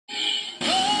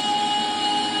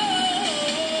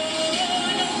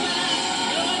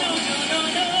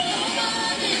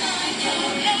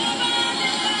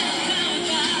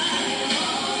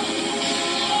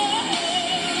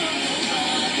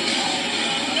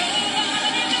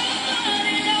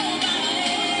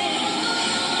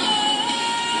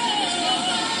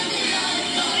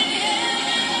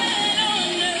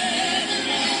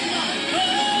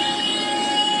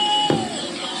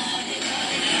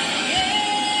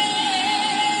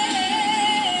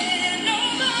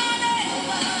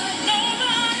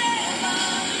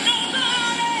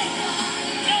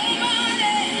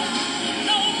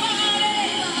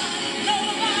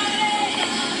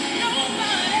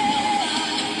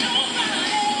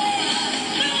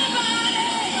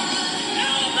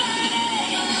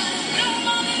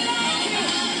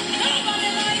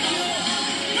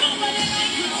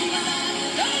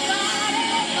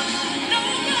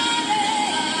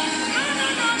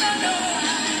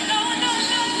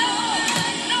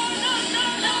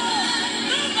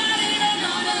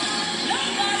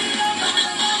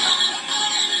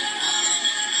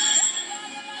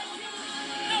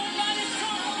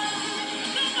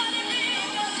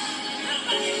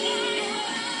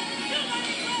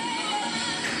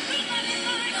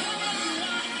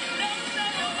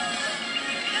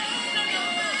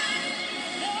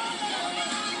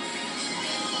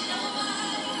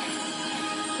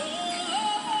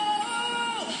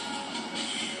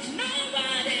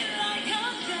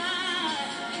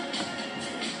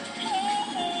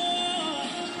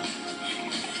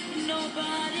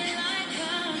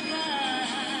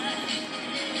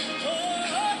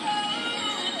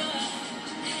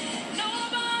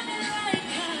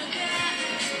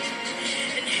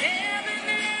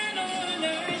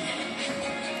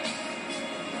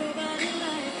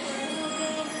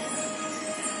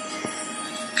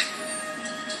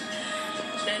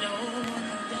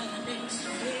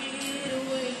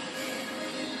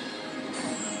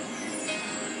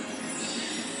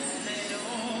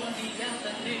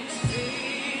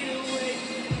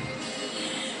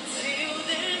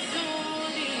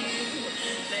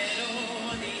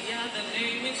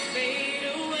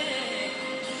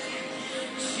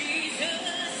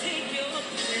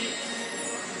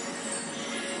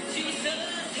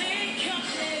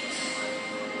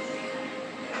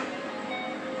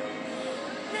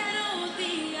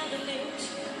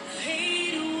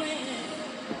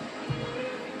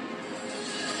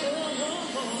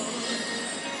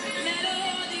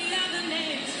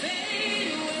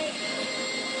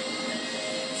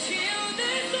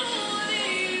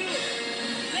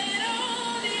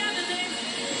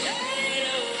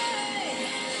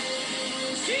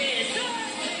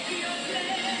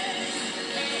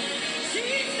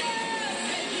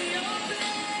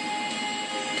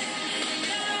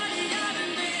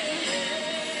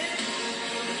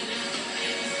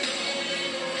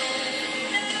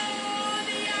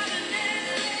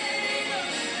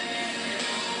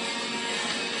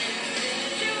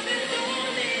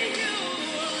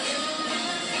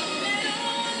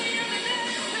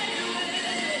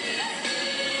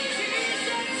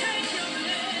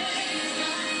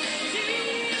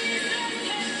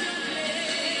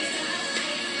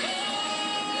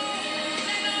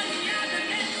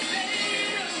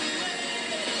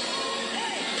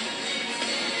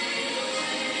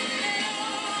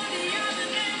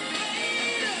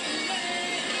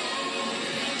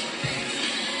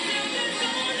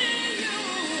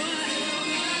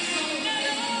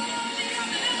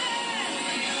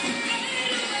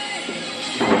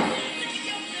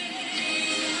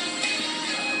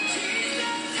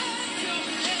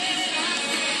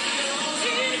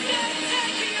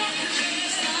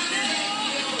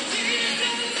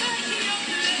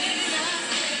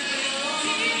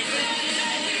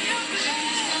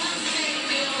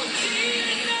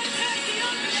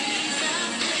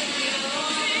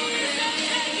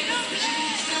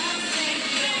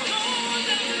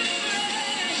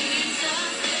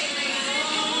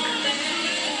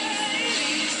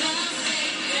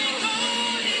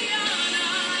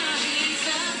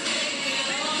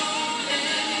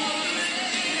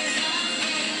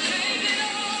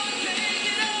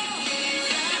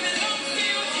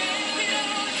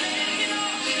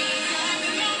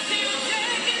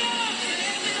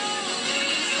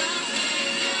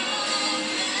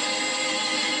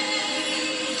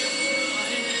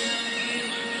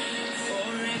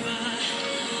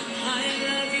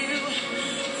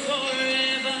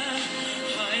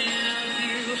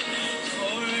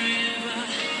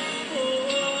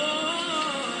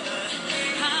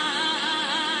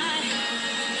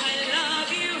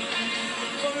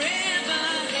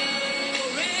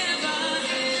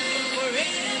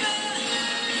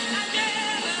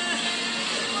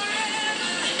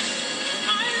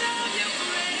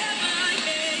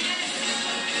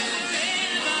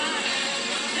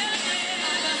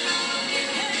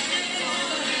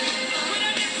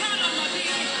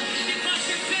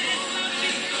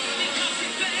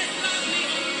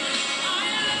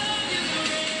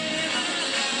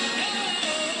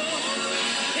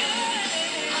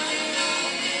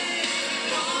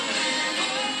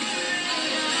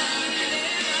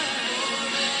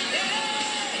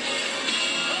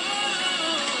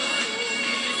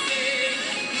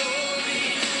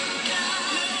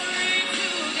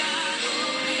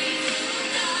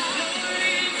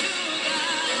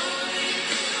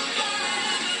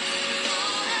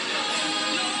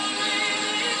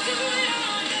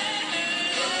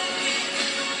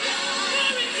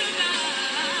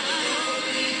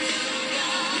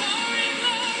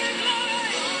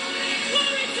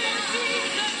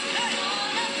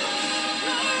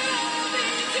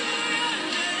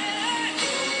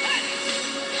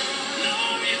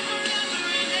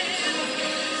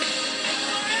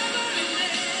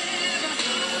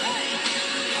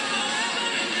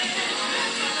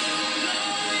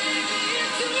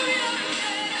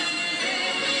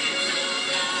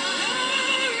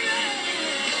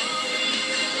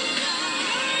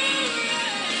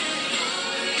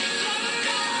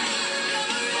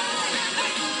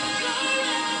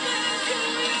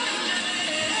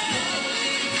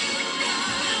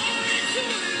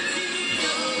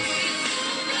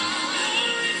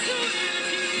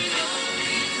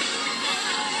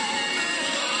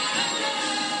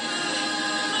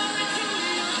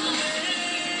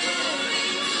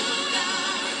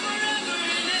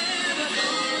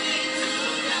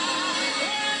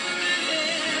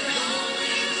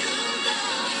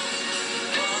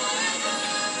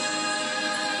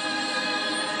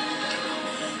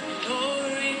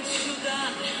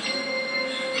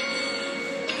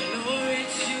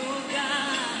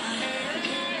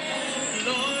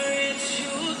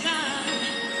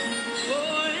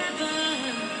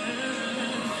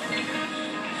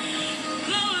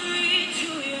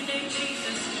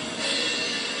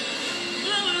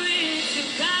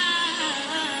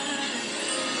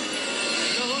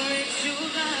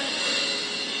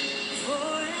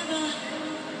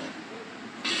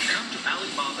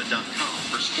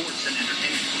sports and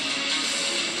entertainment.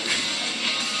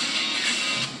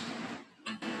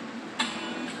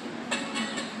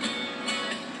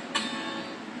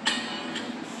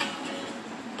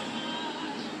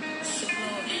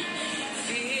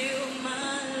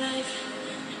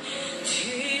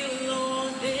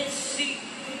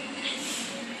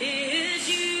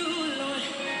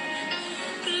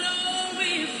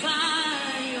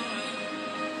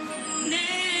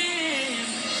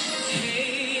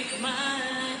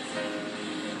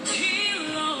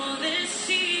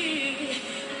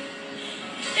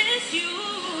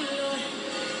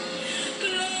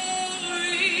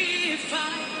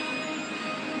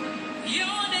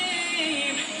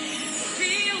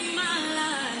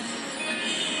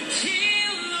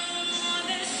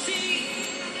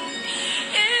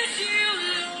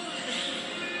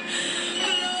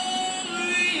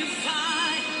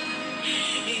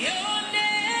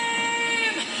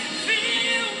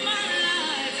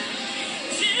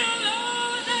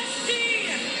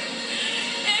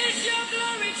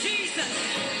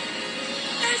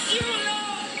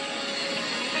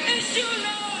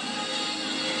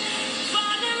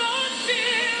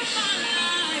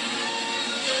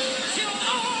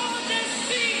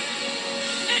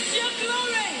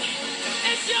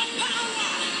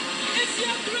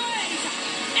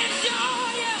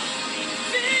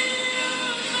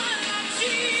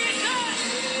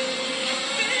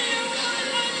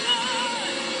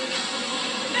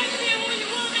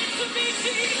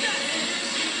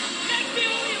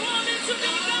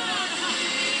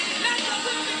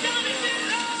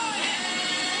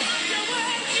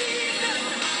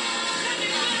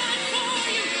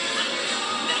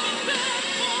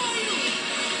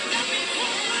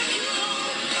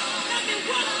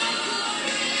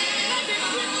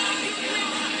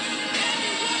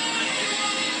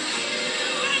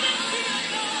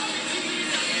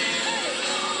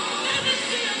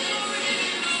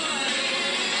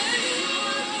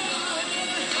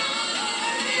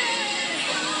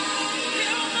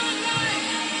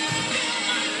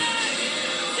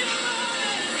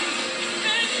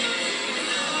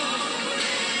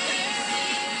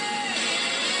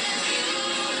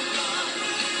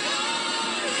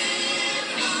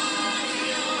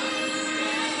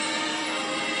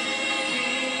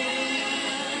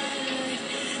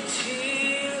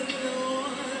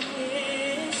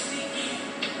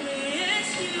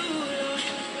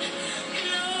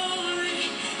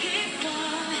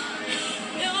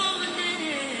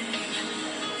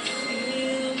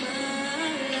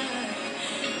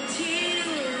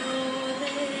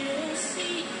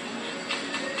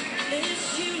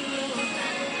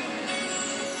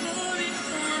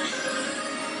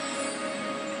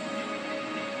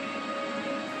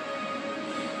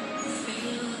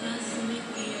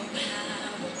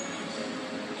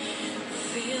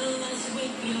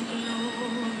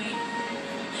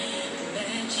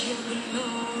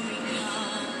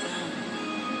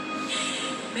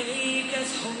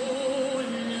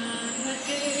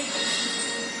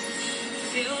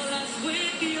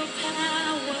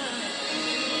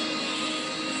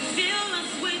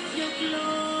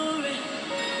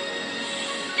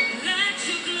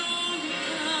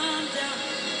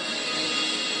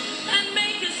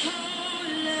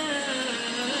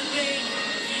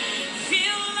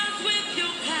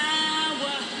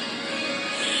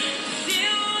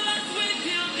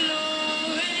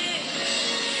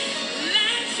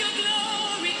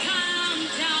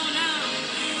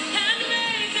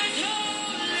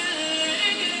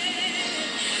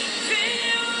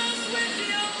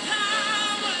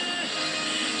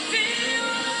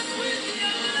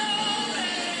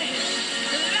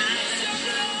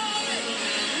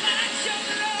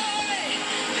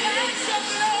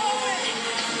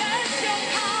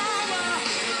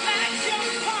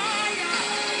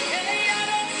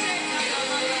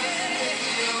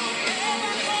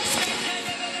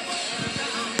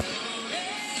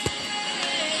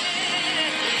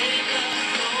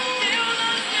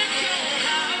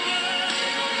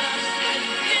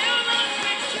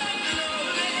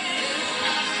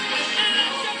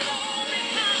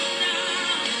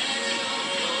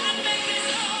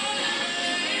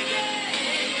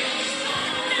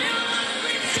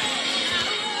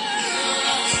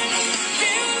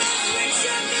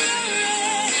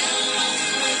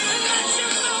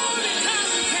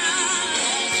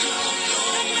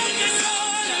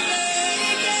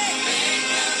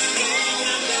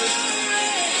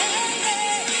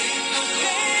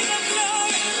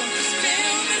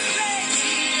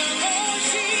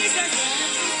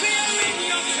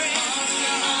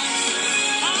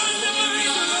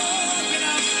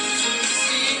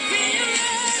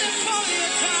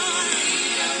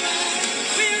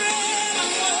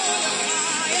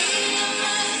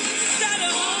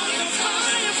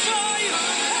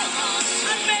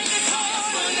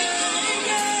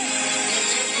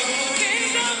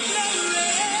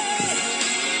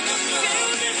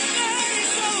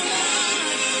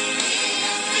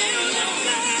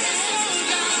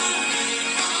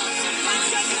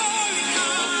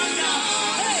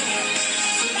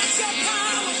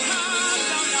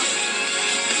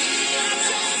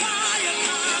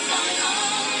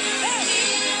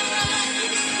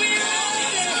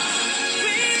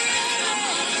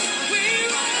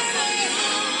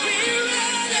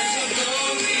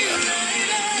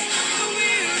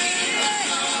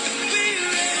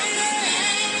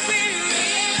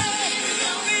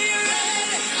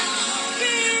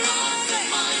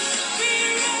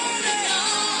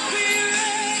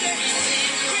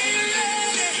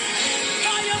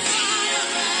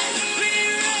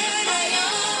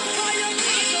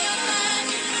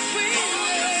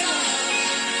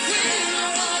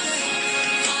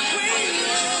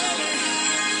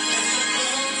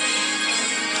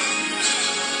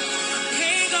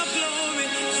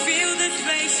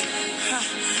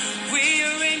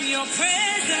 your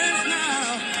presence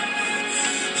now.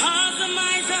 Hearts and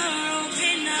minds are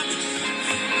open up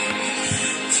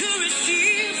to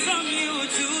receive from you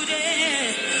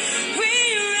today.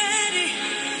 We're ready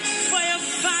for your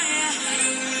fire.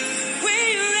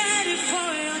 We're ready for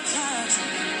your touch.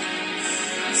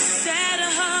 Set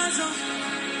our hearts on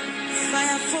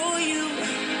fire for you.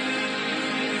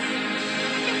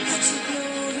 Let your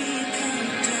glory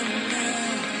come down now.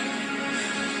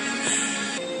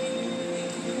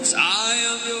 'Cause I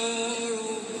am your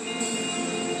own.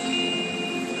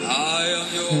 I am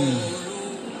your own.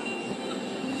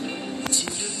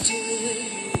 Till the day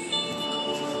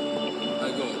I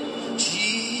go.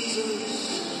 Jesus,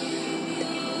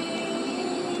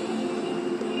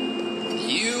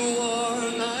 you are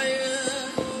my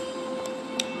end.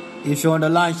 If you're on the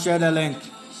line, share the link.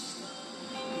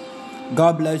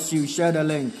 God bless you. Share the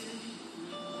link.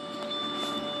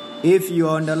 If you're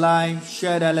on the line,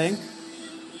 share the link.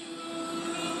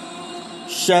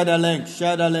 Share the link.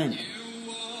 Share the link.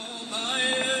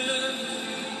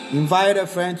 Invite a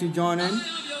friend to join in.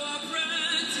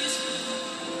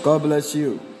 God bless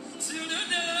you.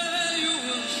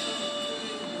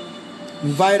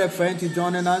 Invite a friend to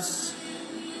join in us.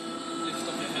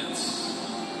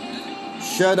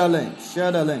 Share the link.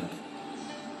 Share the link.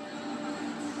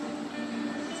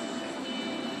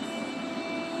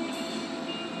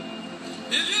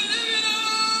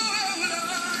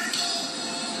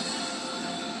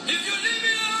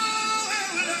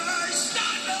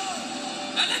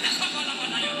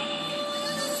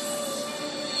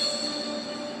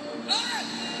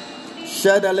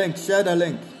 Share the link. Share the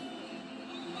link.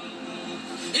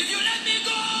 If you let me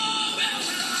go, where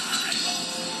will I go?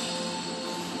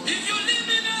 If you leave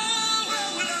me now, where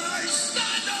will I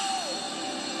stand?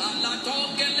 Allah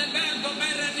dog and the band of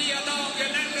Meredia dog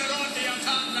and the Rodia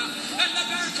Tanda and the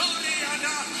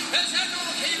Bertoriana, and the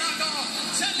Nokinado,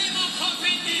 Selimo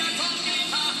Copidia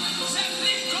Tongita,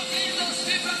 Selimo Copido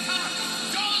Stibrata,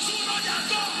 those who know their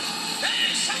God, hey,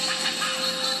 Shakata,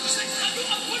 can you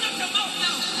open up your mouth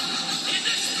now? In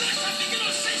this place, I begin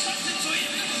to say something to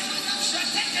him.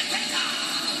 Shatekateka.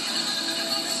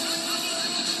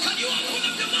 Can you open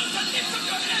up your mouth and lift up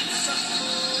your hands?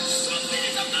 Something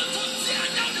is about to tear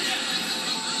down here.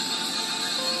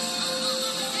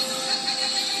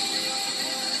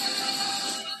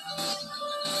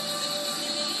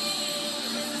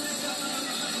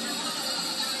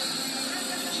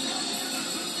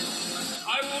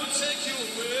 I will take you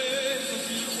away from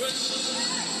the question.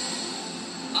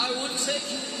 I will take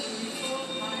you from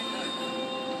my life.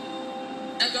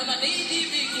 And on an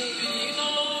individual being on.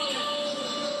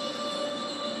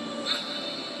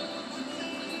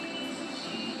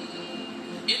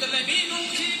 In the Lemino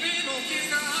Kibino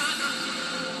Kinana.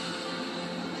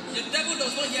 The devil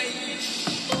does not hear English.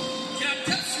 There are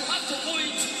depths you have to go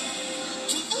into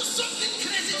to do something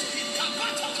crazy to him.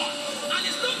 And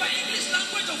it's not by English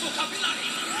language or vocabulary.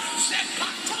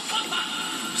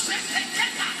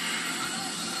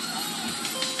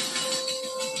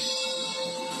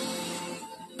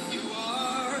 You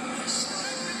are my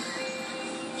son,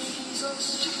 Jesus.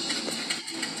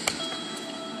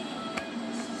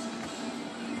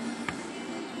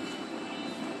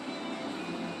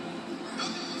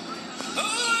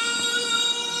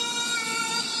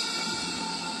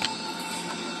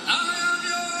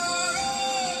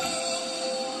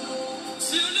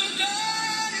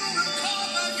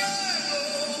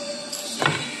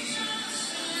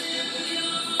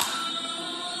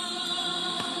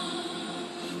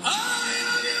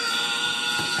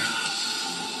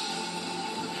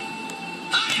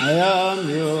 I am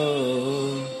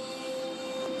yours.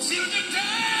 Till the day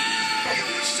you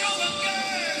will show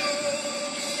again.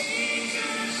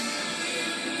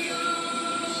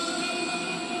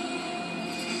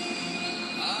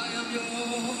 I am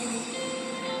yours.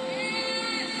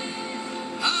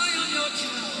 I am your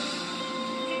child.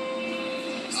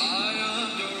 I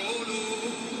am your own.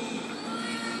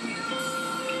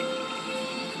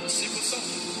 Simple song.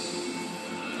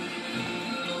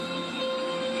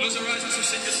 Close your eyes as you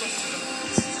sing this song to them.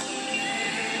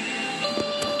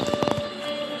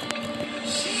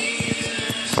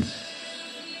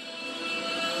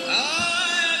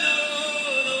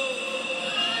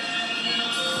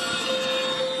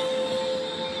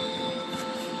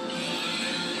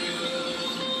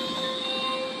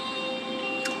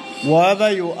 Wherever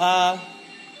you are,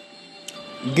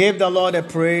 give the Lord a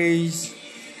praise.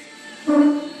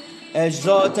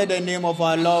 Exalt the name of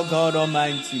our Lord God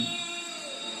Almighty.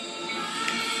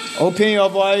 Open your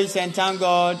voice and thank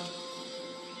God.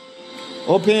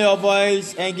 Open your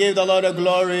voice and give the Lord the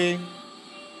glory.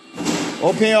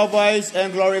 Open your voice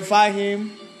and glorify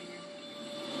Him.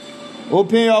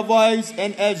 Open your voice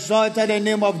and exalt the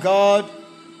name of God.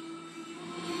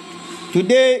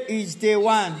 Today is day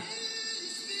 1,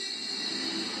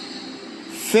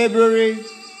 February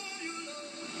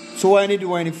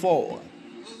 2024.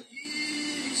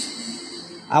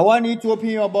 I want you to open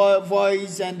your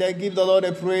voice and give the Lord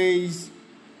a praise.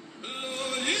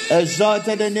 Exalt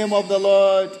the name of the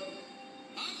Lord.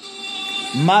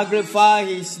 Magnify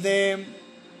His name.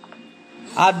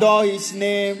 Adore His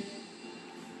name.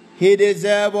 He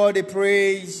deserves all the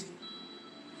praise.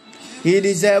 He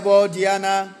deserves all the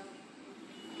honor.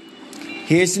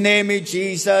 His name is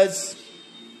Jesus.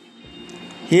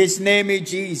 His name is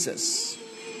Jesus.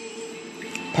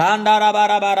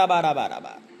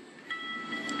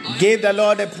 Give the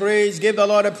Lord a praise. Give the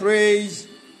Lord a praise.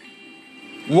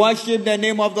 Worship the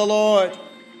name of the Lord.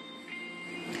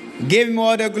 Give Him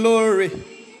all the glory.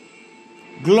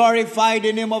 Glorify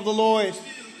the name of the Lord.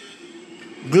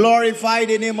 Glorify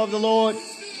the name of the Lord.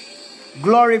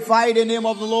 Glorify the name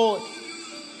of the Lord.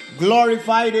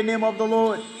 Glorify the name of the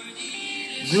Lord.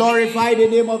 Glorify the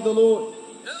name of the Lord.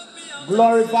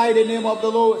 Glorify the name of the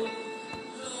Lord.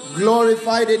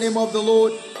 Glorify the name of the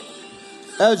Lord.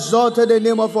 Exalt the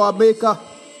name of our Maker.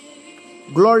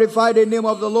 Glorify the name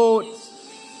of the Lord.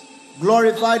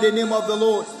 Glorify the name of the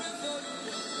Lord.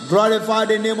 Glorify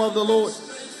the name of the Lord.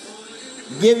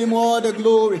 Give Him all the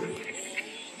glory.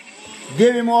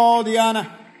 Give Him all the honor.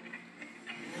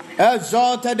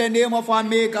 Exalt the name of our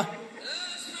Maker.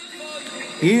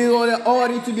 He is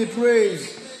worthy to be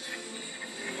praised.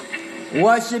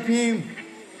 Worship Him.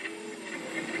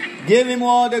 Give Him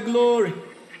all the glory.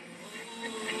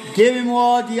 Give Him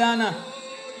all the honor.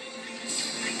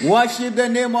 Worship the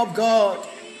name of God.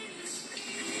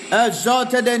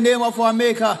 Exalt the name of our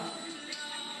Maker.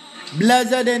 Bless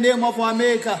the name of our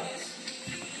Maker.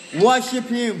 Worship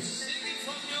Him.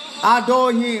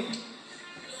 Adore Him.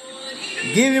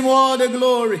 Give Him all the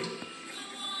glory.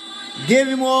 Give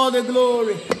Him all the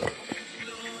glory.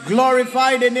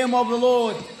 Glorify the name of the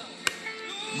Lord.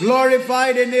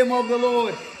 Glorify the name of the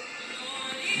Lord.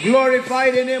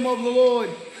 Glorify the name of the Lord.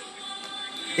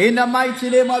 In the mighty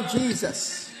name of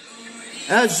Jesus.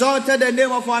 Exalt the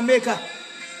name of our Maker.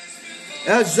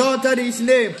 Exalt His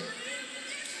name.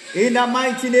 In the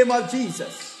mighty name of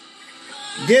Jesus.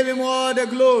 Give Him all the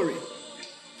glory.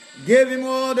 Give Him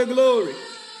all the glory.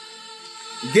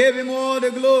 Give Him all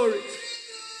the glory.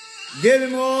 Give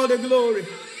Him all the glory.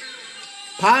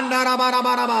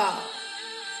 Pandarabaraba.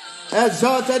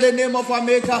 Exalt the name of our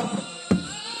Maker.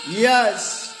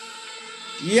 Yes.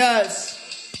 Yes.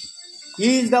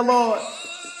 He is the Lord.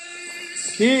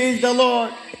 He is the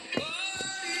Lord.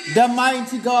 The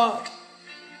mighty God.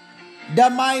 The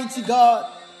mighty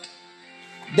God.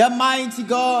 The mighty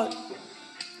God.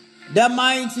 The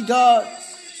mighty God.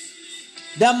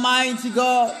 The mighty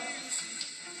God.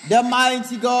 The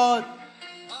mighty God.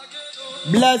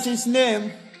 Bless His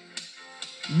name.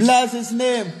 Bless His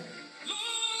name.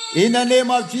 In the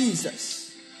name of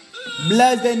Jesus.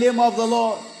 Bless the name of the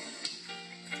Lord.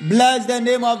 Bless the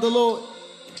name of the Lord.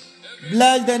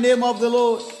 Bless the name of the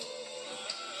Lord.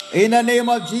 In the name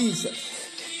of Jesus.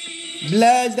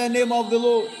 Bless the name of the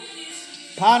Lord.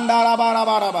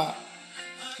 Pandarabaraba.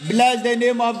 Bless the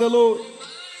name of the Lord.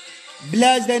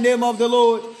 Bless the name of the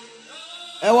Lord.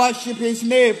 I worship His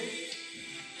name.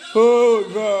 Oh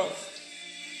God.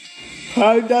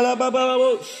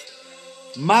 Pandarabababosh.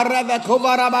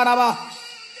 Maravakobarabaraba.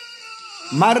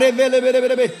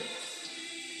 Mareveleberebe.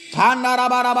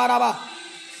 Pandarabaraba.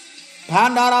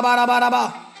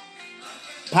 Pandarabaraba.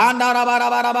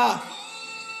 Pandarabaraba.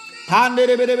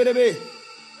 Pandereberebe.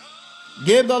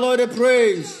 Give the Lord a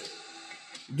praise.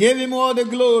 Give Him all the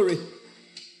glory.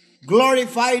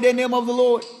 Glorify the name of the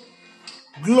Lord.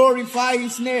 Glorify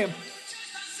His name.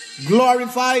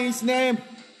 Glorify His name.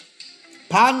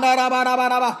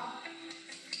 Pandarabaraba.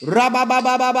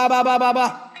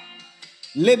 Rabababababababa.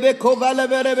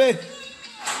 Lebekovalaberebe.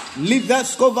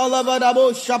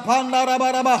 Liveskovalabadabo.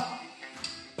 Shapandarabaraba.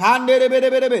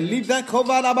 Pandereberebe.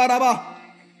 Livekovalabaraba.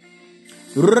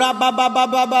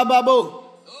 Rababababababo.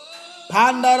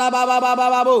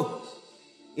 Pandarababababo.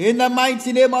 In the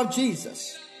mighty name of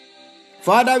Jesus.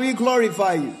 Father, we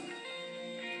glorify You.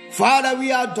 Father,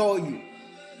 we adore You.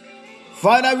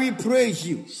 Father, we praise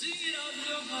You.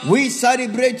 We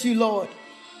celebrate You, Lord.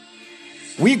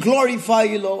 We glorify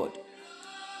You, Lord.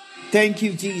 Thank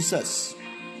You, Jesus.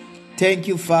 Thank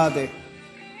You, Father.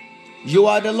 You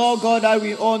are the Lord God that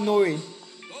we all know it.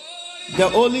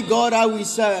 The only God that we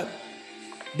serve.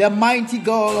 The mighty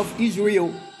God of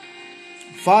Israel.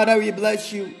 Father, we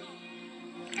bless You.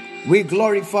 We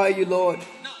glorify You, Lord.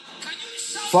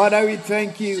 Father, we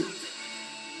thank You.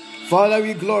 Father,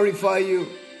 we glorify you.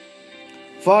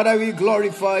 Father, we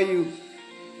glorify you.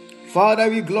 Father,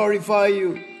 we glorify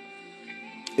you.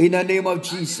 In the name of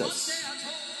Jesus.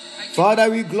 Father,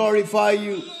 we glorify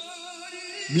you.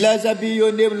 Blessed be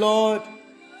your name, Lord.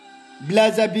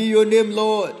 Blessed be your name,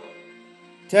 Lord.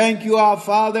 Thank you, our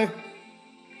Father.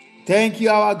 Thank you,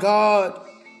 our God.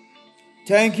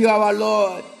 Thank you, our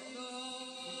Lord.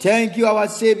 Thank you, our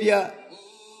Savior.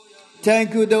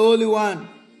 Thank you, the Holy One.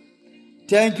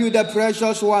 Thank you, the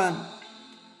Precious One.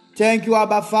 Thank you,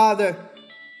 Abba Father.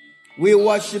 We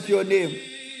worship your name.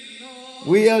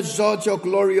 We exalt your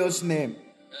glorious name.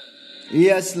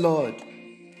 Yes, Lord.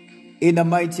 In the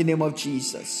mighty name of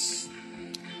Jesus.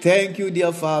 Thank you,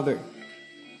 dear Father.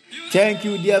 Thank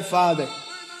you, dear Father.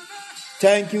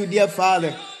 Thank you, dear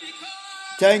Father.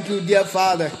 Thank you, dear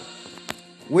Father.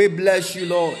 We bless you,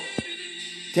 Lord.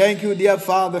 Thank you, dear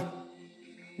Father.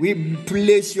 We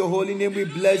bless your holy name. We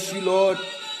bless you, Lord.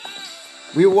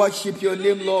 We worship your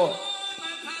name, Lord.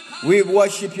 We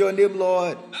worship your name,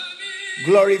 Lord.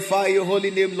 Glorify your holy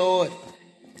name, Lord.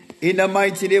 In the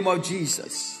mighty name of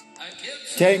Jesus.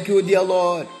 Thank you, dear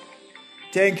Lord.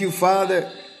 Thank you,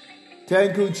 Father.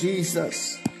 Thank you,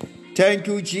 Jesus. Thank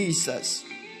you, Jesus.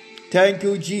 Thank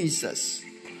you, Jesus.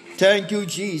 Thank you,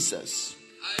 Jesus.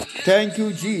 Thank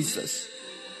you, Jesus.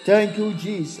 Thank you,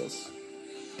 Jesus.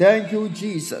 Thank you,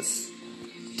 Jesus.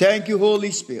 Thank you,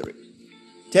 Holy Spirit.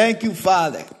 Thank you,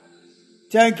 Father.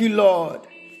 Thank you, Lord.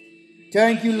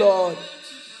 Thank you, Lord.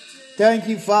 Thank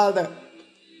you, Father.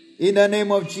 In the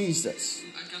name of Jesus.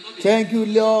 Thank you,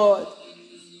 Lord.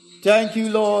 Thank you,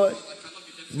 Lord.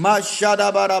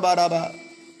 Mashada barabaraba.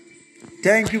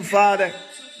 Thank you, Father.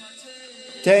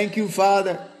 Thank you,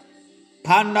 Father.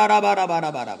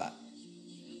 Pandarabarabaraba.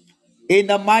 In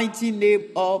the mighty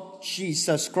name of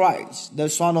Jesus Christ, the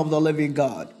Son of the living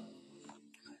God,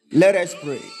 let us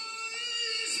pray.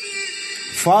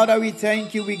 Father, we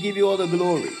thank you. We give you all the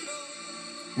glory.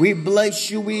 We bless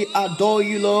you. We adore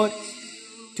you, Lord.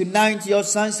 Tonight, your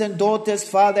sons and daughters,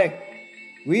 Father,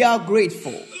 we are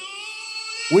grateful.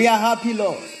 We are happy,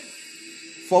 Lord,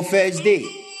 for first day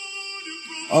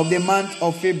of the month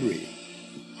of February.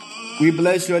 We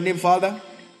bless your name, Father.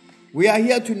 We are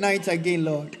here tonight again,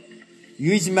 Lord.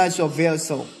 Use me as your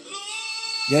vessel.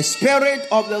 The Spirit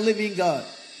of the living God,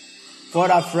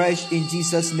 fall afresh in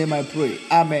Jesus' name I pray.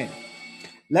 Amen.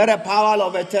 Let the power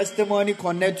of a testimony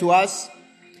connect to us.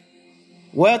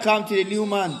 Welcome to the new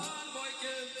month.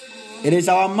 It is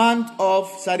our month of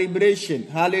celebration.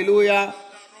 Hallelujah.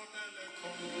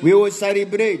 We will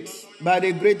celebrate by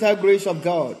the greater grace of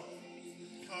God.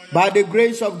 By the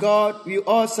grace of God, we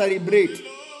all celebrate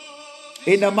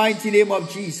in the mighty name of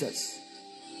Jesus.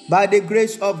 By the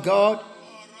grace of God,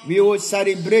 we will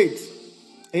celebrate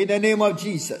in the name of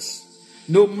Jesus.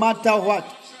 No matter what,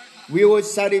 we will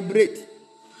celebrate.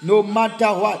 No matter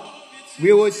what,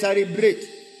 we will celebrate.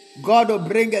 God will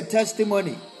bring a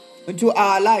testimony into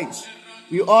our lives.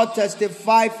 We all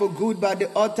testify for good by the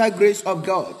utter grace of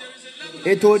God.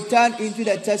 It will turn into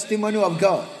the testimony of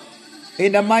God.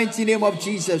 In the mighty name of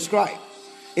Jesus Christ.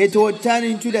 It will turn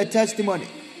into the testimony.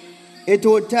 It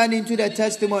will turn into the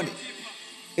testimony.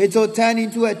 It will turn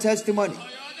into a testimony.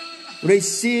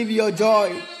 Receive your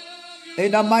joy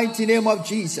in the mighty name of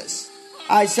Jesus.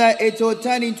 I say it will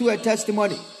turn into a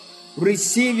testimony.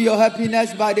 Receive your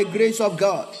happiness by the grace of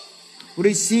God.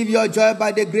 Receive your joy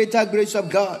by the greater grace of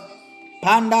God.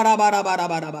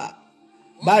 Pandarabarabarabaraba.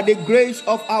 By the grace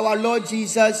of our Lord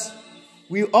Jesus,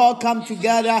 we all come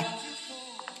together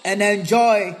and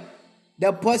enjoy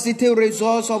the positive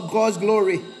results of God's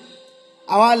glory.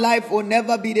 Our life will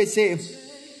never be the same.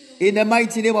 In the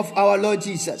mighty name of our Lord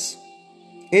Jesus.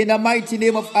 In the mighty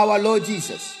name of our Lord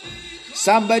Jesus.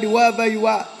 Somebody, wherever you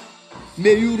are,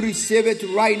 may you receive it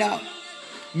right now.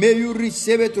 May you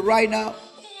receive it right now.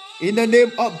 In the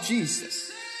name of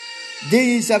Jesus.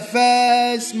 This is the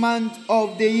first month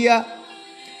of the year.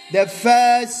 The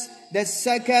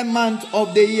second month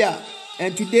of the year.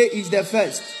 And today is the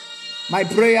first. My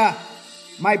prayer,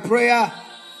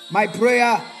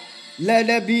 let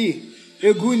there be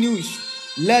a good news.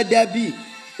 Let there be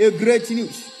a great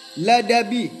news. Let there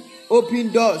be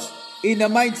open doors in the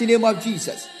mighty name of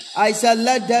Jesus. I said,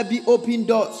 let there be open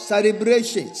doors,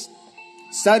 celebrations,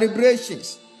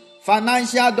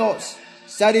 financial doors,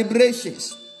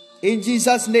 celebrations. In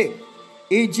Jesus' name,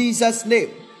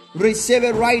 receive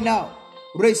it right now.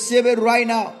 Receive it right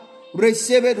now.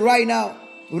 Receive it right now.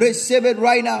 Receive it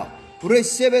right now.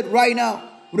 Receive it right now.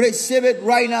 Receive it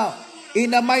right now.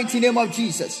 In the mighty name of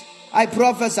Jesus, I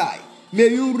prophesy. May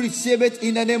you receive it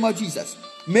in the name of Jesus.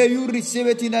 May you receive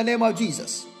it in the name of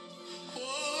Jesus.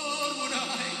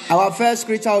 Our first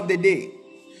scripture of the day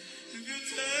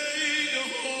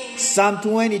Psalm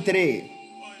 23.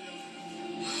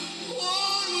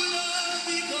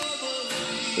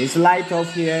 It's light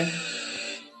off here.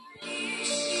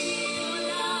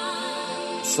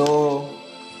 So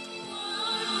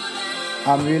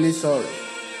I'm really sorry.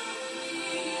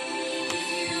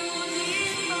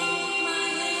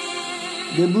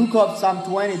 The book of Psalm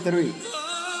 23.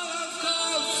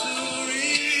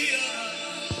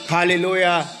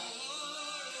 Hallelujah.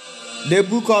 The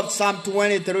book of Psalm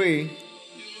 23.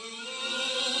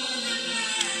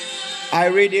 I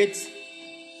read it.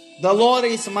 The Lord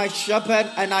is my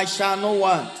shepherd, and I shall not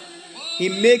want. He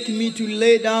make me to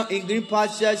lay down in green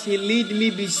pastures. He lead me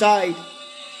beside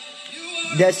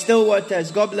the still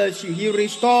waters. God bless you. He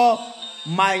restore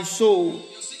my soul.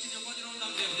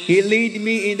 He lead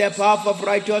me in the path of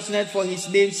righteousness for his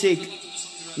name's sake.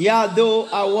 Yea, though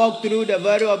I walk through the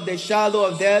valley of the shadow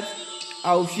of death,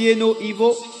 I will fear no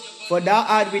evil, for thou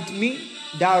art with me.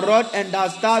 Thy rod and thy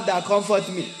staff, thou comfort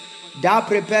me. Thou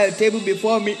prepare a table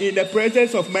before me in the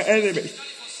presence of my enemies.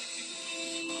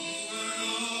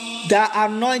 Thou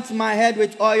anoint my head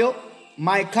with oil,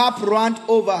 my cup runneth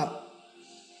over.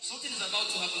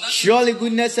 Surely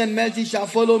goodness and mercy shall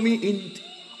follow me in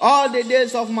all the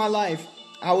days of my life.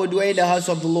 I will dwell in the house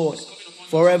of the Lord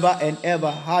forever and ever.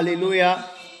 Hallelujah.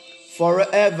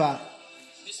 Forever.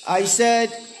 I said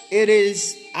it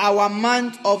is our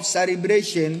month of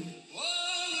celebration,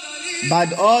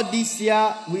 but all this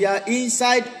year we are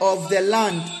inside of the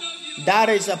land that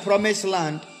is a promised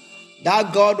land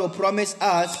that God will promise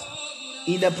us,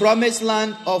 in the promised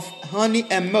land of honey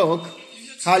and milk.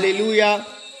 Hallelujah.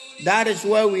 That is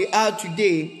where we are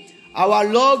today. Our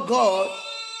Lord God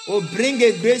will bring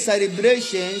a great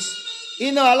celebrations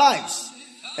in our lives,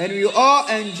 and we all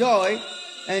enjoy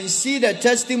and see the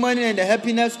testimony and the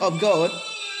happiness of God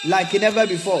like never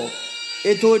before.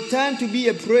 It will turn to be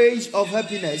a praise of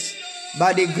happiness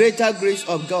by the greater grace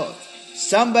of God.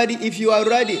 Somebody, if you are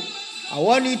ready, I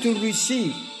want you to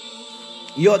receive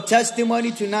your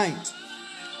testimony tonight.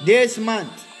 This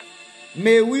month,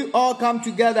 may we all come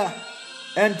together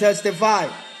and testify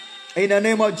in the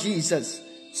name of Jesus.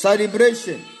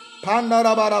 Celebration.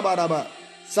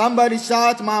 Somebody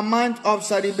shout, my month of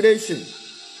celebration.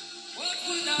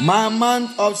 My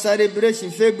month of celebration,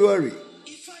 February.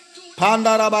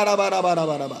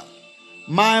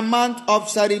 My month of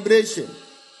celebration.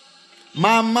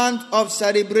 My month of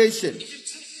celebration.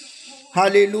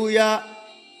 Hallelujah.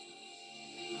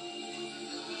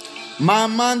 My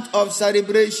month of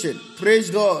celebration. Praise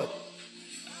God.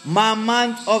 My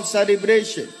month of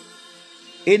celebration.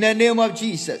 In the name of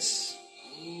Jesus.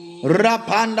 My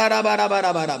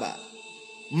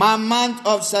month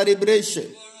of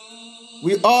celebration.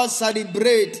 We all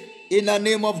celebrate in the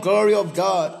name of glory of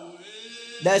God.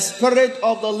 The Spirit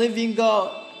of the living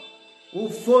God will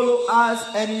follow us,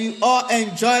 and we all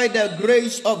enjoy the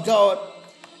grace of God.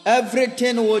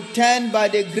 Everything will turn by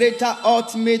the greater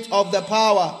ultimate of the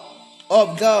power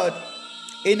of God,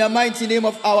 in the mighty name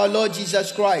of our Lord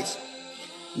Jesus Christ.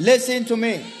 Listen to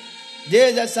me. There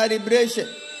is a celebration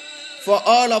for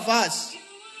all of us,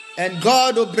 and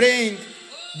God will bring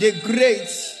the great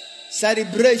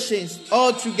celebrations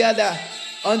all together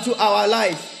unto our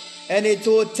life, and it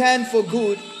will turn for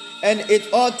good, and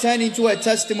it all turn into a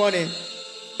testimony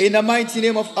in the mighty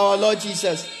name of our Lord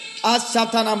Jesus. Acts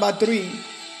chapter number 3.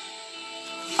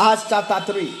 Acts chapter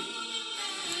 3,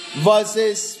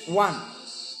 verses 1.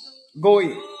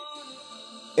 Going.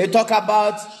 It talk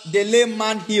about the lame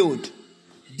man healed.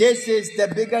 This is the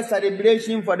biggest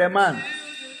celebration for the man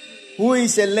who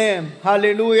is a lame.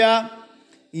 Hallelujah.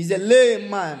 He's a lame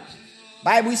man.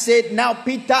 Bible said, now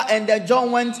Peter and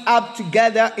John went up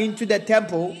together into the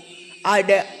temple at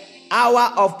the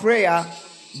hour of prayer,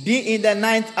 being in the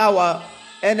 9th hour,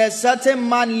 and a certain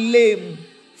man lame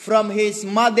from his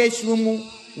mother's womb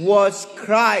was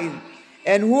crying,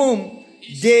 and whom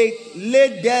they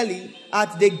laid daily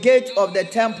at the gate of the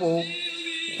temple,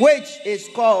 which is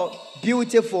called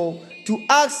Beautiful, to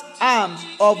ask alms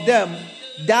of them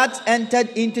that entered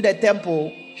into the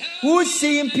temple, who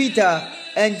seeing Peter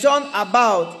and John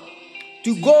about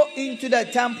to go into the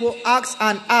temple asked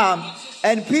an alms,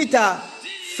 and Peter,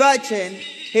 fetching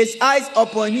his eyes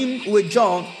upon him with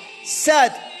John,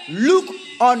 said, look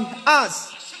on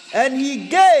us. And he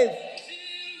gave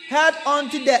head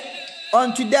unto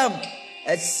them,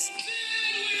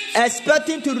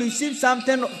 expecting to receive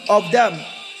something of them.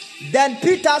 Then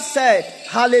Peter said,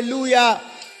 hallelujah.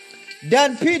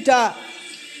 Then Peter,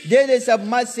 there is a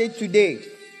message today.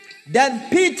 Then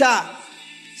Peter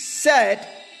said,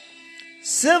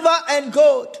 silver and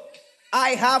gold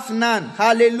I have none.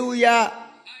 Hallelujah.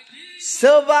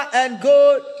 Silver and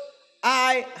gold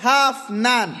I have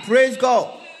none. Praise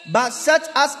God. But such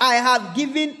as I have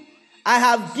give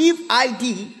I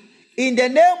thee in the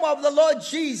name of the Lord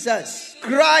Jesus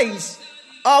Christ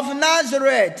of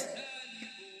Nazareth.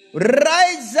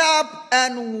 Rise up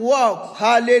and walk.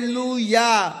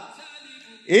 Hallelujah.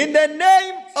 In the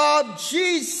name of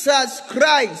Jesus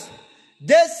Christ,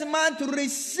 this man to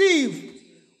receive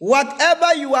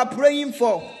whatever you are praying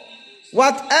for,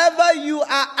 whatever you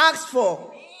are asked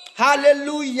for.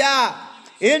 Hallelujah.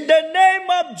 In the name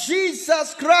of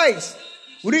Jesus Christ,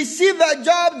 receive a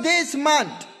job this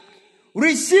month.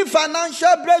 Receive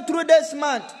financial breakthrough this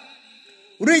month.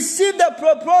 Receive the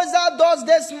proposal doors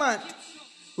this month.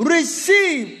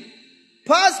 Receive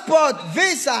passport,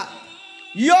 visa,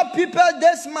 your people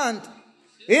this month.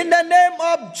 In the name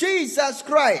of Jesus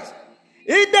Christ.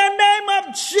 In the name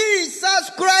of Jesus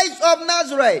Christ of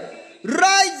Nazareth.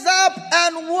 Rise up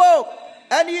and walk.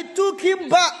 And he took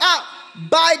him up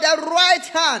by the right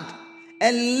hand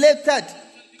and lifted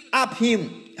up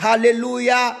him.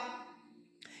 Hallelujah.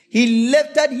 He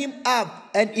lifted him up,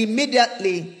 and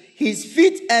immediately his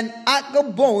feet and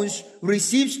ankle bones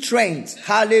received strength.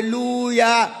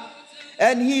 Hallelujah.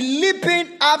 And he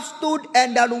leaping up stood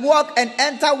and then walked and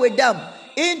entered with them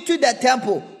into the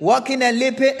temple, walking and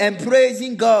leaping and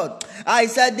praising God. I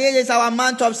said, this is our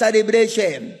month of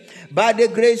celebration. By the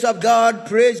grace of God,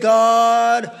 praise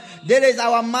God. This is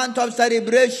our month of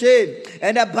celebration.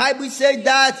 And the Bible says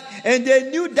that, and they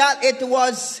knew that it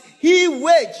was he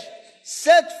which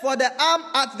set for the arm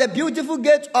at the beautiful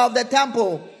gate of the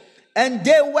temple. And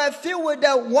they were filled with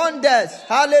the wonders.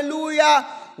 Hallelujah.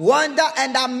 Wonder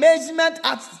and amazement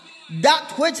at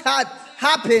that which had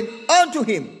happened unto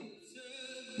him.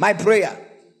 My prayer,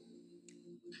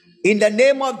 in the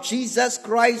name of Jesus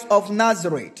Christ of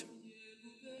Nazareth,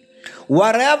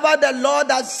 whatever the Lord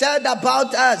has said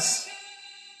about us,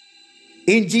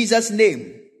 in Jesus'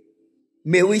 name,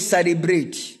 may we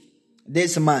celebrate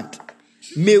this month.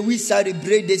 May we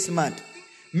celebrate this month.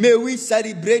 May we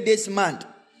celebrate this month.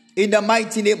 In the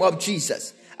mighty name of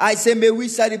Jesus. I say, may we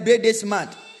celebrate this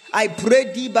month. I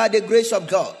pray thee by the grace of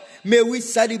God. May we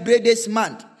celebrate this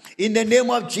month. In the name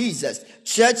of Jesus.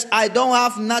 Church, I don't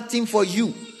have nothing for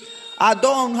you. I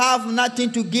don't have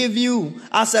nothing to give you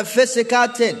as a physical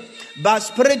thing. But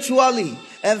spiritually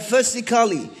and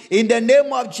physically, in the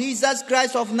name of Jesus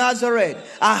Christ of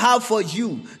Nazareth, I have for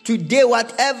you today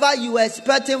whatever you are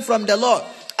expecting from the Lord.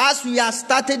 As we are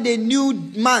starting the new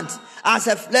month as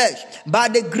a flesh, by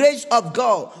the grace of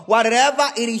God, whatever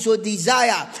it is your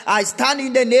desire, I stand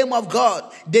in the name of God,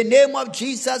 the name of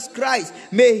Jesus Christ.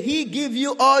 May he give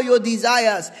you all your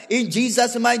desires in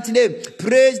Jesus' mighty name.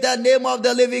 Praise the name of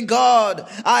the living God.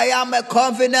 I am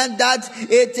confident that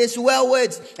it is well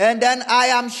with, and then I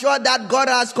am sure that God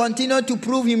has continued to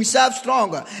prove himself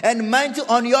stronger and mighty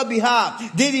on your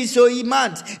behalf. This is your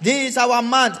month. This is our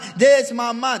month. This is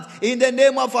my month. In the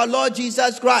name of our Lord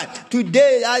Jesus Christ.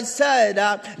 Today I said,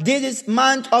 this is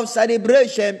month of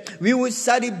celebration. We will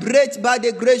celebrate by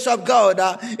the grace of God.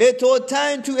 It will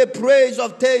turn to a praise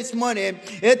of testimony.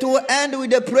 It will end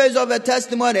with the praise of a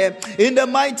testimony. In the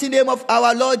mighty name of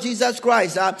our Lord Jesus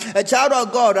Christ, a child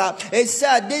of God, it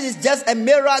said this is just a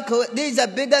miracle. This is the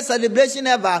biggest celebration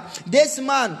ever. This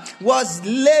man was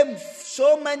lame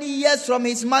so many years from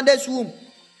his mother's womb,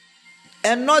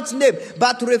 and not named,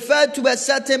 but referred to a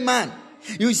certain man.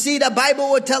 You see, the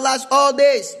Bible will tell us all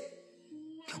this.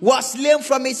 Was lame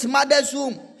from his mother's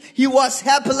womb. He was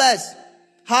helpless.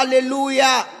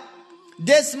 Hallelujah.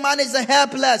 This man is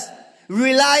helpless,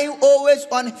 relying always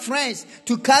on friends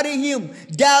to carry him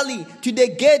daily to the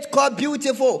gate called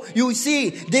Beautiful. You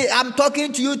see, I'm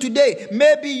talking to you today.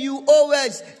 Maybe you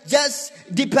always just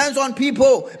depends on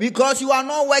people because you are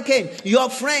not working. Your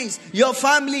friends, your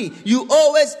family, you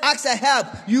always ask for help.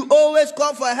 You always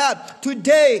call for help.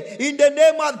 Today, in the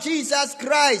name of Jesus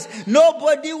Christ,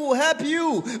 nobody will help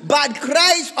you, but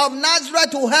Christ of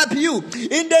Nazareth will help you.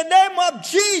 In the name of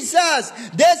Jesus,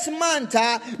 this month,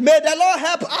 may the Lord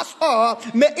help us all.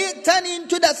 May it turn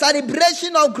into the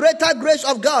celebration of greater grace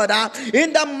of God.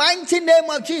 In the mighty name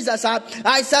of Jesus,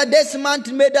 I said this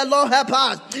month, may the Lord help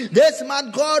us. This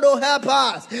month, God will help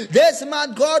us. This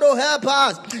month, God will help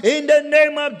us. In the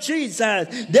name of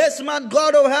Jesus. This month,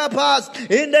 God will help us.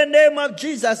 In the name of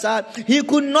Jesus. He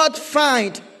could not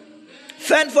find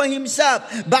fend for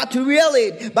himself, but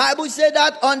really, Bible said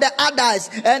that on the others,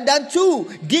 and then to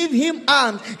give him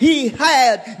arms. He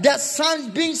heard the songs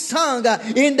being sung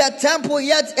in the temple,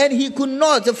 yet and he could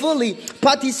not fully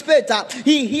participate.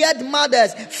 He heard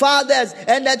mothers, fathers,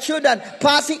 and the children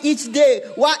passing each day,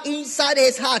 while inside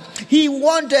his heart he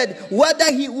wondered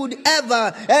whether he would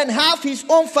ever and have his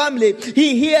own family.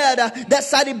 He heard the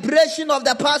celebration of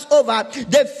the Passover,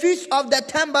 the feast of the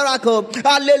tabernacle,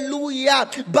 hallelujah,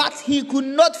 but he could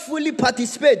not fully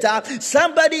participate.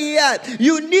 Somebody here,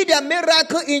 you need a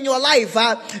miracle in your life,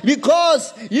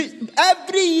 because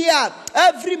every year,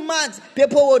 every month,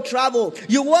 people will travel.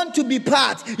 You want to be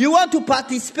part, you want to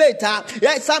participate.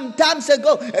 Sometimes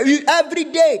ago, every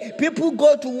day, people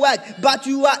go to work, but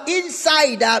you are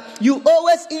inside, you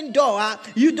always indoor,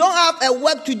 you don't have a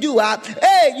work to do.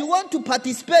 Hey, you want to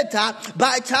participate,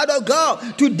 but child of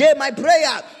God, today my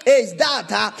prayer is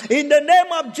that in the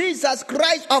name of Jesus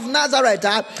Christ of Nazareth,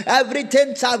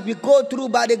 everything shall be go through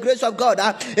by the grace of God.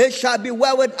 It shall be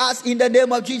well with us in the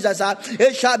name of Jesus.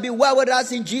 It shall be well with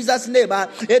us in Jesus' name.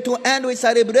 It will end with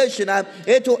celebration.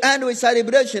 It will end with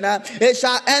celebration. It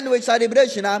shall end with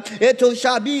celebration. It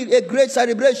shall be a great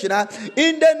celebration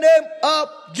in the name of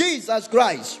Jesus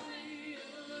Christ.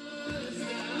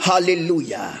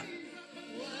 Hallelujah.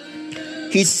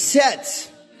 He said,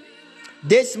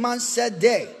 this man said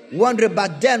there, wondering,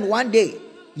 but then one day,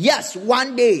 yes,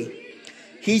 one day,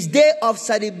 his day of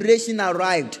celebration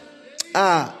arrived.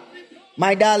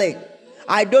 My darling,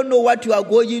 I don't know what you are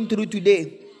going through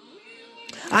today.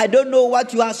 I don't know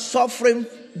what you are suffering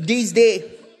this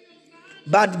day.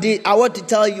 But I want to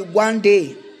tell you, one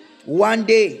day,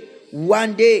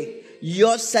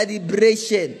 your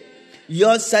celebration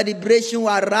will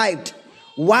arrive.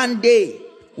 One day,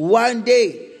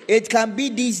 it can be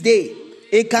this day,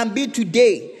 it can be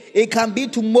today, it can be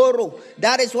tomorrow.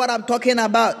 That is what I'm talking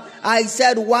about. I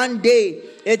said one day,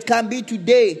 it can be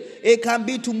today, it can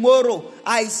be tomorrow.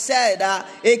 I said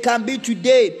it can be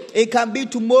today, it can be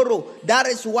tomorrow. That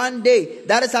is one day.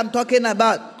 That is I'm talking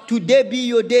about. Today be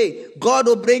your day. God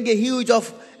will bring a huge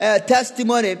of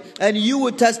testimony, and you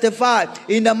will testify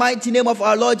in the mighty name of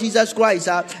our Lord Jesus Christ.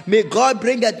 May God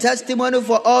bring a testimony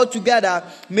for all together.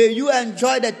 May you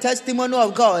enjoy the testimony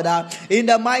of God in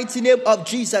the mighty name of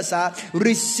Jesus.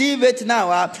 Receive it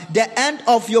now. The end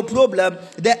of your problem,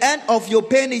 the end of your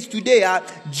pain is today.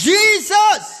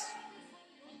 Jesus.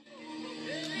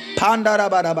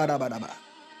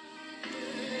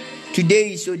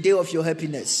 Today is your day of your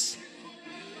happiness.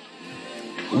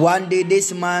 One day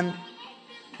this man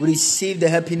receive the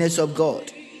happiness of God,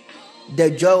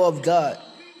 the joy of God.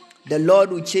 The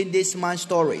Lord will change this man's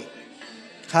story.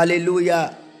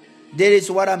 Hallelujah. That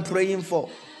is what I'm praying for.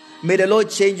 May the Lord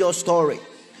change your story.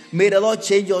 May the Lord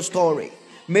change your story.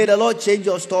 May the Lord change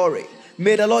your story.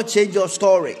 May the Lord change your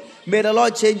story. May the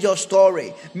Lord change your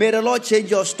story. May the Lord change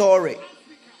your story.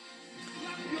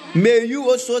 May you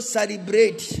also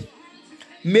celebrate.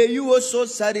 May you also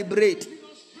celebrate.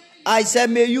 I said,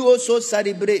 may you also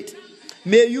celebrate.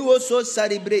 May you also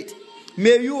celebrate.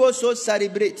 May you also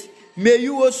celebrate. May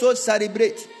you also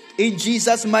celebrate in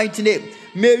Jesus' mighty name.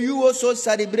 May you also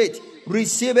celebrate.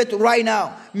 Receive it right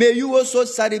now. May you also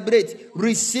celebrate.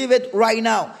 Receive it right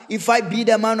now. If I be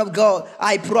the man of God,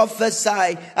 I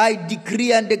prophesy, I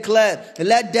decree and declare,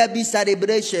 let there be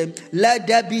celebration. Let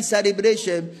there be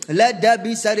celebration. Let there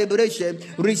be celebration.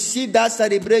 Receive that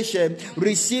celebration.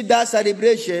 Receive that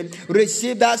celebration.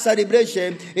 Receive that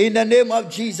celebration in the name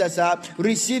of Jesus.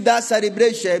 Receive that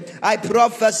celebration. I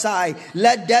prophesy,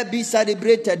 let that be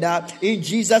celebrated in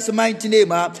Jesus' mighty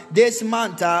name. This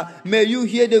month, may you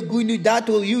hear the good news that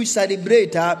will you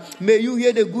celebrate. May you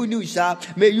hear the good news.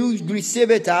 May you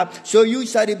receive it. So you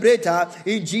celebrate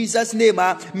in Jesus' name.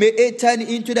 May it turn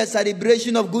into the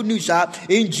celebration of good news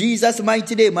in Jesus'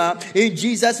 mighty name. In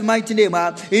Jesus' mighty name.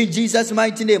 In Jesus'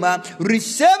 mighty name.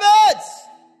 Receive it.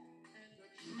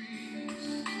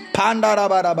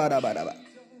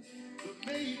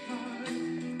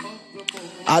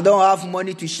 I don't have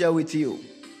money to share with you.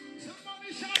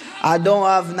 I don't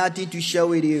have nothing to share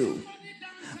with you.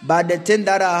 But the thing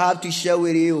that I have to share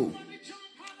with you,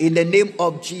 in the name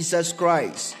of Jesus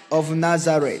Christ of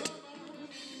Nazareth,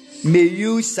 may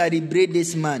you celebrate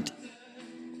this month.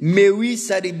 May we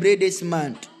celebrate this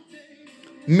month.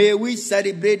 May we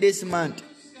celebrate this month.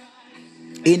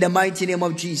 In the mighty name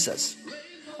of Jesus.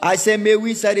 I say, may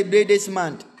we celebrate this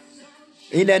month.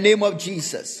 In the name of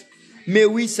Jesus. May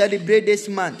we celebrate this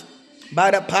month.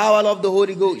 By the power of the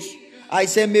Holy Ghost. I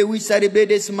say, may we celebrate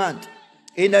this month.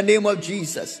 In the name of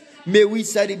Jesus, may we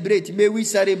celebrate, may we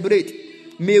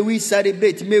celebrate, may we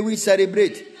celebrate, may we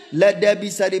celebrate. Let there be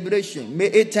celebration. May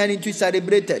it turn into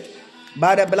celebrated.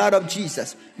 by the blood of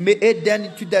Jesus. May it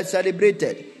then to be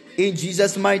celebrated in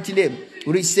Jesus' mighty name.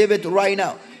 Receive it right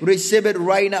now. Receive it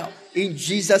right now in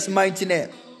Jesus' mighty name.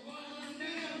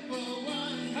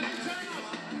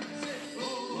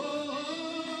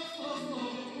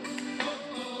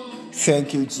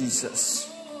 Thank you, Jesus.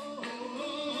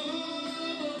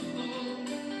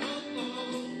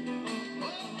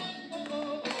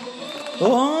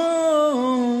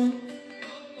 Oh.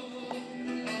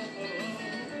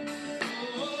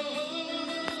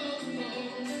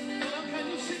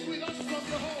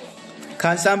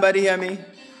 Can somebody hear me?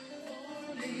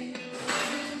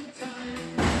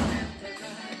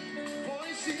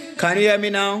 Can you hear me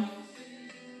now?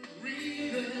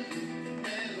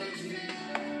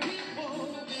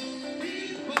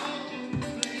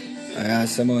 I have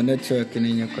some more network in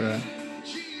your car.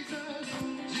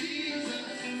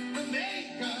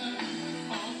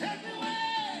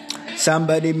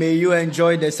 Somebody, may you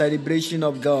enjoy the celebration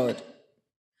of God.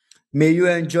 May you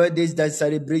enjoy the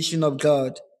celebration of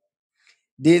God.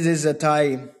 This is a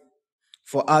time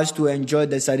for us to enjoy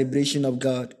the celebration of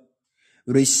God.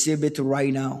 Receive it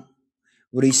right now.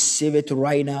 Receive it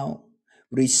right now.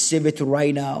 Receive it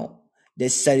right now. The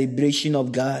celebration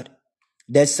of God.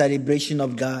 The celebration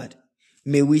of God.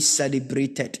 May we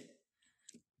celebrate it.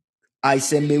 I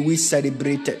say, may we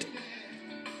celebrate it.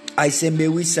 I say, may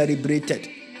we celebrate it.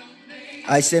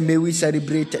 I say, may we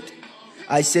celebrate it.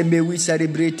 I say, may we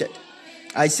celebrate it.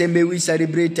 I say, may we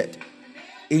celebrate it.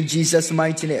 In Jesus'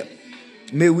 mighty name.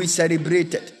 May we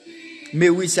celebrate it. May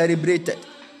we celebrate it.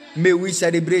 May we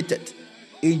celebrate it.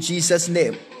 In Jesus'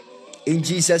 name. In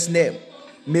Jesus' name.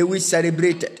 May we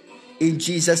celebrate it. In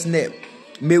Jesus' name.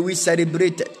 May we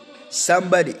celebrate it.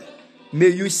 Somebody. May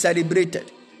you celebrate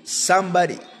it.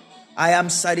 Somebody. I am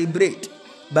celebrate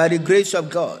by the grace of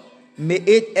God. May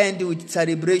it end with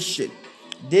celebration.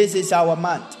 This is our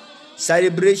month.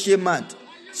 Celebration month.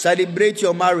 Celebrate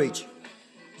your marriage.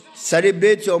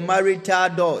 Celebrate your marital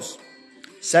doors.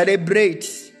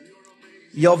 Celebrate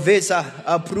your visa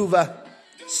approval.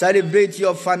 Celebrate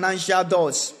your financial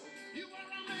doors.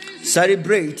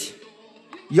 Celebrate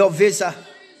your visa.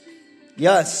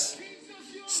 Yes.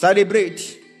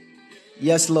 Celebrate.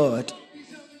 Yes, Lord.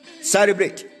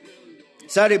 Celebrate.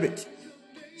 Celebrate.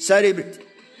 Celebrate.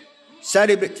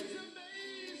 Celebrate.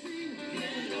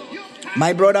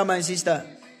 My brother, my sister,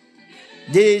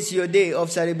 this is your day of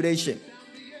celebration.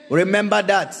 Remember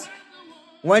that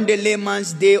when the lame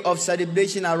man's day of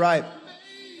celebration arrived,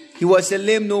 he was a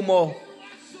lame no more.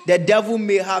 The devil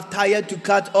may have tried to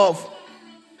cut off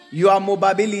your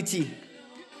mobility,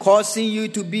 causing you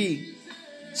to be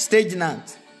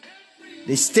stagnant.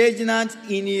 The stagnant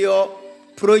in your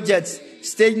projects,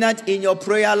 stagnant in your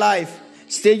prayer life,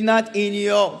 stagnant in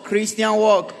your Christian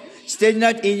walk,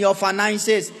 stagnant in your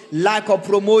finances, lack of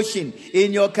promotion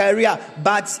in your career.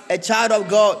 But a child of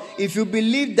God, if you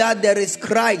believe that there is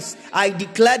Christ, I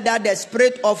declare that the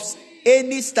spirit of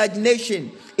any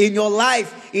stagnation in your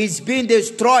life is being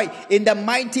destroyed in the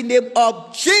mighty name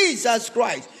of Jesus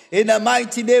Christ. In the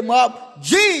mighty name of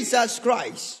Jesus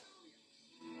Christ.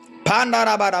 In the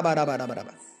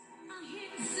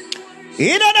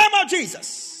name of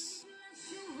Jesus.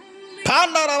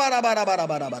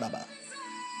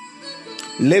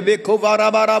 Lebe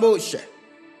kovara barabosha.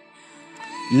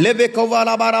 Lebe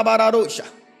kovara barabarosha.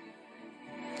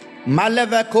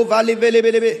 Maleve kovali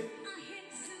velebelebe.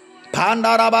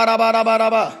 Pandara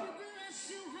barabarabaraba.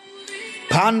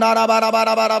 Pandara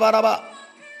barabarabaraba.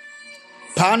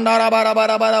 Pandara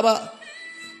barabarabaraba.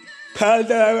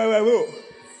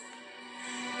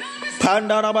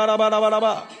 Pandara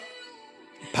barabarabaraba.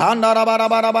 Pandara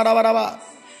barabarabaraba.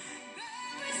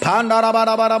 Pandara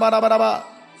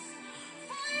barabarabaraba.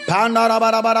 Pandara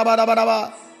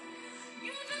barabarabaraba.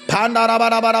 Pandara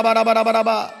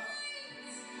barabarabaraba.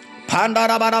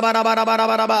 Pandara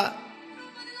barabarabaraba.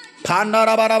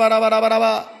 Pandara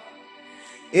barabarabaraba.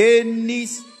 Any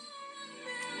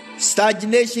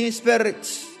stagnation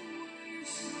spirit,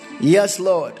 yes,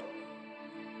 Lord,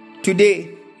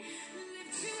 today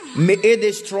may it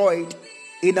destroyed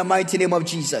in the mighty name of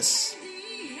Jesus.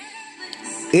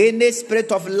 Any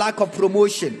spirit of lack of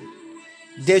promotion,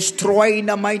 destroy in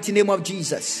the mighty name of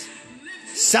Jesus.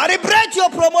 Celebrate your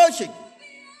promotion.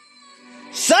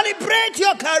 Celebrate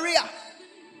your career.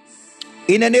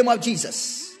 In the name of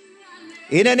Jesus.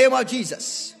 In the name of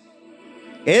Jesus.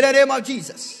 In the name of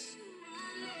Jesus.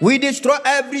 We destroy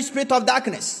every spirit of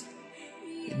darkness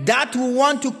that will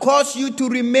want to cause you to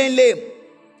remain lame,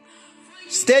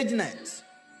 stagnant,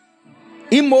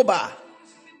 immobile,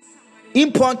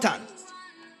 impotent,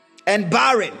 and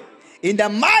barren. In the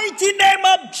mighty name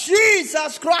of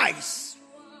Jesus Christ.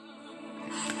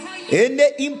 Any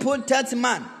impotent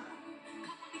man,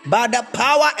 by the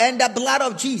power and the blood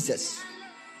of Jesus,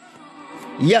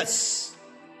 yes,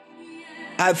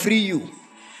 I free you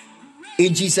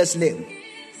in Jesus' name.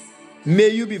 May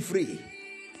you be free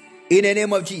in the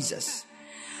name of Jesus.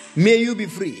 May you be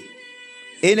free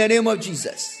in the name of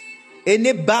Jesus.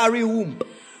 Any barren womb,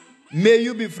 may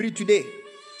you be free today.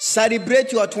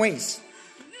 Celebrate your twins.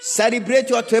 Celebrate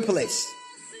your triplets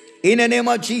in the name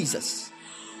of Jesus.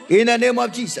 In the name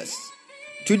of Jesus.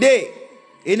 Today,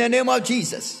 in the name of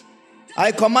Jesus,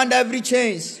 I command every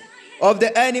chains of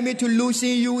the enemy to loosen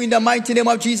you in the mighty name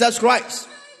of Jesus Christ.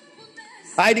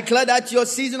 I declare that your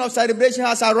season of celebration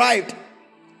has arrived.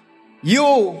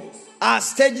 You are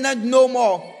stagnant no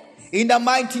more in the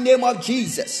mighty name of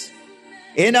Jesus.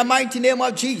 In the mighty name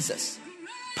of Jesus.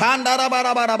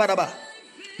 The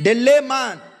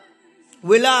layman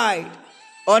relied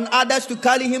on others to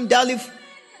carry him daily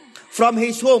from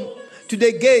his home to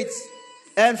the gates,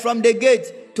 and from the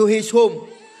gate to his home.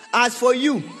 As for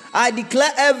you, I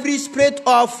declare every spirit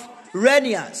of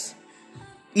readiness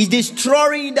is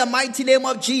destroying in the mighty name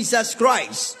of Jesus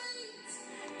Christ.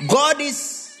 God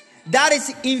is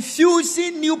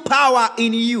infusing new power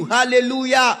in you.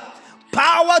 Hallelujah.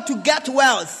 Power to get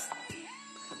wealth.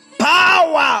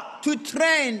 Power to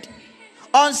tread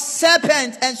on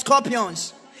serpents and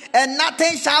scorpions, and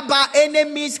nothing shall by any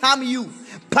means harm you.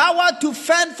 Power to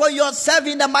fend for yourself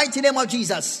in the mighty name of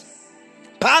Jesus.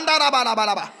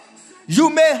 You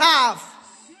may have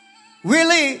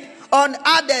really on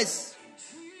others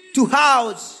to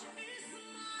house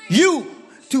you,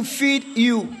 to feed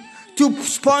you, to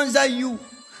sponsor you,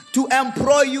 to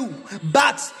employ you,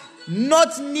 but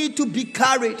not need to be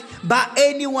carried by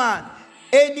anyone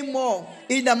anymore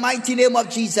in the mighty name of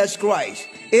Jesus Christ.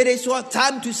 It is your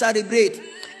time to celebrate.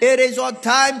 It is your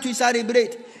time to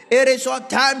celebrate. It is your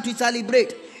time to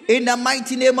celebrate in the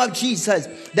mighty name of Jesus.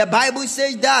 The Bible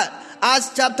says that,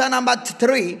 Acts chapter number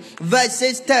 3,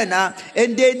 verses 10,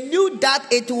 and they knew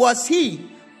that it was he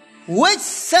which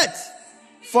sat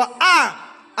for hour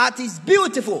at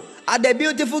the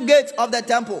beautiful gate of the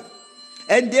temple.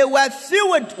 And they were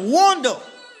filled with wonder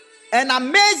and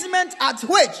amazement at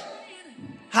which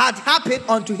had happened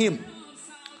unto him.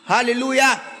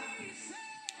 Hallelujah.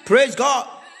 Praise God.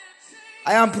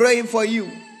 I am praying for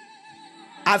you.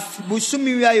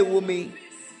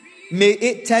 May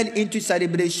it turn into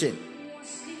celebration.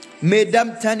 May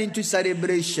them turn into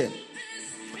celebration.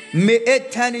 May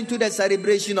it turn into the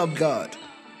celebration of God.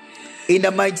 In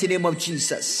the mighty name of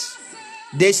Jesus.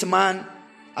 This man,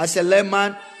 as a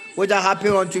layman, what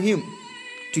happened unto him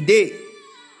today,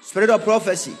 spirit of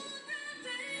prophecy,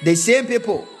 the same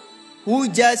people who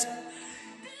just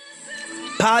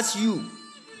pass you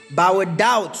but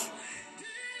without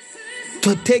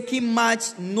to taking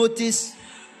much notice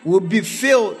will be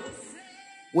filled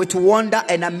with wonder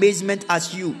and amazement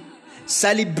as you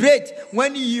celebrate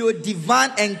when your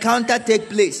divine encounter take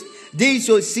place. This is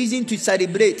your season to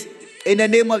celebrate in the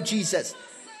name of Jesus.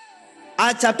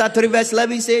 Acts chapter 3 verse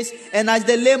 11 says, and as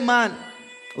the layman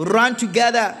ran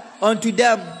together unto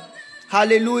them,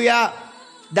 hallelujah,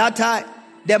 that time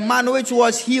the man which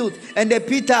was healed, and the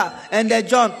Peter and the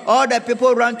John, all the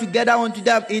people ran together unto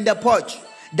them in the porch.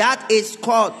 That is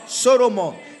called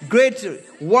Solomon, greater,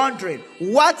 wondering.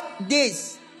 What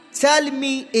this tell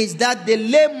me is that the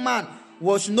layman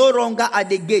was no longer at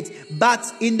the gate, but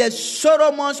in the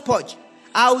Solomon's porch.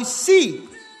 I will see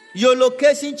your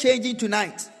location changing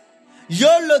tonight.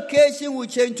 Your location will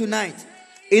change tonight.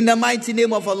 In the mighty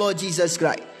name of our Lord Jesus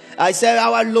Christ. I said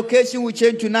our location will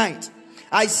change tonight.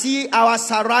 I see our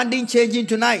surrounding changing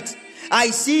tonight.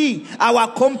 I see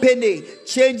our company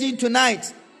changing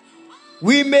tonight.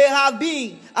 We may have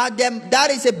been at them, that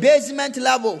is a basement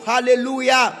level.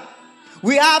 Hallelujah.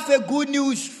 We have a good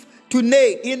news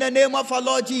today in the name of our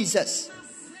Lord Jesus.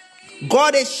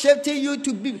 God is shifting you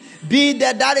to be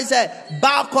there. That is a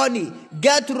balcony.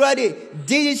 Get ready.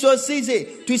 This is your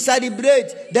season to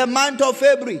celebrate the month of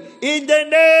February in the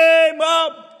name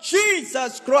of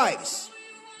Jesus Christ.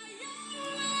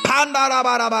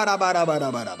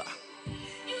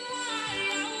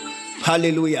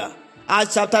 Hallelujah.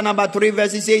 Acts chapter number 3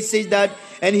 verse 8 says that,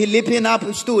 and he leaping up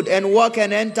stood and walked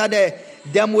and entered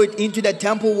them into the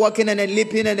temple, walking and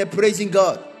leaping and praising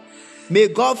God. May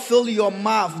God fill your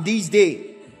mouth this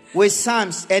day with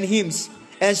psalms and hymns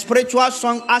and spiritual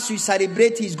songs as you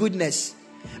celebrate his goodness.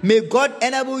 May God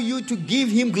enable you to give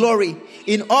him glory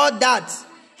in all that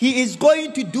he is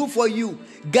going to do for you.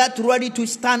 Get ready to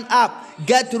stand up.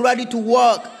 Get ready to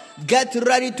walk. Get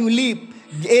ready to leap.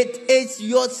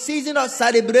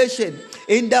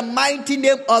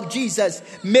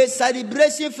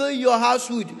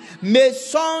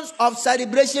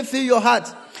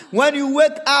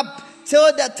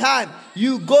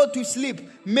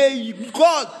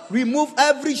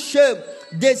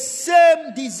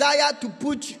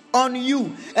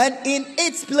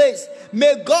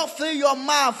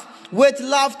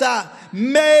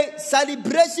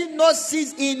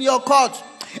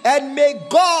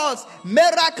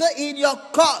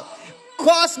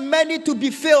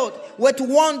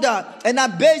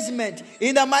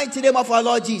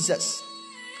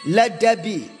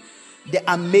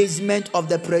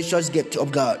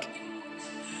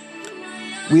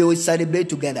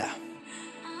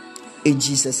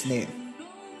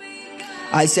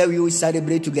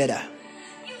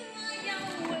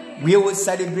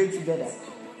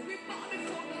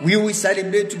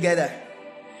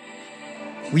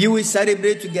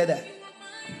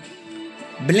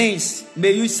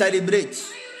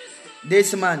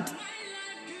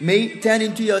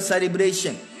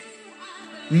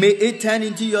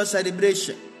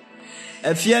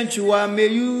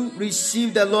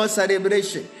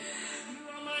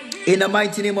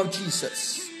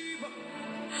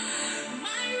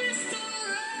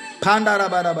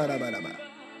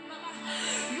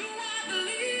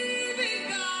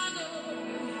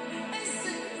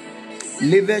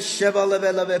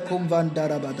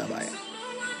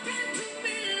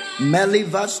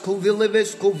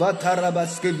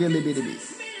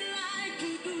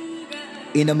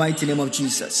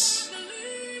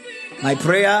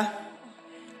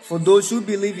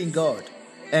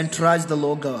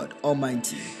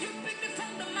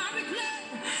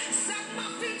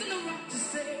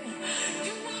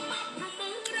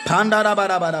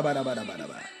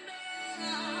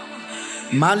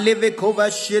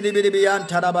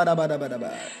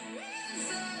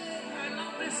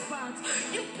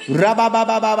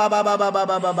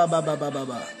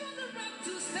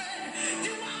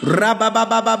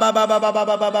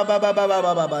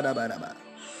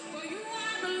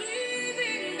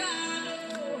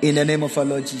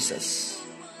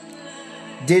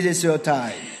 This is your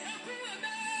time.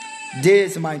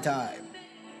 This is my time.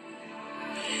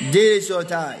 This is your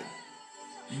time.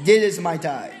 This is my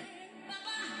time.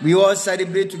 We all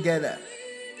celebrate together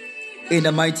in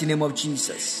the mighty name of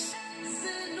Jesus.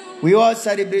 We all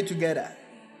celebrate together.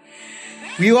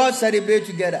 We all celebrate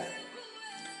together.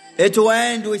 It will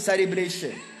end with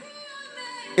celebration.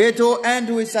 It will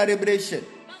end with celebration.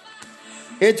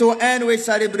 It will end with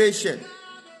celebration.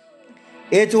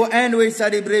 It will end with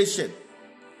celebration.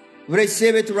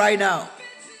 Receive it right now.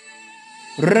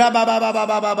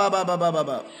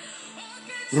 Rababababababababababa.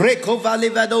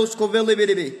 Rekovalivados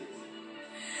kovelibidibi.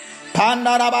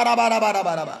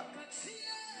 Pandarabarabarabarabaraba.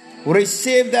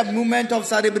 Receive the moment of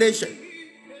celebration.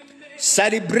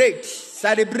 Celebrate,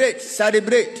 celebrate,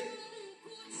 celebrate.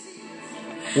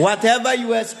 Whatever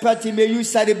you expect, may you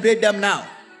celebrate them now.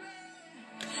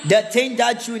 The thing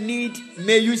that you need,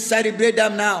 may you celebrate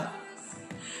them now.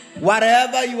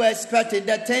 Whatever you are expecting,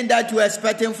 the thing that you are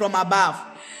expecting from above,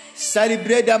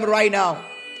 celebrate them right now.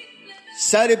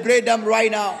 Celebrate them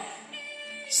right now.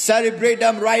 Celebrate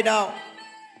them right now.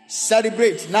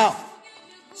 Celebrate now.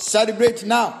 Celebrate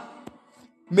now.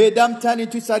 May them turn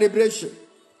into celebration.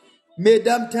 May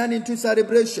them turn into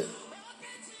celebration.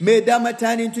 May them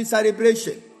turn into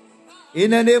celebration.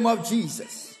 In the name of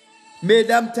Jesus. May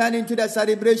them turn into the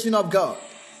celebration of God.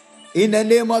 In the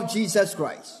name of Jesus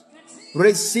Christ.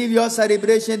 Receive your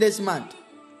celebration this month.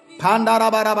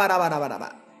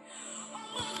 Pandarabarabarabarabaraba.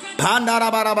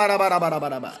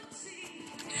 Pandarabarabarabarabaraba.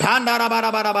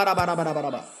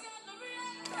 Pandarabarabarabarabaraba.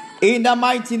 In the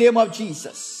mighty name of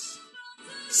Jesus.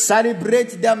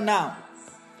 Celebrate them now.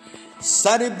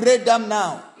 Celebrate them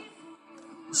now.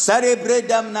 Celebrate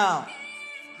them now.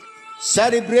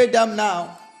 Celebrate them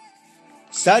now.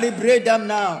 Celebrate them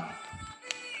now.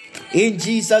 In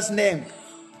Jesus' name.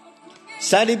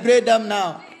 Celebrate them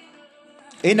now.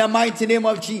 In the mighty name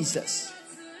of Jesus.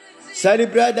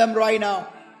 Celebrate them right now.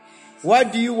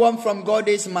 What do you want from God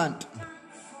this month?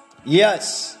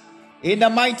 Yes. In the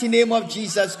mighty name of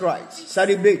Jesus Christ.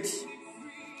 Celebrate.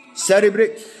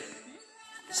 Celebrate.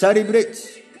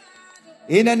 Celebrate.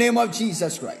 In the name of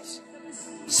Jesus Christ.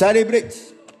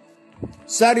 Celebrate.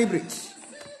 Celebrate.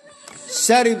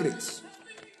 Celebrate.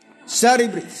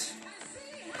 Celebrate.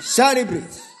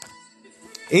 Celebrate.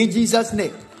 In Jesus'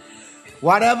 name.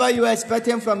 Whatever you are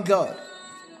expecting from God,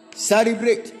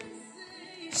 celebrate.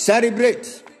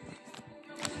 Celebrate.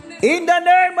 In the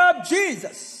name of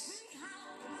Jesus,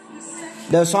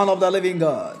 the Son of the living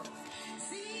God.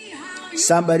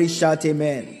 Somebody shout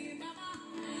amen.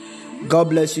 God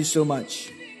bless you so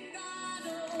much.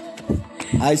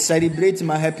 I celebrate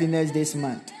my happiness this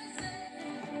month.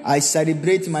 I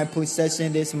celebrate my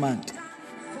possession this month.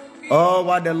 All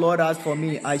what the Lord has for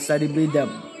me, I celebrate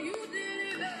them.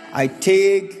 I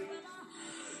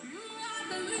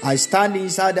stand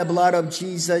inside the blood of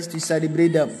Jesus to celebrate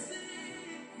them.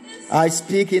 I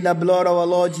speak in the blood of our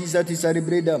Lord Jesus to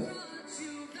celebrate them.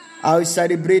 I will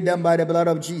celebrate them by the blood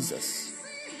of Jesus.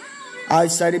 I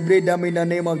celebrate them in the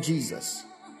name of Jesus.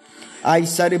 I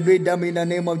celebrate them in the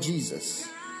name of Jesus.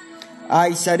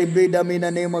 I celebrate them in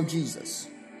the name of Jesus.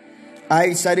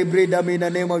 I celebrate them in the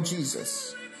name of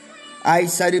Jesus. I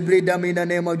celebrate them in the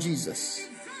name of Jesus.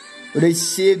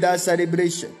 Receive that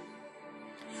celebration.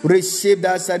 Receive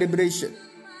that celebration.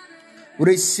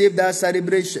 Receive that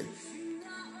celebration.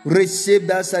 Receive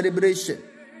that celebration.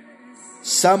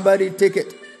 Somebody take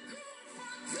it.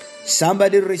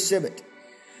 Somebody receive it.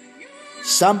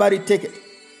 Somebody take it.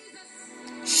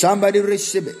 Somebody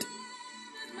receive it.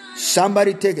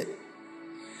 Somebody take it.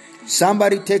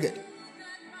 Somebody take it.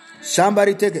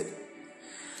 Somebody take it.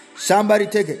 Somebody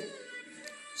take it.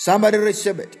 Somebody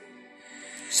receive it.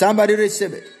 Somebody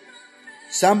receive it.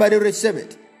 Somebody receive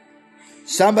it.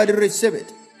 Somebody receive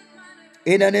it.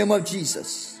 In the name of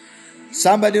Jesus.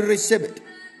 Somebody receive it.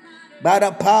 By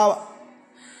the power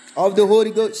of the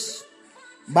Holy Ghost.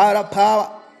 By the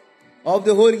power of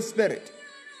the Holy Spirit.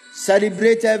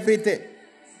 Celebrate everything.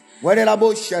 What did I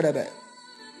both share about?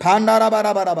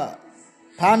 Pandarabaraba.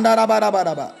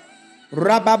 Pandarabaraba.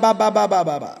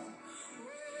 Rabababababa.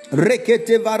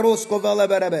 Rekete varosko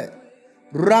veleberebe.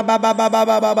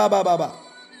 Rababababababa.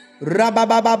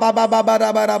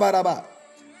 Rababababababa.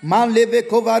 Man leve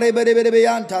kovareberebe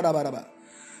yantarabaraba.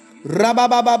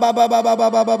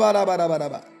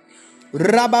 Rababababababa.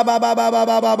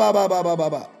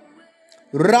 Rababababababa.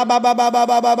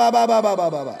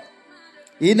 Rababababababa.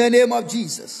 In the name of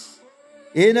Jesus.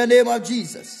 In the name of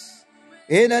Jesus.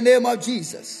 In the name of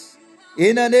Jesus.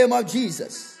 In the name of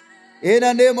Jesus. In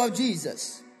the name of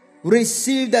Jesus.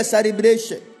 Receive the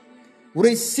celebration.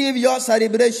 Receive your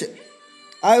celebration.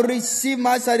 I receive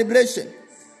my celebration.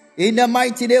 In the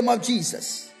mighty name of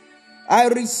Jesus. I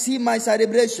receive my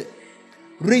celebration.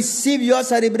 Receive your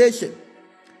celebration.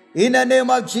 In the name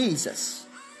of Jesus.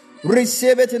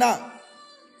 Receive it now.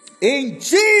 In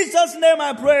Jesus' name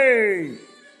I pray.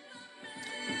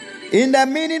 In the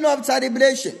meaning of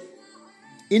celebration,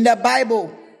 in the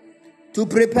Bible, to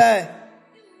prepare,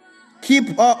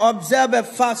 keep or observe a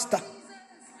fast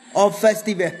or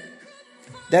festival.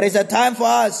 There is a time for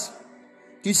us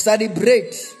to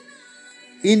celebrate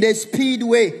in the speed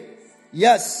way.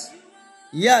 Yes.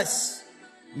 Yes.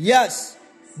 Yes.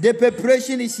 The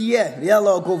preparation is here.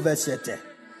 Yellow go versete.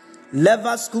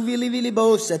 Levas kuvili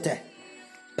bosete.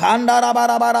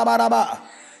 Pandarabarabarabaraba.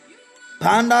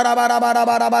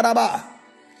 Pandarabarabarabaraba.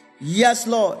 Yes,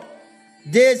 Lord.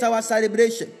 This is our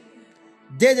celebration.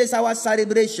 This is our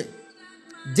celebration.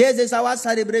 This is our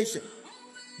celebration.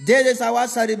 This is our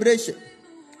celebration.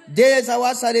 This is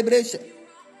our celebration.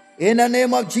 In the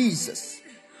name of Jesus.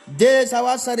 This is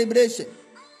our celebration.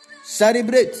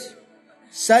 Celebrate.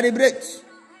 Celebrate.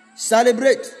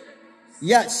 Celebrate.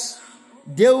 Yes.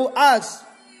 They will ask,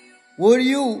 will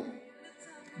you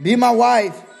be my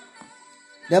wife?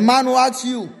 The man will ask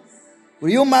you, will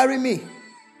you marry me?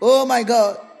 Oh my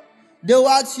God. They will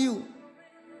ask you.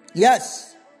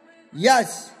 Yes.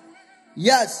 Yes.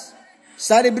 Yes.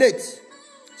 Celebrate.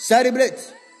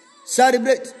 Celebrate.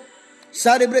 Celebrate.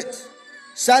 Celebrate.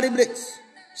 Celebrate.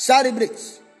 Celebrate.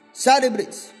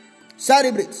 Celebrate.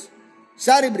 Celebrate.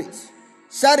 Celebrate.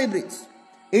 Celebrate.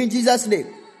 In Jesus' name.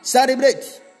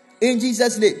 Celebrate. In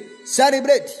Jesus' name.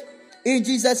 Celebrate. In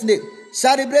Jesus' name.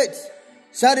 Celebrate.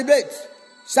 Celebrate.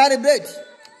 Celebrate.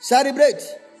 Celebrate.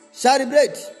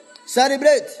 Celebrate.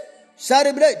 Celebrate.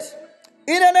 Celebrate.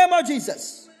 In the name of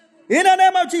Jesus. In the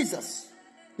name of Jesus.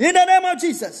 In the name of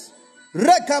Jesus.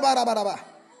 Rekabarabaraba.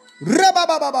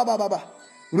 Rababababababa.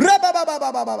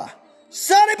 Rababababababa.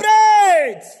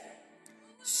 Celebrate.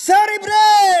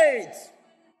 Celebrate.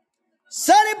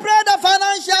 Celebrate the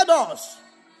financial doors.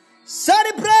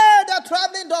 Celebrate the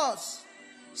traveling doors.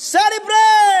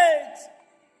 Celebrate.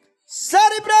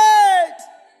 Celebrate.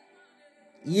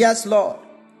 Yes, Lord.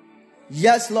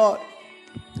 Yes, Lord.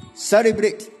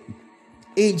 Celebrate.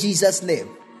 In Jesus' name.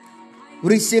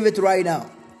 Receive it right now.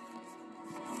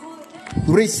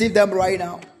 Receive them right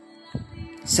now.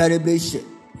 Celebration.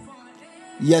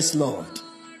 Yes, Lord.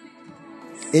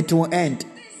 It will end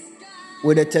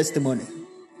with a testimony.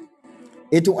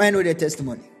 It will end with a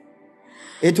testimony.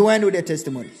 It will end with a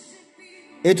testimony.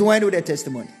 It will end with a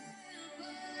testimony.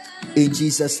 In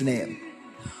Jesus' name.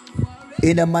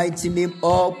 In the mighty name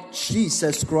of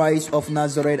Jesus Christ of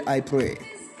Nazareth, I pray.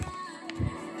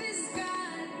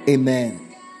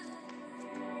 Amen.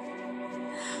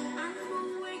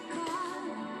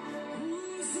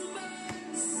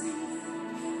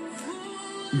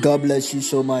 God bless you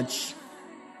so much.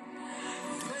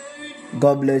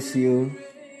 God bless you.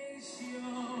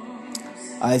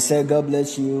 I said God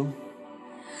bless you.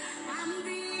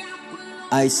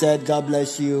 I said God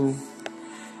bless you.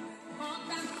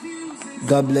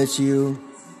 God bless you.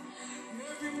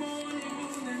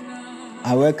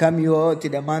 I welcome you all to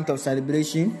the month of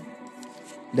celebration,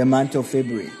 the month of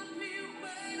February.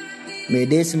 May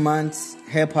this month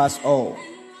help us all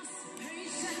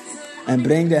and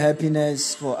bring the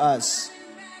happiness for us.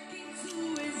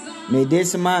 May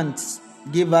this month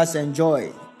give us the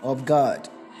joy of God.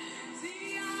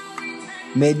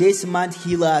 May this month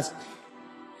heal us.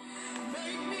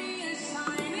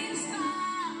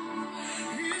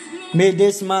 May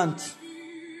this month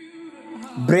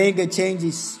bring the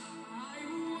changes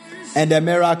and the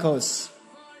miracles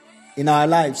in our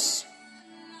lives.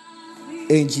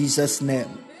 In Jesus'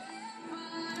 name.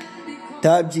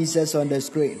 Type Jesus on the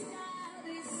screen.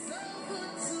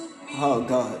 Oh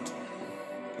God,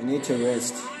 I need to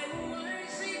rest.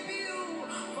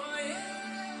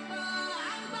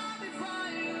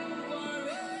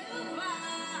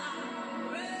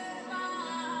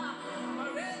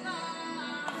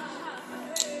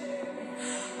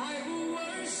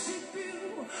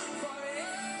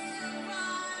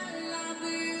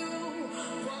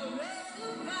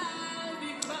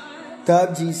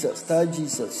 Type Jesus, type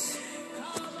Jesus.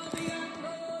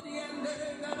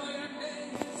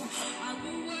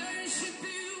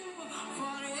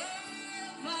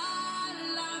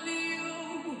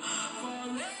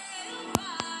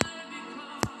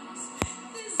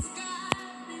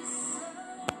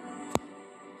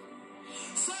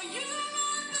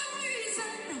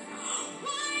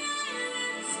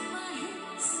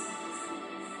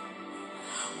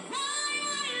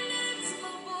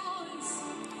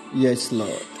 Yes, Lord.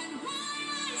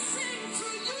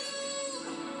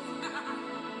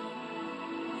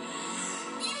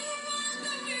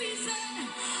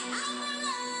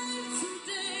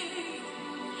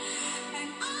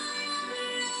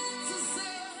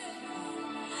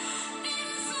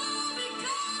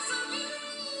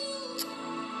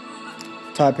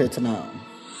 Type it now.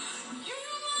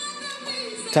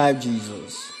 Type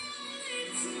Jesus.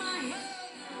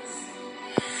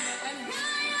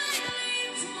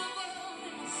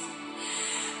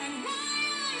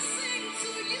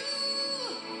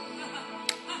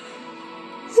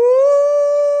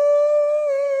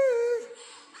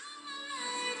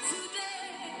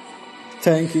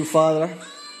 Thank you, Father.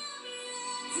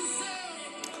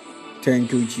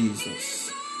 Thank you,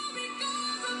 Jesus.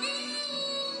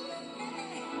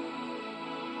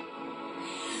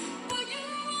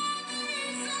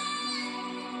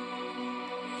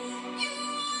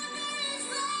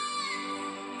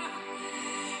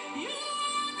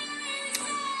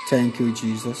 Thank you,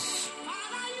 Jesus.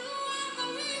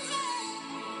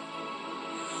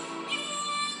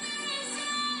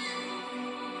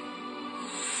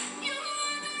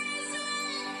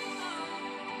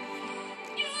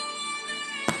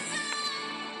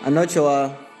 I'm not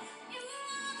sure.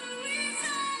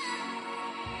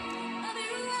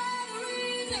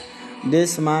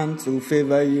 This month will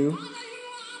favor you.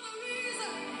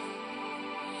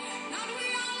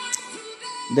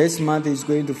 This month is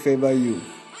going to favor you.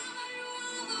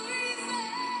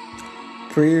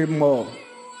 Pray more.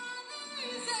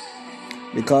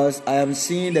 Because I am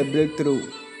seeing the breakthrough.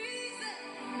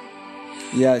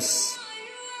 Yes.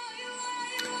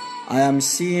 I am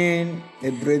seeing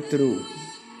a breakthrough.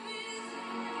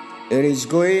 It is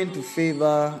going to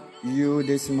favor you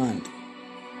this month.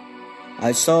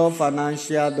 I saw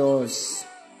financial doors.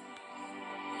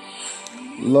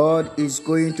 Lord is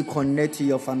going to connect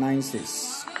your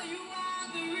finances.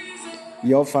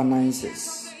 Your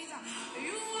finances.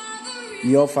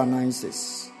 Your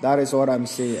finances. That is what I'm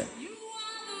saying.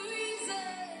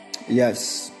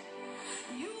 Yes.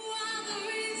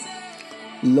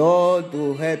 Lord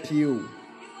will help you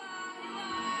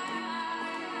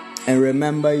and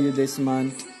remember you this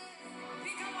month.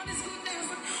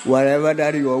 Whatever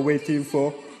that you are waiting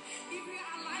for.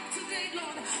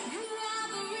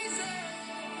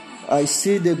 I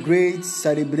see the great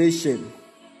celebration.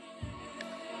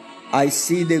 I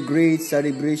see the great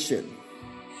celebration.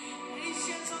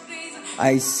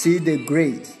 I see the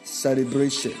great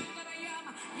celebration.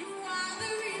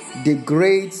 The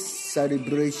great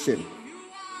celebration.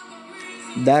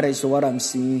 That is what I'm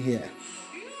seeing here.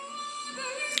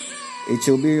 It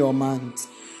will be your month.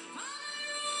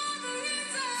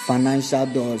 financial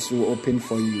doors will open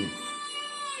for you.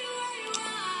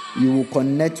 You will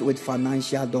connect with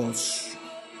financial doors.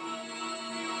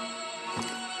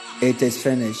 It is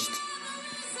finished.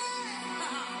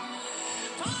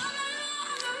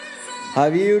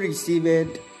 Have you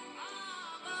received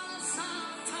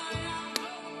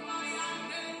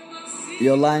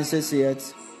your licenses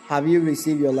yet? Have you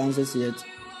received your licenses yet?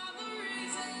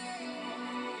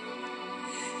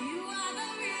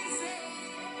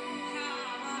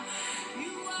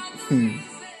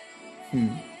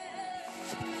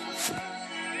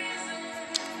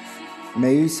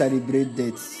 May you celebrate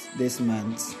this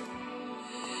month.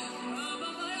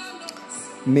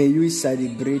 May you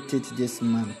celebrate it this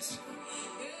month.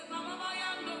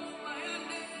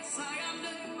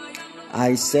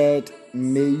 I said,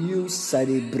 may you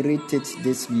celebrate it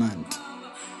this month.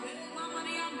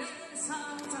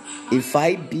 If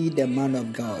I be the man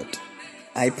of God,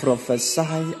 I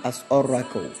prophesy as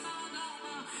oracle.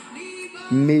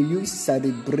 May you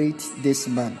celebrate this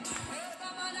month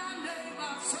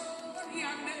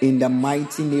in the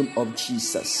mighty name of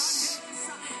Jesus.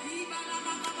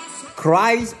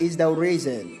 Christ is the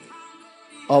reason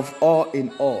of all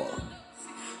in all.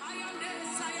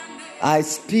 I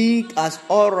speak as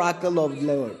oracle of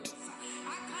Lord.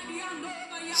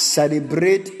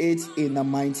 Celebrate it in the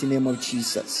mighty name of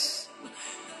Jesus.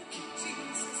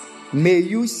 May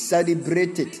you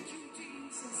celebrate it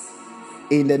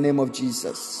in the name of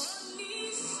Jesus.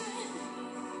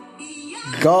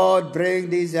 God bring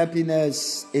this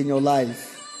happiness in your life.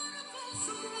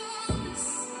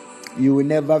 You will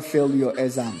never fail your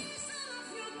exam.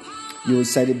 You will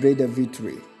celebrate the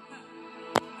victory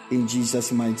in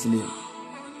Jesus' mighty name.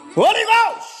 Holy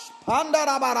Ghost!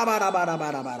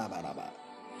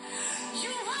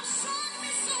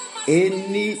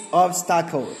 Any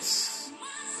obstacles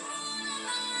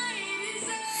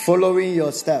following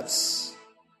your steps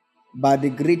by the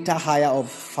greater higher of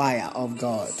fire of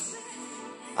God,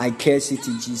 I curse it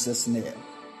in Jesus' name.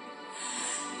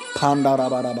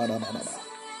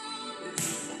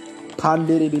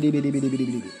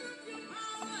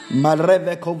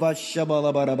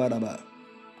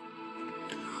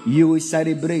 You will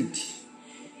celebrate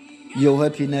your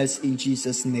happiness in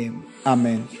Jesus' name.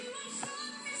 Amen.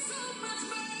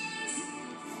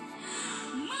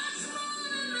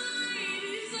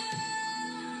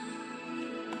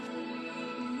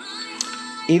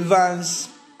 Evans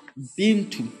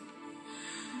Bintu,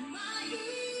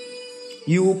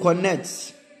 you will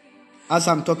connect as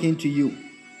I'm talking to you.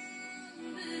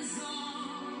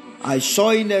 I saw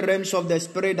in the realms of the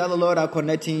Spirit that the Lord are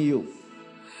connecting you.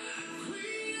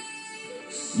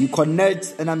 You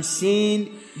connect, and I'm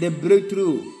seeing the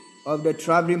breakthrough of the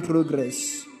traveling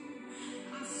progress.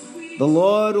 The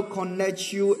Lord will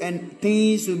connect you, and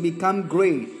things will become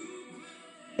great,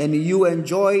 and you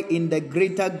enjoy in the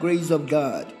greater grace of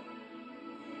God.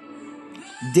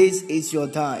 This is your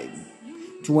time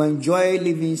to enjoy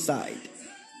living side.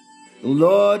 The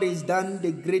Lord has done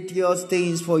the greatest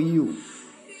things for you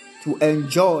to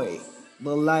enjoy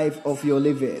the life of your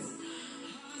living.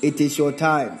 It is your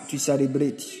time to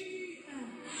celebrate.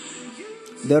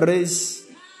 There is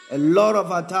a lot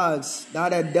of attacks that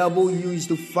the devil used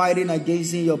to fighting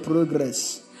against your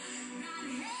progress.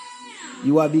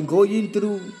 You have been going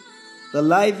through. The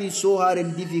life is so hard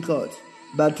and difficult.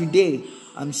 But today,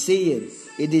 I'm saying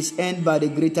it is end by the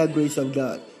greater grace of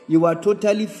God. You are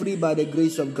totally free by the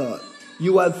grace of God.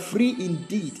 You are free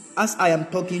indeed. As I am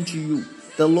talking to you,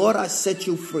 the Lord has set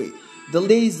you free. The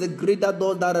day is the greater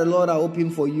door that the Lord are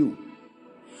open for you.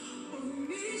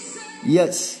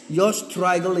 Yes, your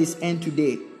struggle is end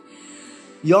today.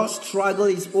 Your struggle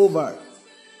is over.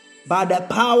 By the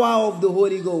power of the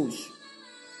Holy Ghost.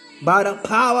 By the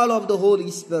power of the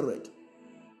Holy Spirit.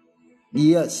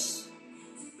 Yes.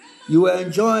 You will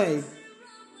enjoy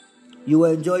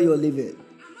your living.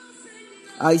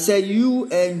 I say you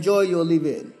enjoy your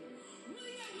living.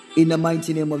 In the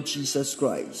mighty name of Jesus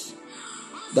Christ.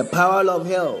 The power of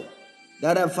hell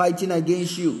that are fighting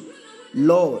against you,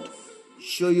 Lord,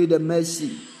 show you the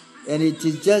mercy. And it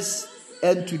is just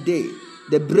end today.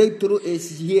 The breakthrough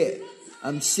is here.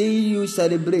 I'm seeing you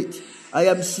celebrate. I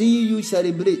am seeing you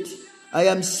celebrate. I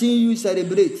am seeing you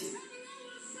celebrate.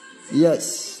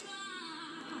 Yes.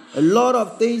 A lot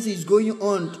of things is going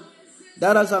on.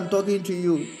 That as I'm talking to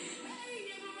you.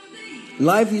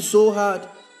 Life is so hard.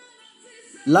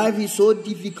 Life is so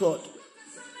difficult.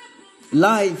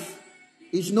 Life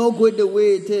is not good the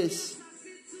way it is.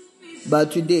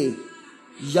 But today,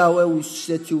 Yahweh will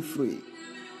set you free.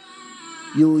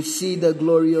 You will see the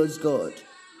glorious God,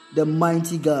 the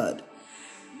mighty God.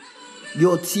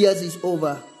 Your tears is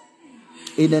over.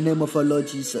 In the name of our Lord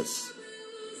Jesus.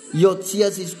 Your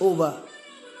tears is over.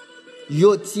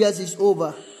 Your tears is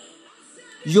over.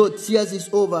 Your tears is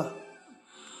over.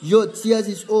 Your tears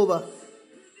is over.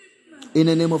 In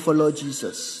the name of our Lord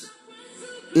Jesus.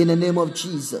 In the name of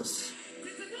Jesus.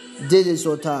 This is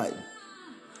your time.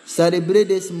 Celebrate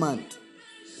this month.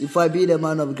 If I be the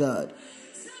man of God.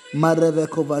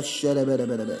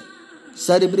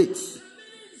 Celebrate.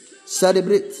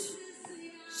 Celebrate.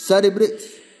 Celebrate.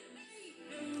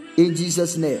 In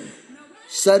Jesus' name.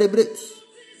 Celebrate.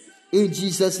 In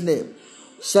Jesus' name.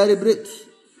 Celebrate.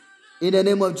 In the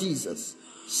name of Jesus.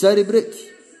 Celebrate.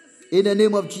 In the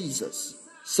name of Jesus.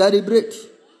 Celebrate.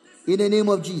 In the name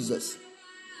of Jesus.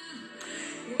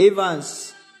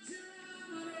 Evans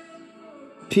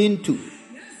Pinto.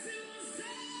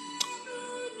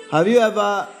 Have you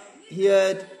ever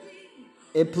heard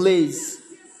a place,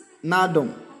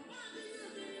 Nadom?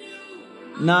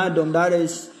 Nadom, that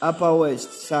is Upper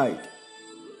West Side.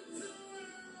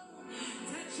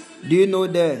 Do you know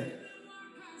there?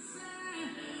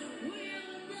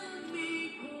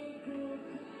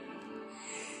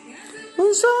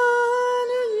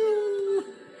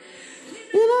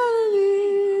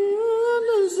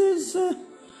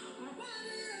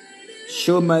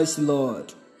 Show mercy,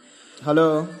 Lord.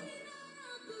 Hello?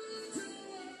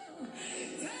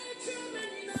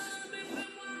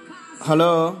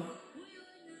 Hello?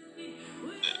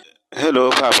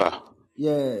 Hello, Papa.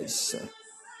 Yes.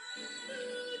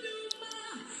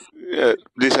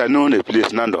 This I know the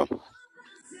place, Nando.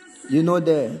 You know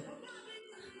there?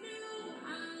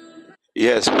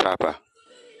 Yes, Papa.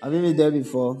 Have you been there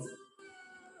before?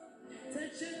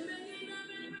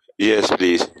 Yes,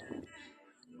 please.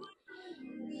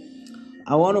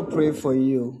 I want to pray for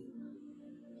you.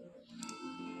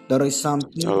 There is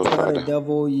something Oh, that the Father.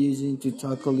 devil using to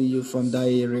tackle you from that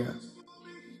area.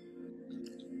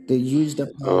 They use the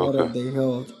power Okay. of the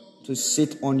health to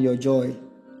sit on your joy.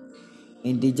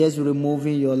 And they just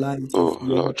removing your life of Oh,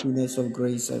 your Lord. happiness of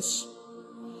graces.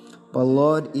 But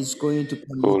Lord is going to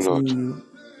Oh, continue Lord. you.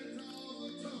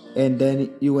 And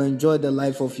then you enjoy the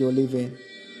life of your living.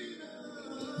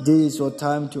 This is your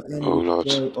time to end Oh, the Lord.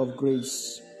 joy of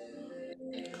grace.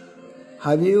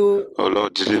 Have you Oh,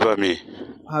 Lord, deliver me.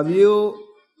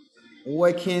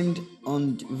 working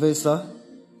on visa?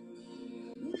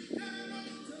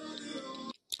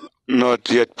 Not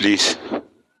yet, please.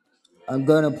 I'm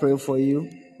gonna pray for you.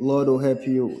 Lord will help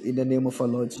you in the name of our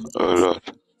Lord Jesus. Oh, Lord.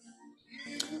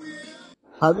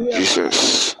 Have you ever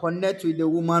Jesus. connected with the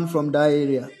woman from that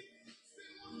area?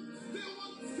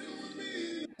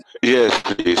 Yes,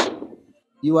 please.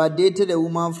 You are dating a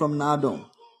woman from Nadom.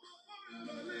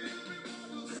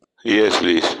 Yes,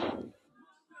 please.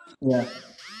 Yeah.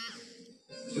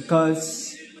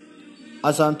 Because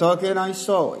as I'm talking, I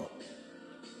saw it.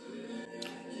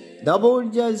 Devil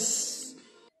just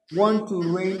want to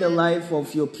ruin the life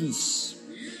of your peace.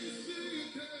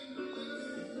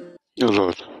 Oh,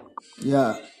 Lord.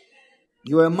 Yeah.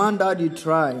 You're a man that you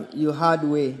try, you hard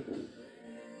way.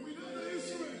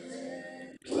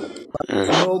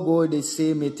 Yes. No go the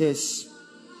same it is.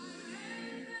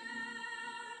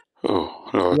 Oh,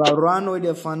 You Lord. are run with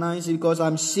the finance because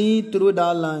I'm seeing through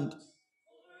that land.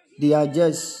 They are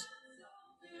just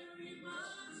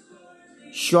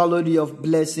swallowed of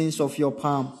blessings of your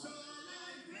palm.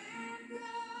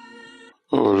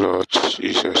 Oh, Lord.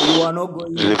 Jesus. You are not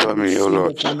going Deliver to me, oh, receive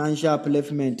the Lord. financial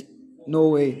upliftment. No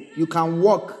way. You can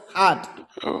work hard.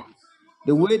 Oh,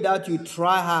 The way that you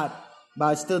try hard,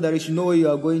 but still there is no way you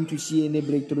are going to see any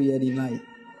breakthrough yet in life.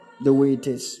 The way it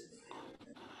is.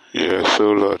 yes,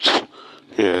 oh, Lord.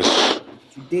 Yes.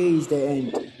 Today is the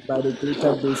end by the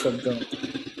greater grace of God.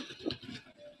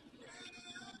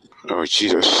 Oh,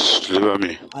 Jesus. Deliver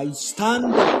me. I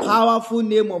stand the powerful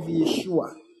name of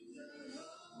Yeshua.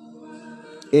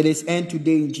 It is end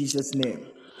today in Jesus' name.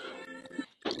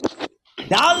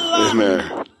 That land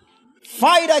Amen.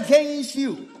 fight against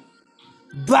you,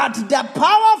 but the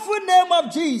powerful name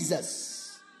of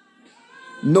Jesus.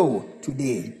 No,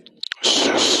 today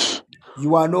Jesus.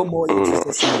 you are no more Oh, in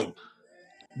Lord. Jesus' name.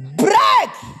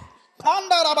 Break!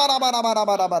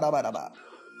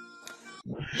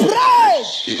 Break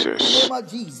in the Jesus. name of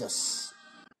Jesus.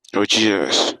 Oh,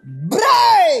 Jesus.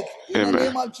 Break in the Amen.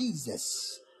 name of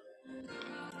Jesus.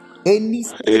 Any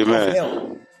spirit of hell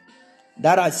Amen.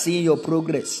 that has seen your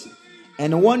progress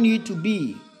and want you to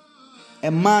be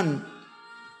a man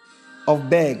of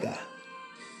beggar,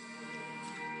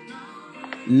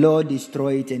 Lord,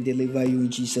 destroy it and deliver you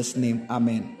in Jesus' name.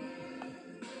 Amen.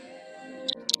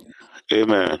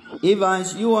 Amen.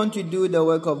 Evans, you want to do the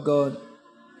work of God?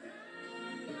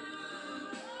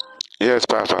 Yes,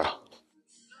 Papa.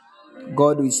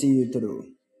 God will see you through.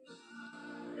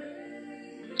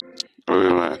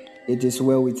 Amen. It is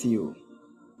well with you.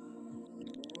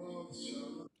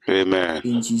 Amen.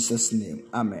 In Jesus' name.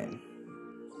 Amen.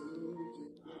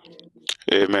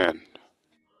 Amen.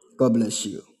 God bless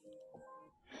you.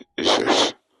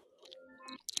 Jesus.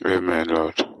 Amen,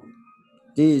 Lord.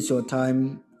 This is your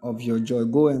time of your joy.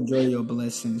 Go enjoy your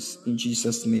blessings. In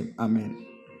Jesus' name. Amen.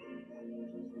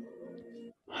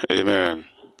 Amen.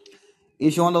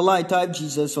 If you're on the line, type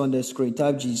Jesus on the screen.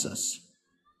 Type Jesus.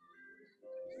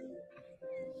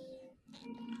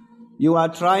 You are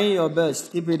trying your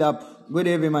best. Keep it up. Good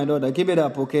evening, my daughter. Keep it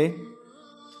up, okay?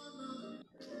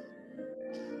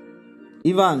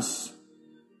 Evans.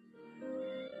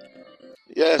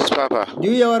 Yes, Papa. Do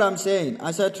you hear what I'm saying?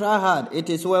 I said, try hard. It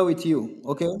is well with you,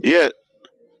 okay? Yes.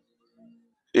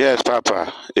 Yes,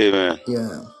 Papa. Amen.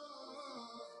 Yeah.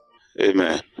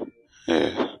 Amen.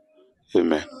 Yeah.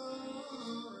 Amen.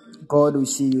 God will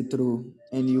see you through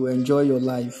and you enjoy your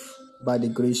life by the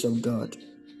grace of God.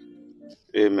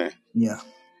 Amen. Yeah.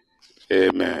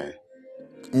 Amen.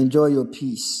 Enjoy your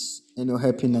peace and your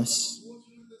happiness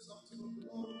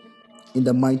in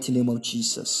the mighty name of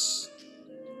Jesus.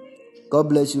 God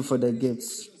bless you for the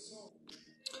gifts.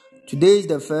 Today is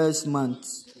the first month.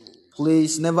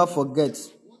 Please never forget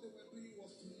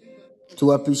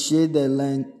to appreciate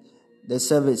the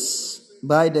service.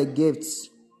 Buy the gifts.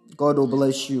 God will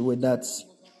bless you with that.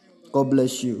 God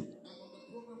bless you.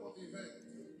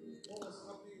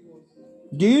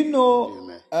 Do you know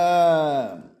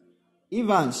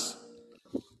Evans?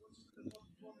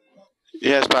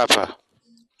 Yes, Papa.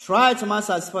 Try as much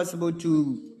as possible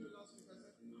to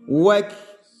work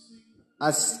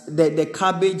as the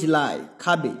cabbage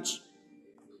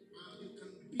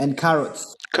and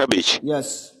carrots. Cabbage.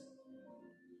 Yes.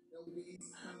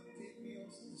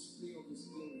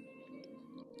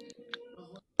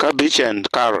 Cabbage and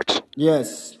carrot.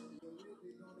 Yes.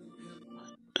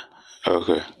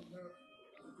 Okay.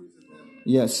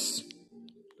 Yes.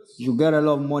 You get a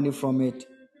lot of money from it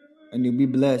and you'll be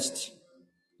blessed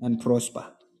and prosper.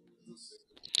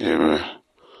 Amen.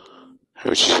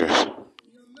 Oh, Jesus.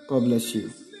 God bless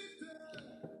you.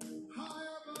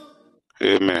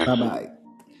 Amen. Bye-bye.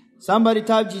 Somebody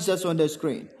type Jesus on the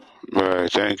screen. Bye.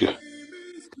 Thank you.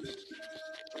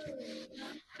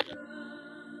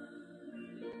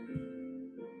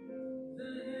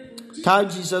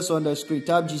 Type Jesus on the screen.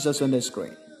 Type Jesus on the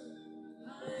screen.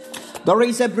 There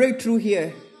is a breakthrough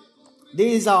here.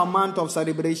 This is our month of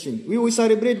celebration. We will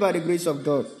celebrate by the grace of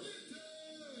God.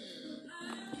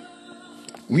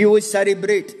 We will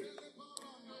celebrate.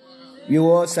 We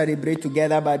will all celebrate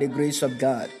together by the grace of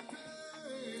God.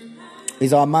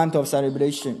 It's our month of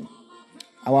celebration.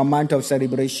 Our month of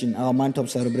celebration. Our month of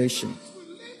celebration.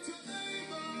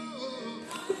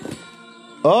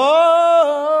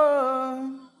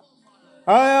 Oh,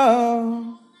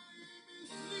 oh,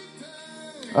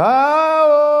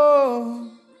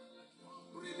 oh,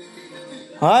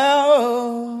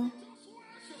 oh,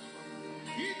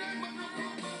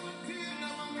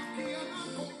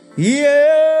 yeah.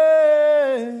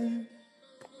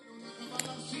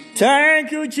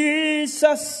 Thank you,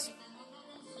 Jesus.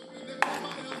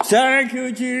 Thank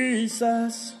you,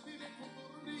 Jesus.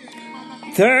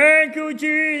 Thank you,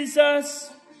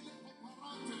 Jesus.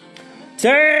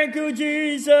 Thank you,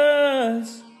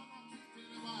 Jesus.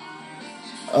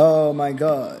 Oh my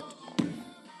God.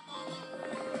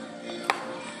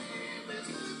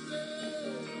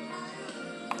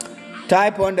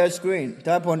 Type on the screen.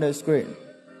 Type on the screen.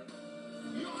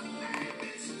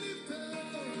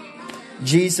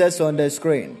 Jesus on the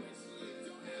screen.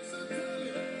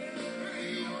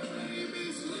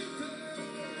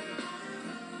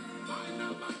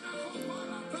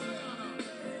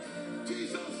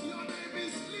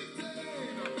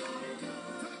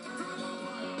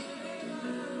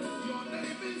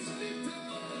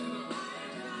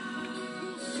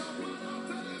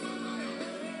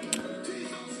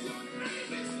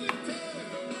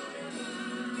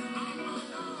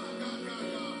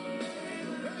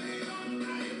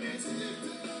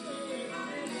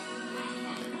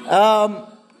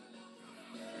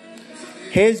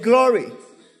 His glory.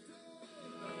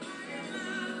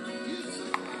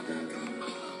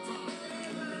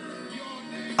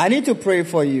 I need to pray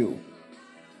for you.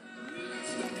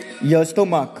 Your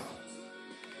stomach.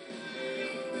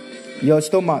 Your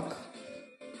stomach.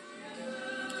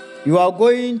 You are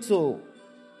going to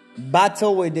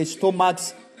battle with the stomach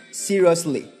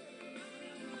seriously.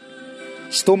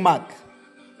 Stomach.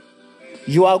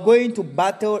 You are going to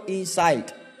battle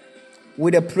inside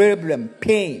with a problem,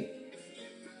 pain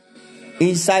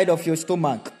inside of your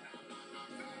stomach.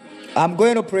 I'm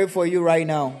going to pray for you right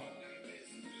now.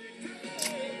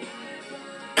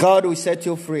 God will set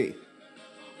you free.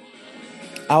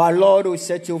 Our Lord will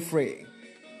set you free.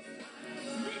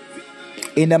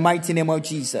 In the mighty name of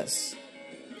Jesus.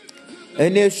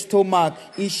 Any stomach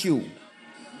issue,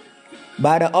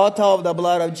 by the altar of the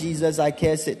blood of Jesus, I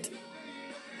curse it.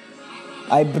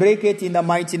 I break it in the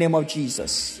mighty name of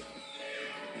Jesus.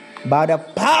 By the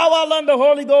power of the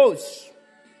Holy Ghost,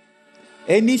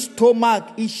 any stomach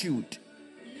issued,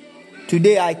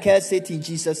 today I curse it in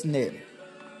Jesus' name.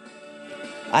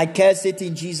 I curse it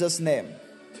in Jesus' name.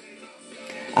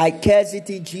 I curse it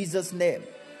in Jesus' name.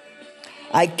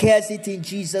 I curse it in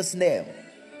Jesus' name.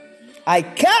 I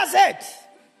curse it.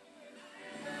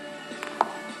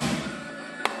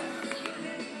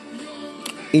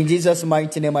 In Jesus'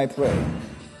 mighty name I pray.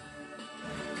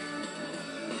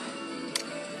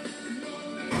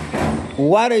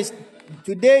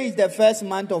 Today is the first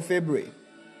month of February.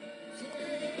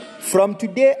 From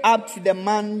today up to the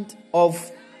month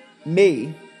of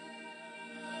May,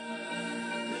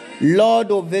 Lord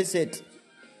will visit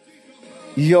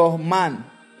your man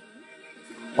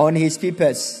on his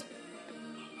papers.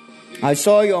 I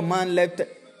saw your man left.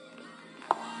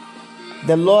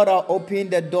 The Lord will open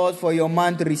the doors for your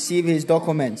man to receive his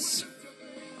documents.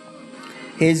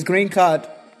 His green card.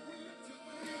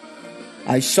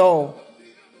 I saw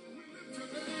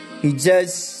he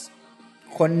just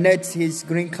connects his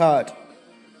green card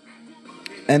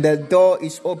and the door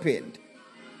is opened.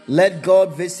 Let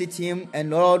God visit him and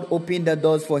Lord open the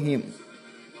doors for him.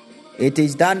 It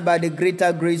is done by the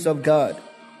greater grace of God.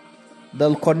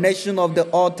 The connection of the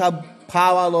altar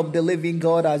power of the living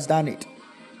God has done it.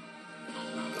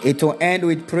 It will end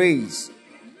with praise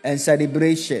and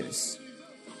celebrations.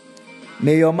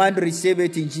 May your man receive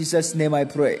it in Jesus' name I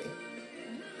pray.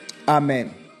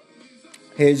 Amen.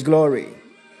 His glory.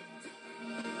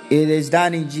 It is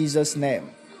done in Jesus'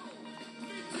 name.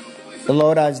 The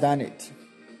Lord has done it.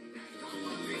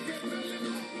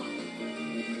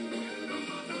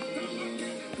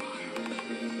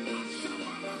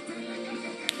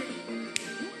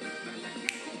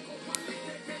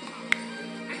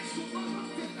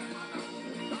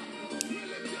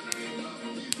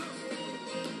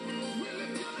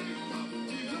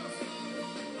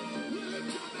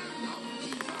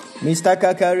 Mr.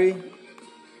 Kakari.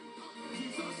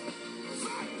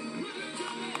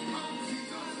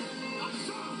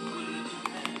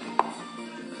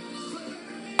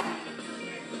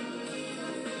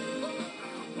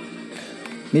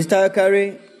 Mr.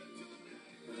 Kakari.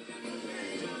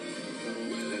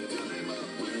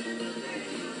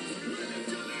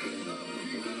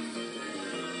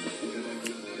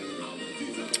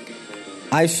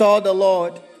 I saw the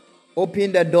Lord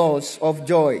open the doors of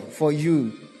joy for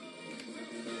you.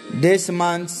 This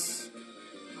month,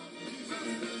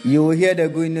 you will hear the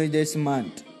good news this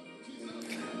month.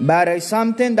 But there is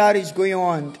something that is going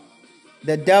on.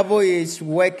 The devil is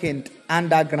working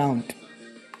underground.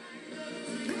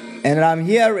 And I'm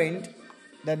hearing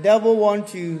the devil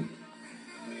wants you,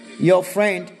 your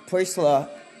friend Priscilla,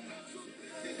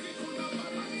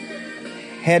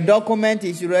 her document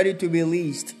is ready to be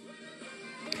released.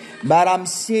 But I'm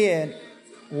seeing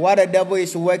what the devil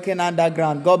is working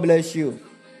underground. God bless you,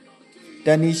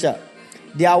 Tanisha.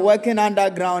 They are working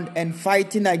underground and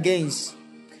fighting against.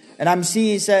 And I'm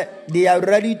seeing they are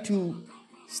ready to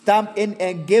stamp in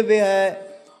and give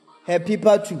her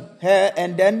people to her.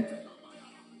 And then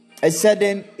a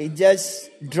sudden it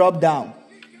just dropped down.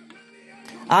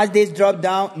 As this drop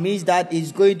down means that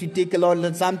it's going to take a lot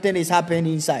and something is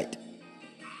happening inside.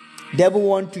 Devil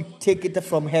want to take it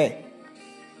from her.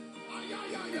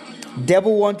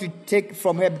 Devil want to take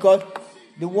from her because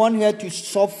they want her to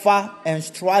suffer and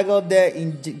struggle there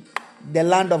in the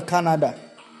land of Canada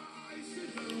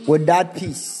with that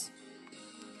peace.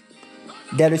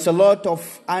 There is a lot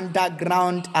of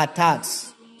underground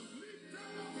attacks.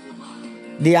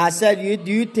 They are said,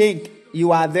 do you think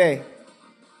you are there?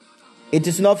 It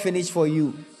is not finished for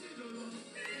you.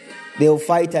 They will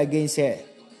fight against her.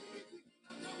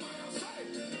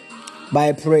 But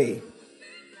I pray,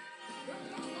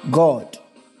 God,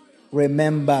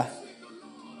 remember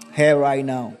her right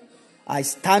now. I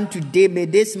stand today. May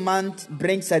this month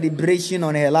bring celebration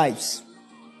on her lives.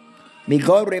 May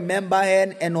God remember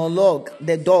her and unlock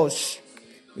the doors.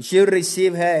 She'll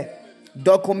receive her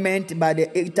document by the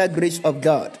greater grace of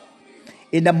God.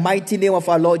 In the mighty name of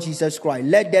our Lord Jesus Christ,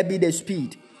 let there be the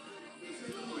speed,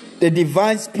 the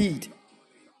divine speed.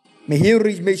 May she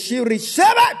receive it.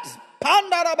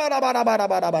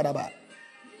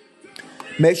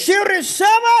 May she receive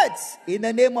it in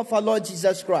the name of our Lord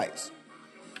Jesus Christ.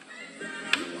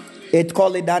 It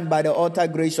call it done by the altar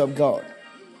grace of God.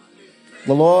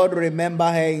 The Lord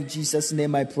remember her in Jesus'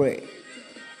 name I pray.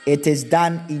 It is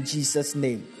done in Jesus'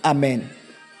 name. Amen.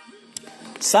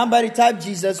 Somebody type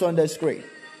Jesus on the screen.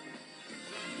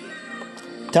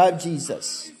 Type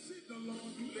Jesus.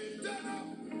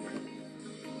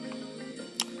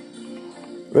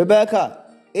 Rebecca,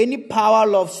 any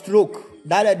power of stroke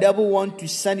that the devil want to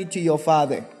send it to your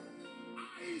father,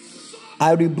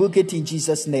 I rebuke it in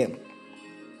Jesus' name.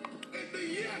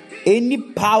 Any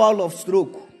power of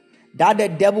stroke that the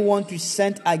devil want to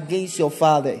send against your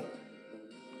father,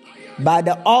 by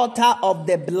the altar of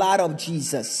the blood of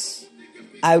Jesus,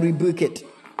 I rebuke it.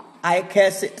 I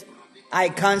curse it. I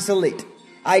cancel it.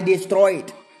 I destroy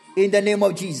it in the name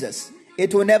of Jesus.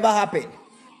 It will never happen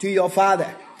to your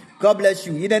father. God bless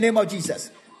you in the name of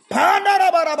Jesus. It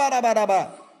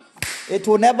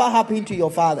will never happen to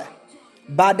your father.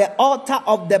 By the altar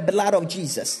of the blood of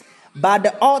Jesus, by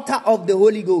the altar of the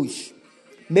Holy Ghost,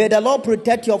 may the Lord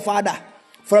protect your father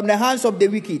from the hands of the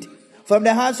wicked. From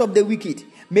the hands of the wicked.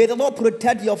 May the Lord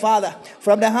protect your father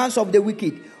from the hands of the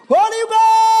wicked.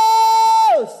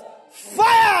 Holy Ghost,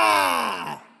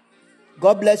 fire!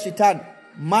 God bless you, Tan.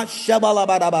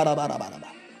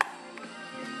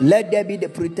 Let there be the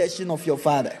protection of your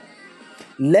father.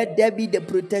 Let there be the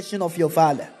protection of your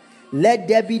father. Let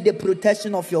there be the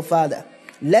protection of your father.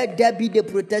 Let there be the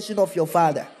protection of your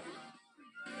father.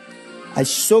 I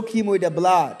soak him with the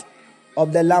blood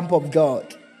of the Lamb of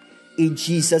God. In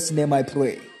Jesus' name I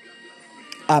pray.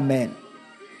 Amen.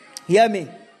 Hear me.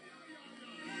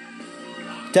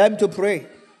 Time to pray.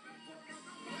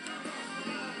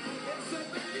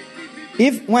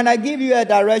 If when I give you a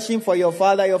direction for your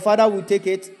father will take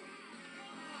it.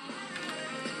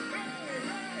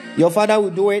 Your father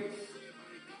will do it.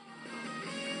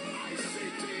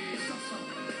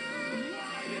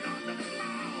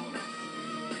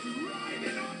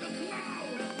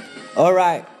 All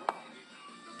right.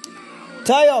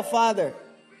 Tell your father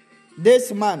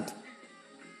this month,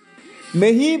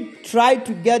 may he try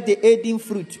to get the Eden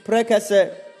fruit,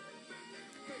 precursor,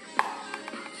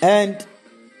 and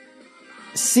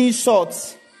sea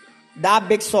salts, that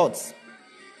big salts,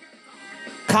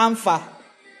 camphor,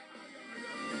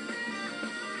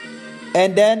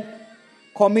 and then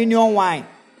communion wine.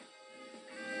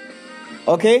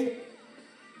 Okay?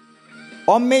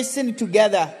 Or mixing it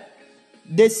together.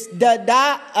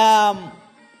 That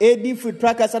AD fruit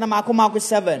precursor na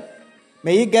 7.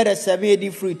 May you get a 7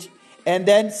 AD fruit, and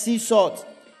then sea salt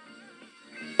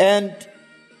and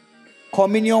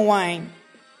communion wine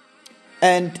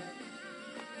and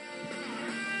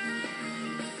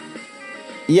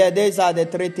these are the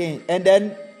three things. And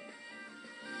then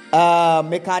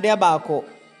mekadia bako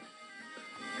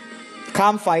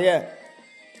campfire.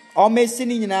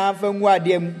 Omesini nyina fenwa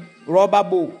dem rubber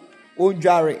bowl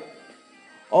onjare.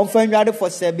 On fenwale for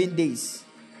 7 days.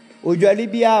 Ojwale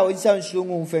bia onsan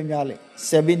shungu fenwale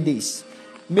 7 days.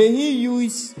 May he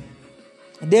use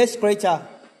this scripture,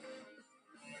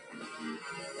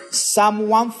 Psalm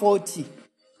 140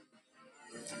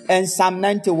 and Psalm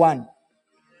 91.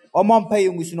 Omon pay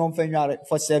musunon fenwale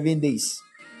for 7 days.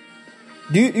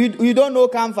 You don't know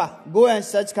camphor? Go and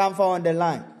search camphor on the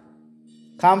line.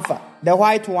 Camphor, the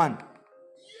white one.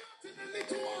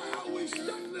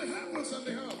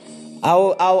 I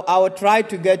will try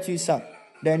to get you some.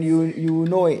 Then you will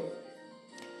know it.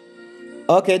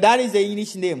 Okay, that is the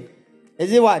English name.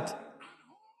 Is it what?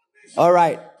 All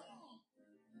right.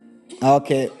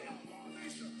 Okay.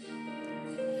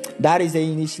 That is the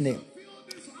English name.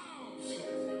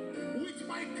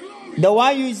 The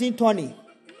one using Tony.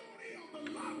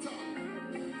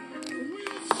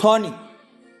 Tony.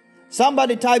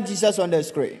 Somebody type Jesus on the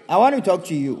screen. I want to talk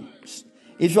to you.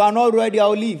 If you are not ready,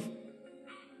 I'll leave.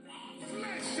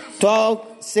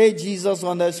 Talk, say Jesus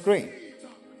on the screen.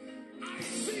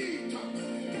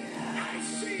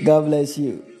 God bless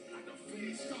you.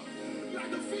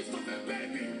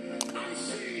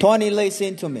 Tony,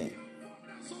 listen to me.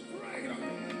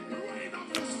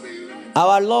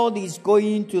 Our Lord is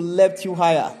going to lift you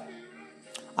higher.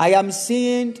 I am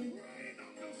seeing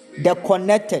the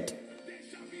connection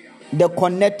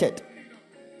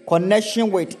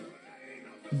with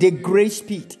the great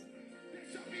speed.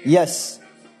 Yes.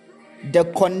 The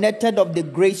connected of the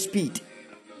great speed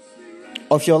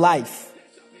of your life.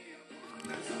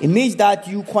 It means that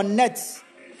you connect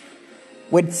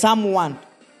with someone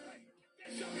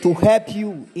to help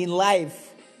you in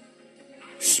life.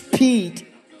 Speed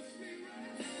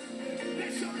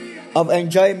of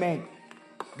enjoyment.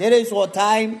 There is your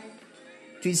time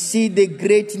to see the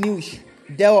great news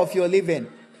there of your living.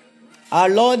 Our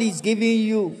Lord is giving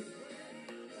you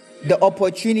the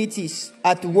opportunities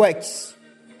at works.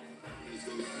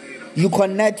 You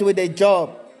connect with a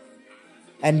job,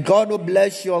 and God will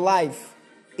bless your life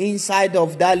inside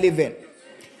of that living.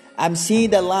 I'm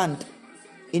seeing the land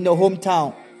in your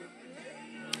hometown,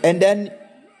 and then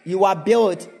you are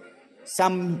built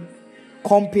some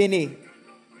company.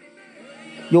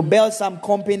 You build some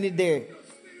company there,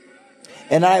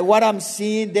 and what I'm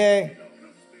seeing there,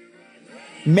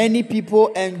 many people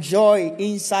enjoy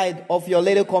inside of your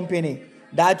little company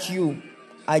that you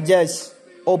are just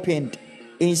opened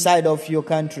inside of your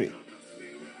country.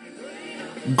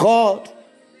 God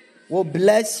will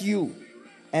bless you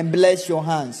and bless your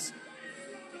hands.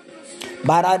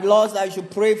 But at last, I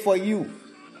should pray for you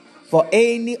for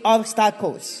any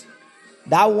obstacles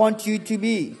that want you to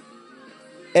be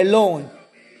alone,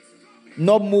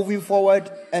 not moving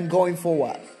forward and going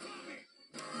forward.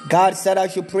 God said I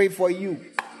should pray for you,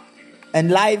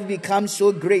 and life becomes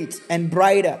so great and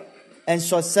brighter and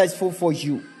successful for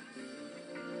you.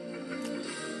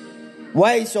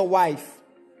 Where is your wife?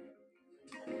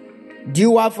 Do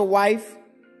you have a wife?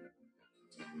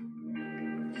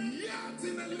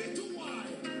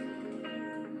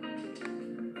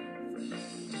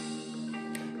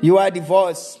 You are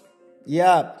divorced.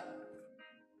 Yeah.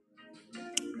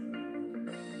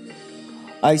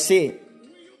 I see.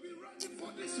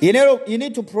 You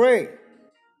need to pray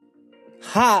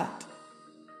hard.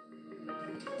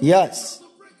 Yes.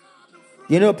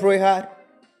 You know, pray hard.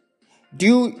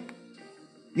 You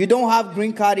don't have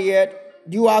green card yet?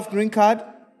 Do you have green card?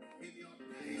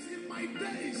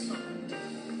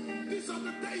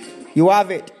 You have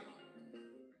it.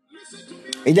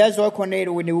 It just work on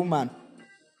it with the woman.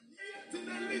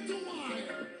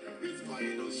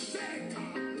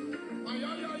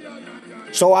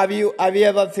 So have you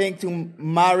ever think to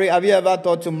marry? Have you ever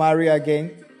thought to marry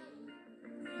again?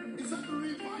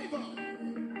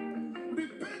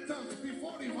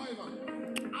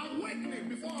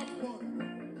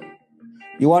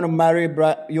 You want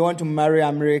to marry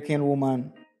American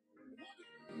woman,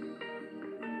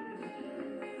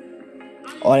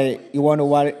 or you want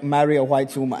to marry a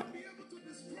white woman?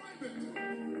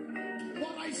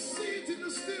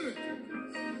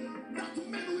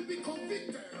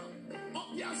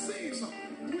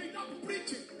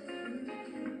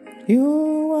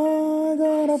 You are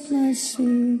God of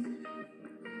mercy.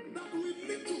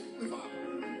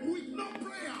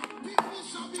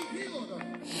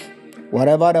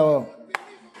 Whatever the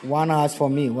one has for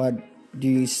me, what do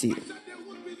you see?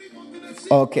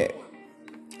 Okay.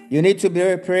 You need to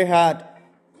be pray hard,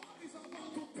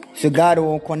 so God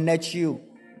will connect you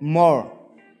more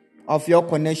of your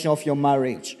connection of your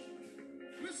marriage.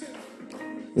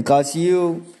 Because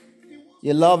you're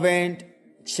loving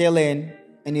chilling,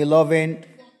 and you're loving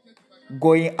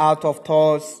going out of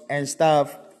tours and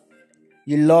stuff.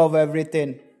 You love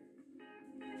everything.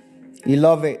 You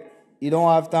love it. You don't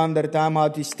have the time how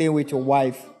to stay with your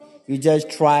wife. You just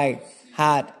try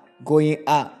hard going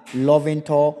out, loving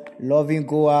tour, loving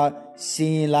go out,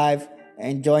 seeing life,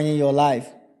 enjoying your life.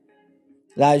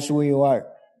 That's who you are.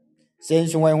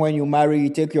 Since when you marry, you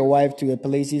take your wife to a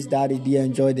places that you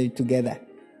enjoy it together.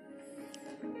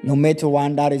 No matter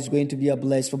one, that is going to be a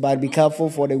blessing. But be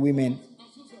careful for the women.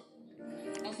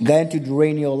 Going to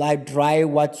drain your life, dry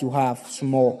what you have,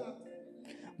 small.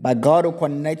 But God will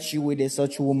connect you with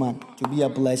such woman to be a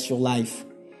bless your life.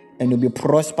 And you'll be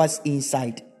prosperous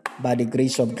inside by the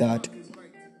grace of God.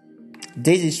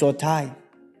 This is your time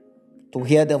to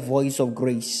hear the voice of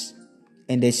grace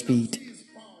and the Spirit.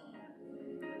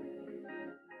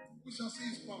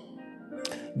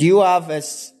 Do you have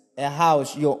a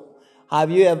house? Do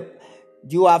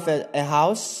you have a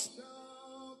house?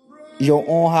 Your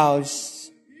own house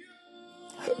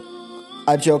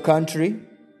at your country?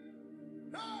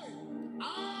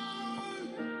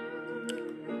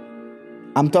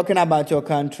 I'm talking about your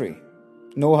country.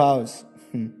 No house.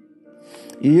 You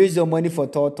use your money for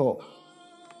total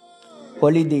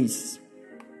holidays.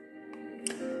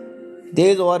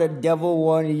 This is what the devil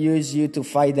wants to use you to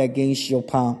fight against your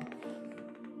palm.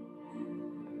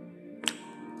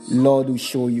 Lord will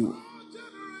show you.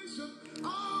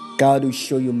 God will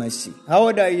show you mercy. How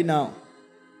old are you now?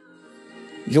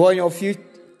 You are in your 50s.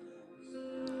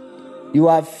 You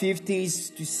are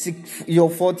 50s to 60s. You're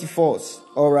 44s.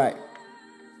 All right.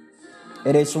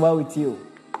 It is well with you.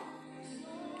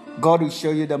 God will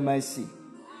show you the mercy.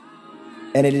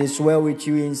 And it is well with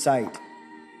you inside.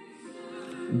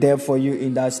 There for you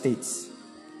in that state.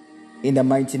 In the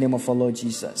mighty name of our Lord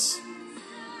Jesus.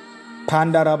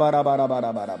 In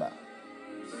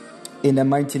the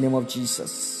mighty name of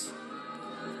Jesus.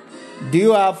 Do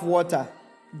you have water?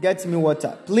 Get me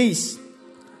water. Please.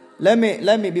 Let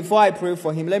me, before I pray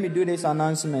for him, let me do this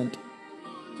announcement.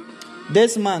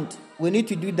 This month, we need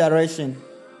to do direction.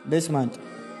 This month.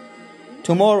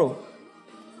 Tomorrow,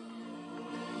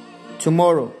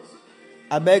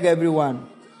 I beg everyone,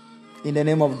 in the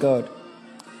name of God,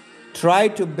 try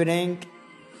to bring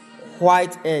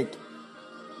white egg.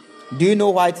 Do you know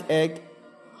white egg?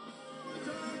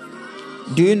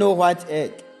 Do you know white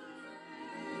egg?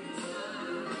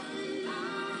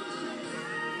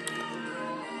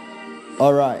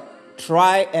 All right.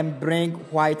 Try and bring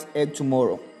white egg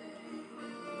tomorrow.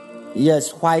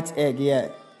 Yes, white egg, yeah.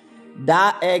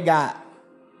 That egg,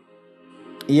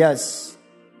 yes,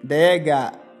 the egg,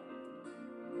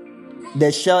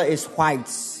 the shell is white,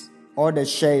 or the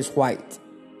shell is white.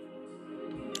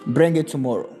 Bring it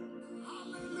tomorrow,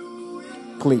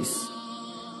 please.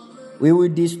 We will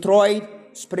destroy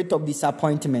spirit of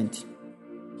disappointment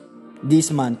this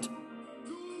month.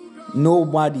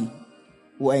 Nobody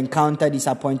will encounter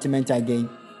disappointment again.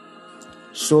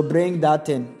 So bring that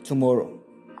in tomorrow.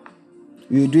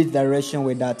 We will do it direction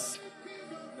with that.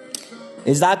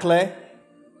 Is that clear?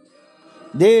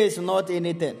 There is not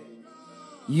anything.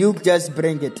 You just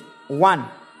bring it. One.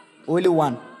 Only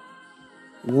one.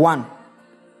 One.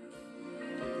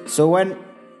 So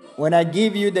when I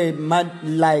give you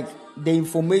the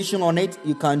information on it,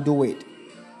 you can do it.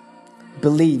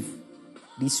 Believe.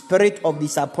 The spirit of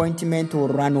disappointment will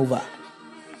run over.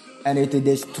 And it will be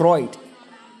destroyed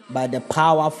by the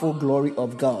powerful glory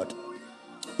of God.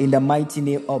 In the mighty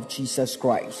name of Jesus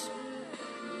Christ.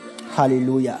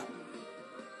 Hallelujah.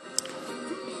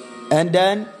 And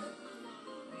then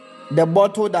the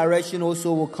bottle direction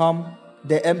also will come.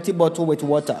 The empty bottle with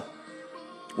water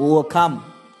will come.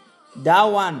 That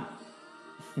one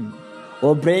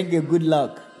will bring a good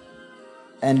luck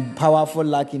and powerful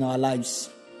luck in our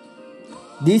lives.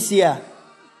 This year,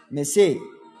 may say,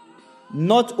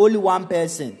 not only one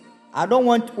person. I don't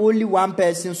want only one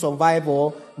person survive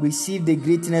or receive the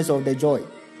greatness of the joy.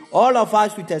 All of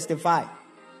us will testify.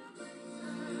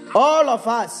 All of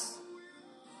us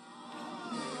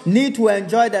need to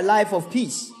enjoy the life of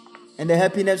peace and the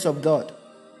happiness of God.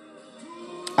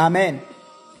 Amen.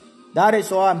 That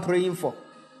is all I'm praying for.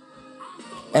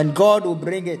 And God will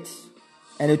bring it.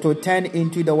 And it will turn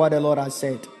into the what the Lord has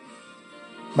said.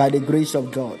 By the grace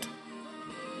of God.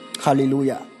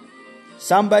 Hallelujah.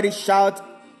 Somebody shout,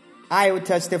 I will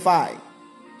testify.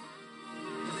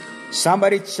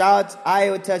 Somebody shout, I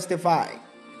will testify.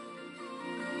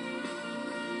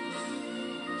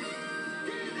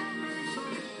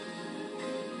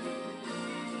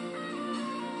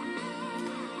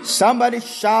 Somebody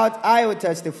shout, I will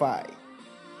testify.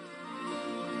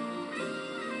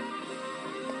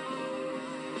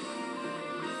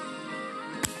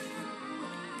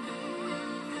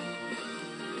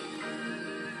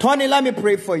 Tony, let me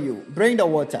pray for you. Bring the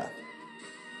water.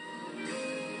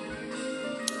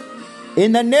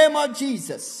 In the name of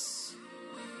Jesus,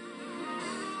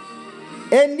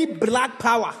 any black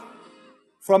power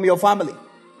from your family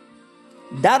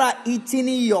that are eating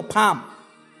in your palm,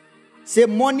 say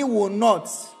money will not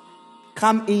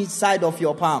come inside of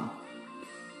your palm.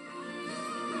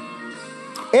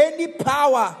 Any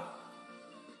power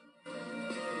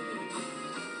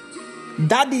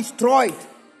that destroyed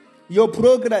your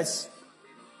progress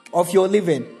of your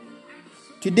living,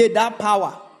 today that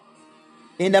power,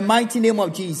 in the mighty name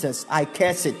of Jesus, I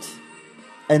curse it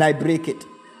and I break it.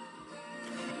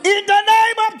 In the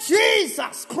name of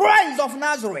Jesus Christ of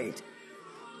Nazareth.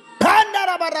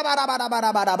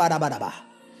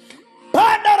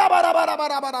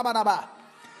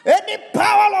 Any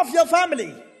power of your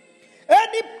family,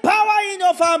 any power in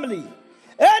your family,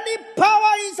 any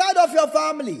power inside of your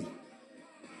family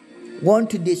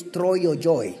want to destroy your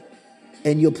joy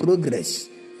and your progress,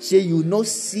 say you will not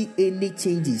see any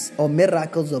changes or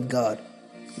miracles of God,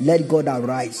 let God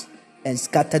arise and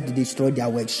scatter to destroy their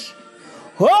works.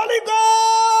 Holy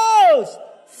Ghost,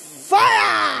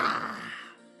 fire!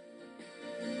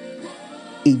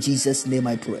 In Jesus' name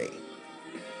I pray.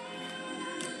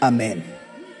 Amen.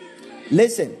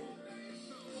 Listen,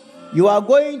 you are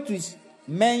going to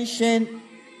mention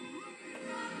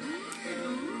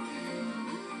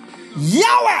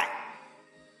Yahweh,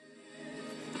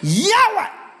 Yahweh,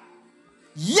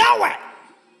 Yahweh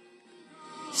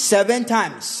 7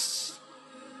 times,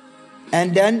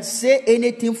 and then say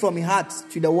anything from your heart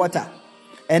to the water,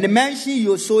 and mention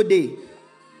your soul day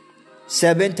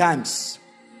 7 times.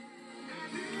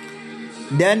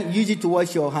 Then use it to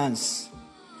wash your hands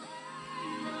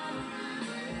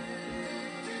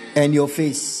and your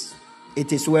face.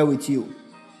 It is well with you.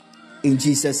 In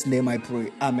Jesus' name I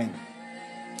pray. Amen.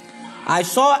 I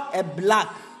saw a black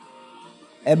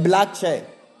A black chair.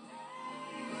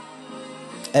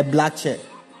 A black chair.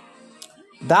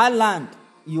 That land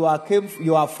you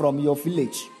are from your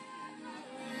village.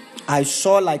 I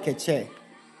saw like a chair.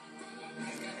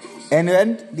 And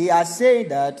then they are saying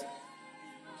that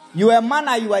you are a man,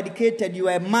 are you educated, you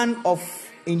are a man of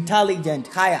intelligent,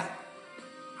 higher.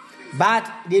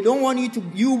 But they don't want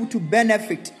you to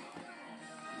benefit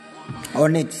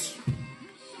on it.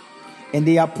 And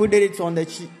they are putting it on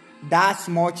that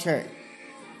small chair.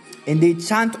 And they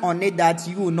chant on it that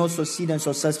you will not succeed and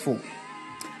successful.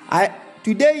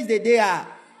 Today is the day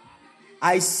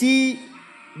I see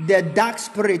the dark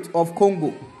spirit of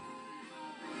Congo.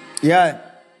 Yeah,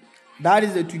 that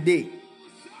is the today.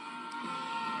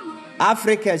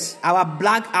 Africans, our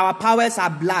powers are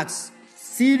blacks,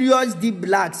 serious deep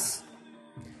blacks,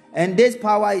 and this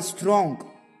power is strong.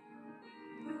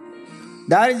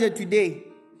 That is the today.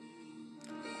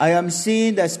 I am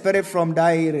seeing the spirit from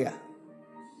that area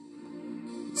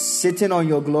sitting on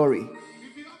your glory.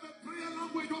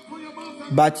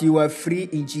 But you are free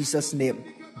in Jesus' name.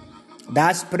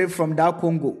 That spirit from that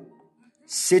Congo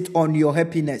sit on your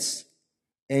happiness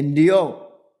and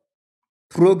your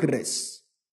progress.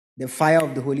 The fire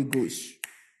of the Holy Ghost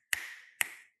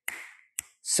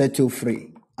set you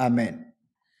free. Amen.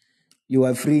 You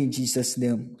are free in Jesus'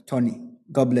 name. Tony,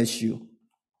 God bless you.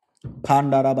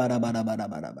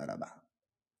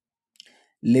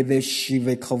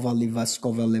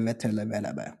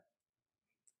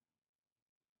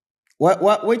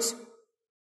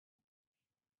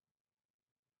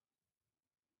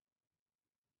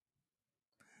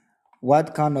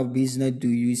 What kind of business do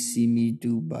you see me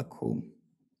do back home?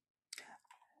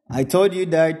 I told you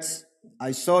that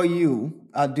I saw you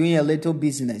are doing a little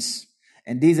business.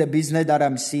 And this is a business that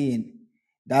I'm seeing.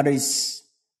 That is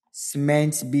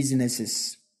cement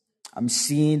businesses. I'm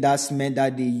seeing that cement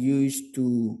that they use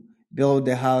to build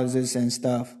the houses and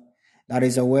stuff. That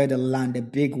is where the land, the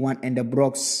big one, and the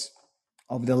blocks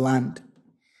of the land.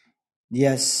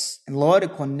 Yes. And Lord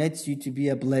connects you to be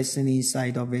a blessing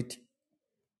inside of it.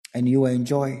 And you will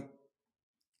enjoy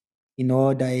in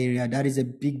all that area. That is a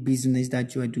big business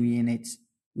that you are doing in it.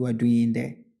 You are doing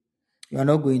there. You are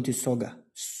not going to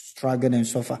struggle and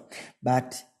suffer.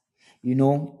 But, you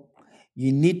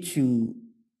need to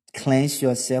cleanse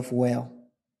yourself well.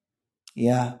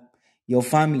 Yeah. Your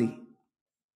family,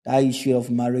 that issue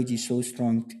of marriage is so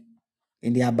strong.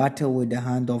 And they are battle with the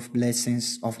hand of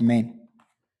blessings of men.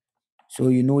 So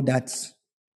you know that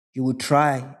you will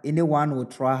try. Anyone will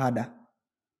try harder.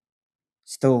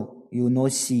 Still, you will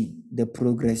not see the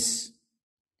progress.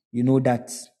 You know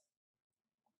that.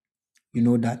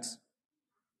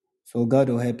 So God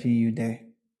will help you there.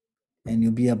 And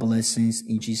you'll be a blessing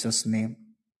in Jesus' name.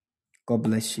 God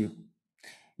bless you.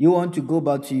 You want to go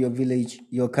back to your village,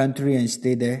 your country, and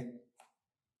stay there?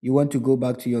 You want to go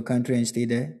back to your country and stay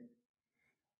there?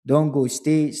 Don't go.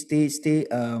 Stay.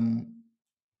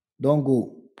 Don't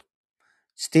go.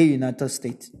 Stay United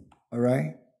States. All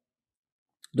right?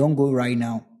 Don't go right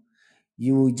now.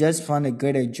 You will just find a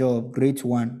greater job, great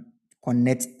one.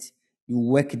 Connect. You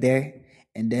work there.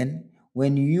 And then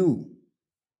when you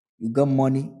got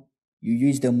money, you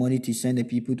use the money to send the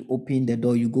people to open the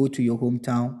door. You go to your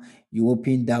hometown. You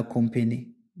open that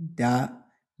company. That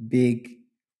big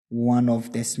one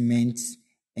of the cements.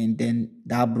 And then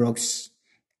that blocks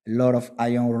a lot of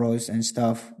iron rods and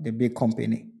stuff. The big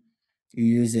company. You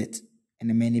use it.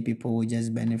 And many people will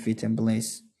just benefit and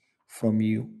bless from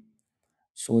you.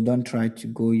 So don't try to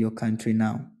go your country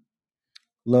now.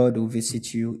 Lord will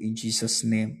visit you in Jesus'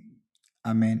 name.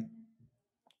 Amen.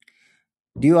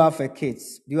 Do you have a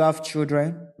kids? Do you have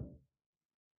children?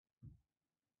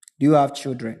 Do you have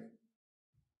children?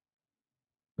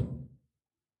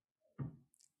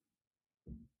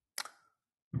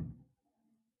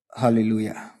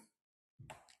 Hallelujah.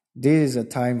 This is a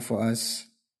time for us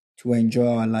to enjoy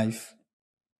our life.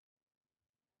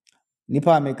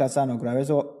 Nipa amekasa no gra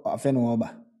weso afe no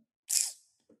oba.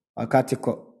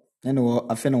 Akatiko eno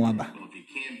afe no oba.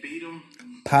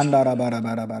 Pandara bara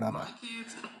bara bara bara.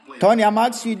 Tony, I'm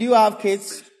asking you, do you have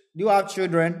kids? Do you have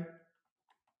children?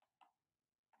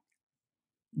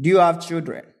 Do you have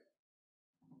children?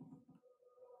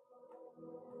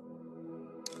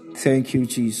 Thank you,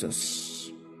 Jesus.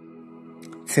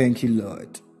 Thank you,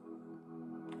 Lord.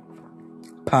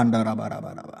 Pandara bara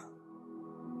bara bara.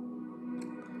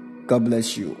 God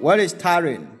bless you. What is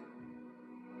Tarin?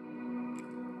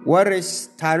 What is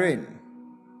Tarin?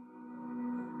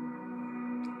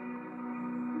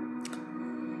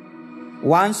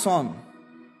 One song.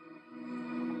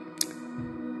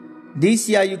 This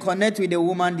year you connect with a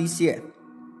woman this year.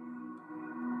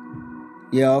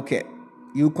 Yeah, okay.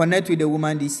 You connect with the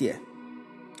woman this year.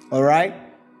 All right?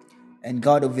 And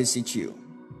God will visit you.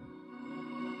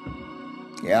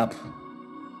 Yep.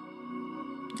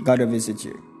 God will visit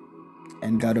you.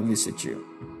 And God will visit you.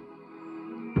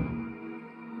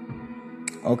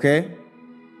 Okay?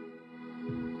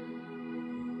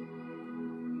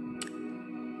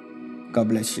 God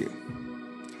bless you.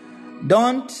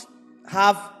 Don't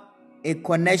have a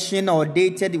connection or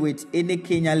dated with any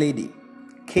Kenya lady.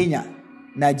 Kenya,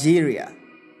 Nigeria.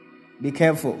 Be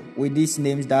careful with these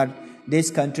names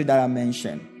this country that I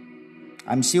mentioned.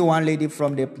 I'm seeing one lady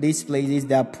from these places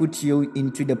that put you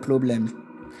into the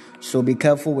problem. So be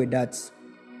careful with that.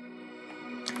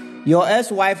 Your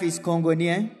ex-wife is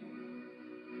Congonian.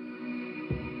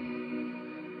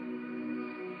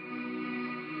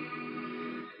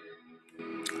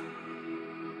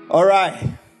 All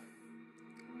right.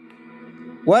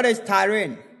 What is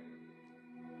Tyrian?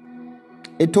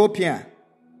 Ethiopia.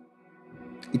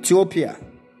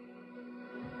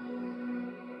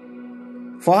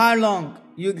 For how long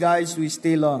you guys will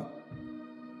stay long?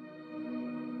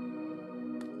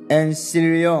 And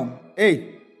Syria.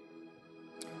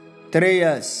 3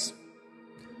 years.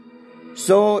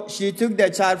 So she took the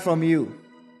child from you.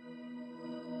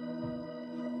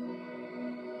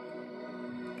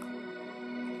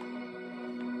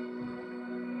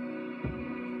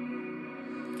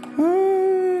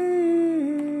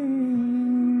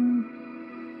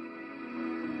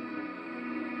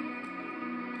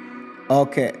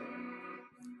 Okay.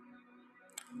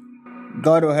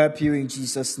 God will help you in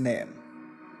Jesus' name.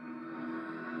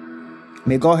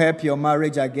 May God help your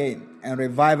marriage again and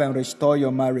revive and restore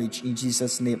your marriage in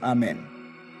Jesus' name. Amen.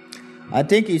 I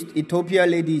think it's Ethiopia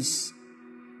ladies.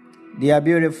 They are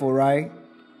beautiful, right?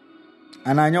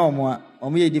 And I know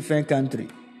a different country.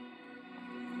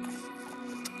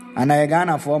 And I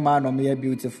Ghana for man are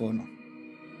beautiful. No?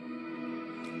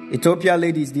 Ethiopia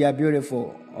ladies, they are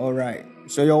beautiful. All right.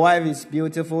 So your wife is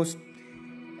beautiful,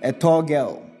 a tall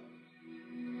girl,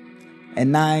 a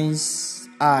nice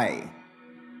eye.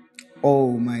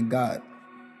 Oh my God.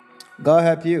 God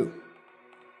help you.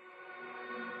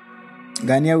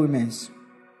 Ghanaian women's.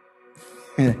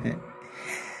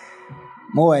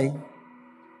 Moy.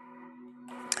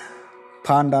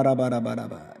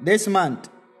 Pandarabarabara. This month,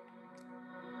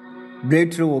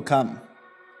 breakthrough will come.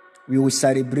 We will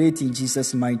celebrate in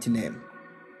Jesus' mighty name.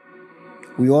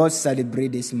 We all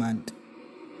celebrate this month.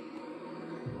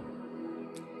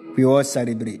 We all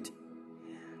celebrate.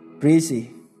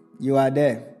 Prissy, you are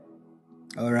there.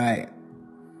 All right.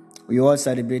 We all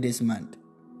celebrate this month.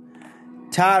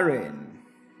 Taryn.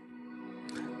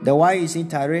 The one is in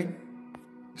Taryn.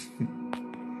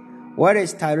 What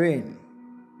is Taryn?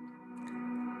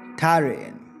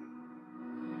 Taryn.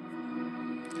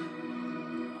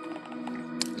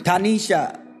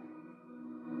 Tanisha.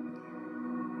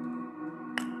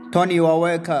 Tony, you are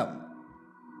welcome.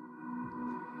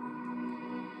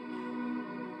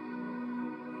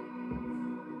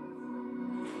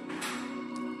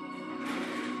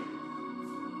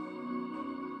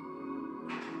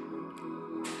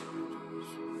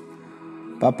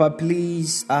 Papa,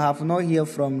 please, I have not heard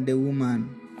from the woman.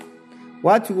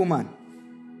 What woman?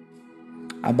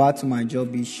 About my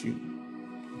job issue.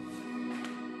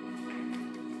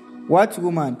 What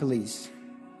woman, please?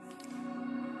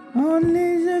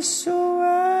 Only the soul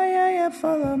I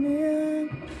follow me.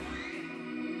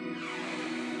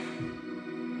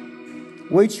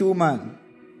 Which woman?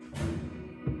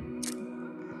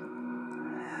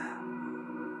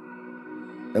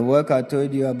 The work I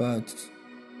told you about.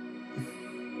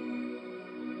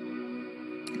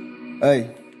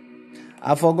 Hey,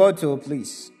 I forgot to,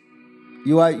 please.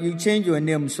 You changed your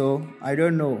name, so I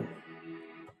don't know.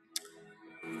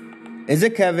 Is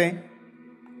it Kevin?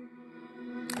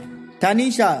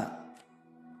 Tanisha.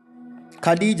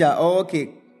 Khadija. Oh,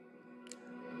 okay.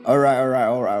 All right.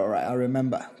 I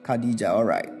remember. Khadija. All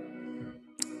right.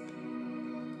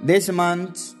 This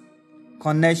month,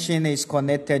 connection is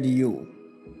connected to you.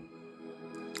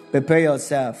 Prepare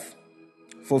yourself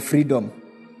for freedom.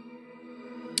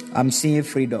 I'm seeing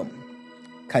freedom.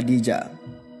 Khadija.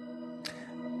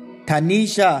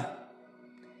 Tanisha,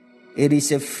 it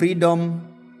is a freedom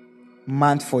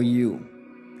month for you.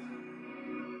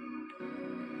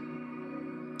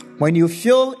 When you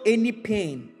feel any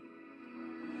pain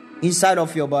inside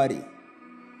of your body,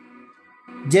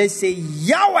 just say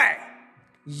Yahweh,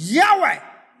 Yahweh,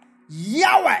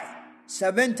 Yahweh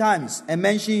 7 times and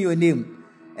mention your name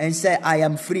and say, I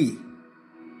am free.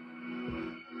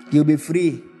 You'll be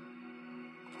free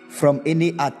from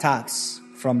any attacks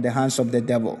from the hands of the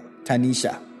devil.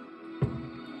 Tanisha.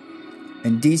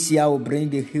 And this year will bring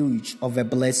the huge of the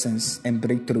blessings and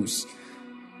breakthroughs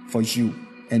for you.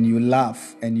 And you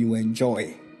laugh and you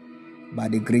enjoy by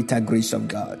the greater grace of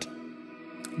God.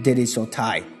 That is your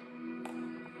time.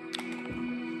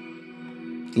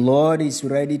 The Lord is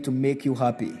ready to make you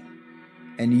happy.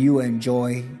 And you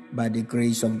enjoy by the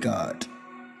grace of God.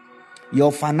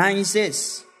 Your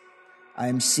finances, I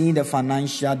am seeing the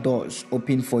financial doors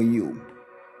open for you.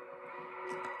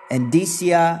 And this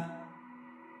year,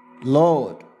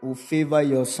 Lord will favor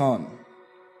your son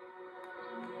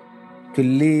to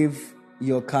leave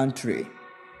your country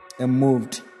and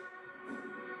moved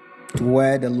to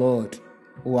where the Lord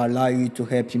will allow you to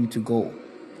help him to go.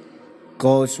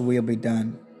 God's will be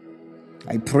done.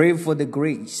 I pray for the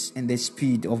grace and the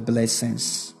speed of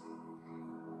blessings.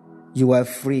 You are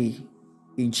free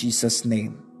in Jesus'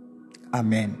 name.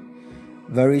 Amen.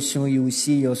 Very soon you will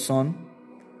see your son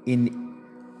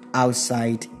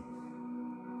outside.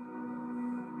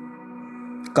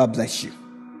 God bless you.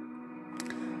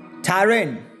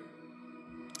 Taryn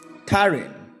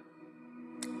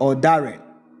or Darren.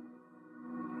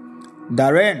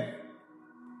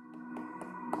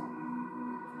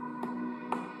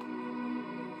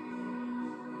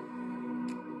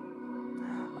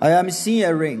 I am seeing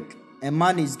a ring. A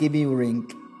man is giving you a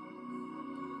ring.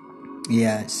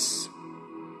 Yes.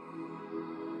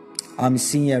 I'm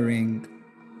seeing a ring.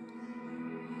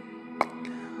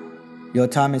 Your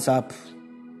time is up.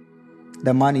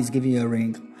 The man is giving you a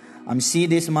ring. I'm seeing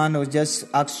this man will just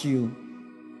ask you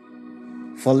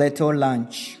for little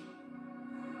lunch.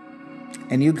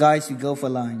 And you guys will go for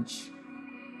lunch.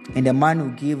 And the man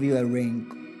will give you a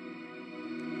ring.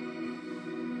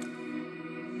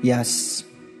 Yes.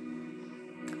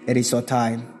 It is your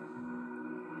time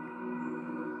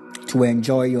to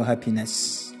enjoy your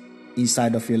happiness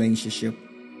inside of your relationship.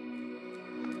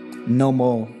 No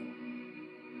more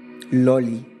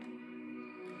lonely.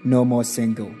 No more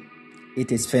single.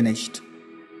 It is finished.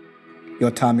 Your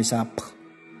time is up.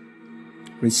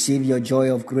 Receive your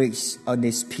joy of grace on the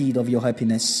speed of your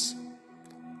happiness.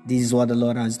 This is what the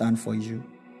Lord has done for you.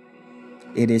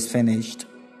 It is finished.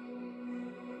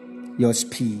 Your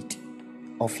speed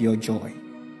of your joy.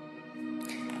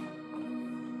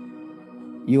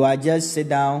 You are just sit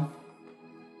down.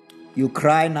 You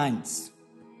cry nights.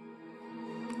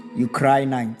 You cry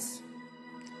nights.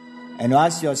 And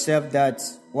ask yourself that,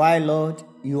 why, Lord,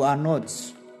 you are not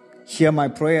hear my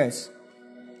prayers?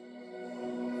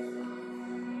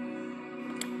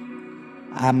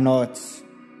 I'm not.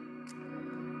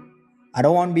 I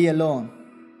don't want to be alone.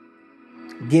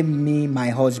 Give me my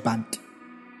husband.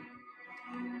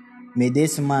 May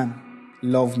this man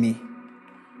love me.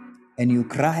 And you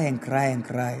cry and cry and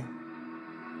cry.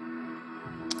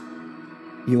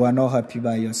 You are not happy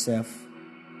by yourself.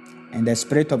 And the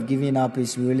spirit of giving up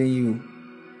is ruling you.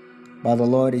 But the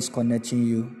Lord is connecting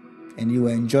you. And you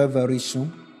will enjoy very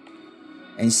soon.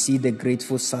 And see the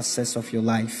grateful success of your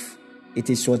life. It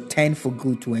is your turn for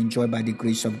good to enjoy by the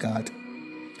grace of God.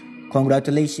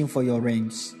 Congratulations for your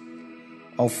rings.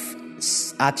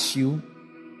 Ask you,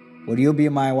 will you be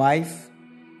my wife?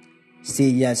 Say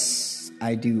yes,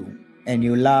 I do. And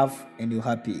you laugh and you're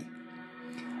happy.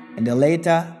 And then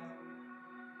later,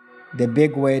 the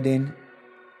big wedding,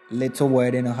 little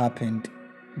wedding happened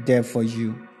there for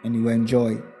you. And you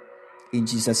enjoy in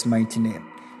Jesus' mighty name.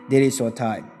 There is your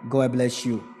time. God bless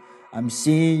you. I'm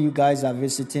seeing you guys are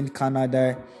visiting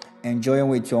Canada, enjoying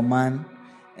with your man.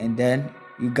 And then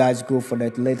you guys go for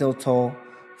that little tour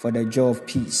for the joy of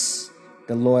peace.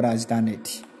 The Lord has done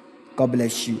it. God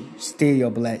bless you. Stay your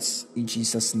blessed in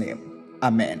Jesus' name.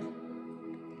 Amen.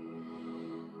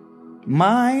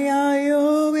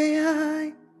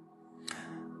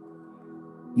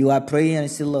 You are praying and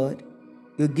say, Lord,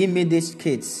 you give me these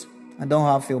kids. I don't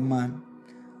have a man.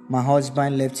 My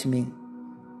husband left me,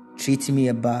 treat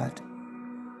me bad.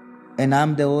 And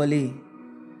I'm the only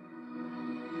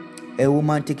a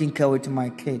woman taking care of my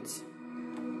kids.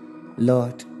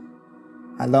 Lord,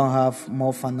 I don't have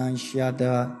more financial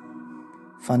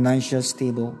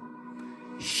stable.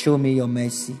 Show me your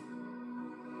mercy.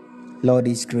 Lord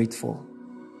is grateful.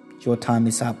 Your time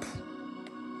is up.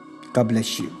 God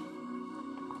bless you.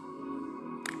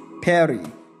 Perry,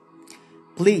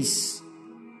 please,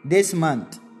 this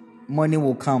month, money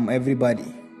will come, everybody.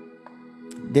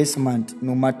 This month,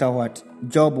 no matter what,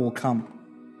 job will come.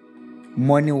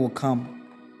 Money will come.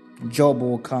 Job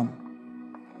will come.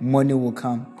 Money will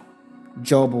come.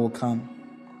 Job will come.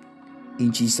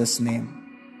 In Jesus'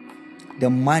 name.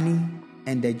 The money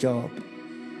and the job.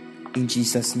 In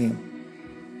Jesus' name.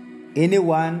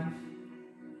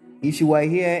 Anyone, if you are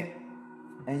here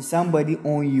and somebody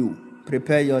own you,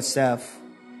 prepare yourself.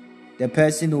 The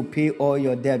person who pay all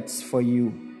your debts for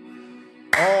you.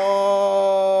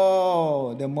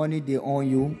 All the money they owe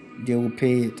you, they will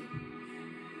pay it.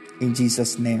 In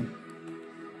Jesus' name.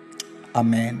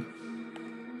 Amen.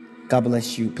 God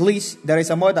bless you. Please, there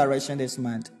is a more direction this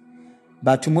month.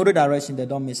 But tomorrow direction, they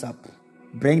don't mess up.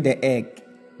 Bring the egg,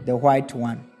 the white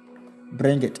one.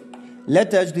 Bring it.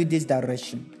 Let us do this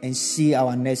direction and see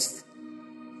our next,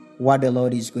 what the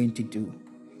Lord is going to do.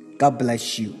 God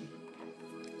bless you.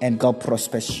 And God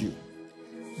prospers you.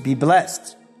 Be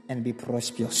blessed and be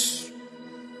prosperous.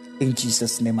 In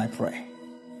Jesus' name I pray.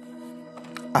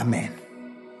 Amen.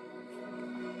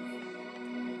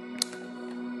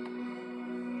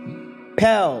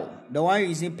 Pearl, the one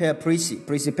using pearl,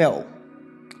 Prissy Pearl.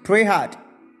 Pray hard.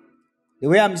 The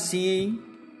way I'm seeing,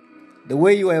 the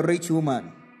way you are a rich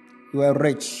woman, you are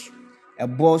rich, a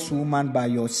boss woman by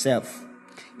yourself.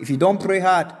 If you don't pray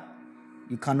hard,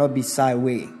 you cannot be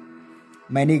sideways.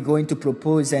 Many going to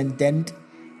propose and then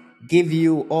give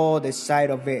you all the side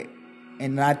of it,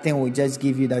 and nothing will just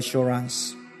give you the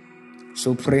assurance.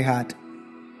 So pray hard.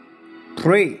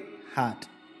 Pray hard.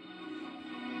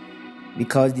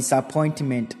 Because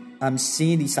disappointment, I'm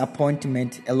seeing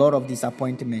disappointment, a lot of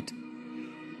disappointment.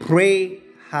 Pray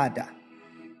harder.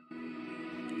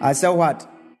 I said what?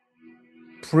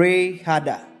 Pray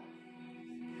harder.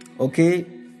 Okay?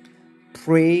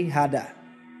 Pray harder.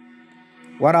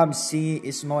 What I'm seeing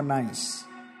is not nice.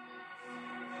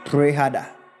 Pray harder.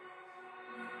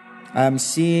 I'm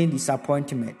seeing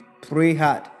disappointment. Pray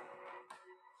hard.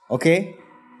 Okay?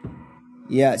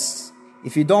 Yes.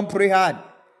 If you don't pray hard,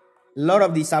 a lot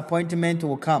of disappointment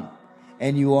will come,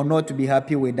 and you will not be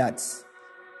happy with that.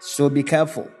 So be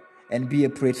careful and be a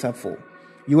prayerful.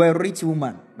 You are a rich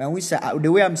woman. When we say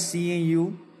the way I'm seeing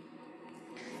you,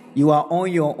 you are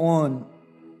on your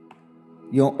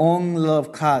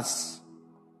love cars,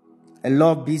 a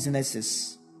lot of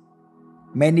businesses.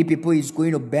 Many people is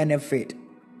going to benefit,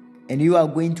 and you are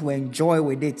going to enjoy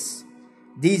with it.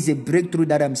 This is a breakthrough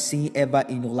that I'm seeing ever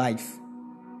in your life.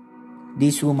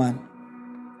 This woman,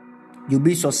 you'll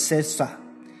be successor.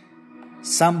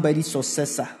 Somebody's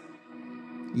successor.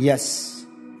 Yes.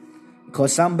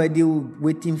 Because somebody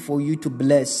waiting for you to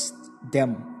bless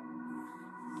them.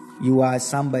 You are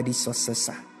somebody's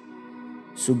successor.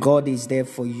 So God is there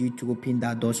for you to open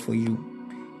that doors for you.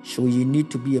 So you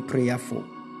need to be a prayerful.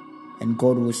 And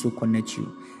God will also connect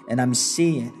you. And I'm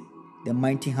seeing the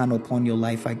mighty hand upon your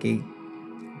life again.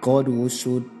 God will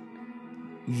also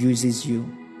uses you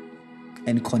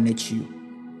and connect you.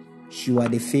 You are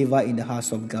the favor in the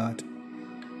house of God.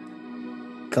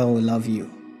 God will love you.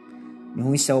 And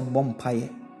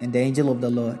the angel of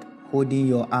the Lord holding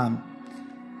your arm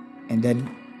and then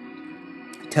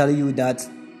tell you that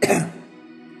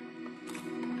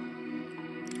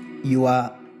you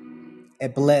are a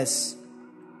blessed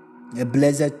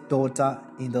daughter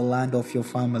in the land of your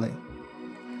family.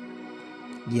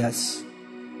 Yes.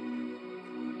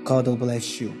 God will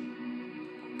bless you.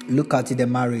 Look at the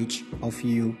marriage of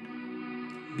you.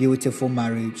 Beautiful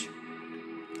marriage.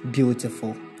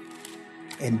 Beautiful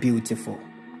and beautiful.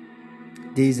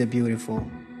 This is a beautiful.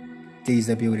 This is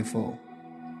a beautiful.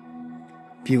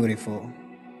 Beautiful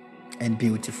and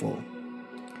beautiful.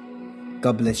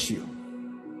 God bless you.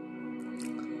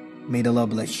 May the Lord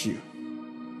bless you.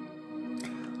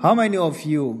 How many of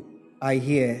you are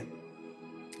here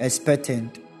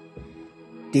expecting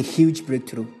the huge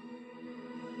breakthrough?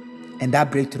 And that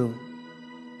breakthrough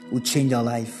will change your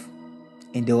life.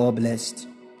 And they're all blessed.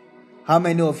 How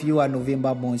many of you are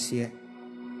November borns here?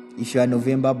 If you are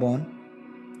November born,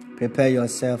 prepare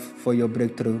yourself for your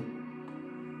breakthrough.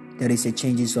 There is a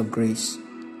changes of grace.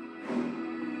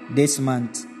 This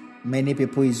month, many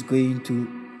people is going to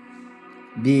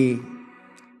be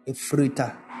a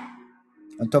fruiter.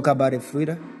 And talk about a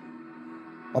fruiter.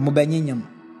 I'm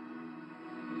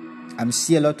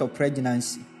seeing a lot of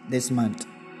pregnancy this month.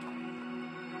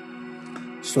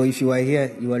 So if you are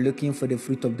here, you are looking for the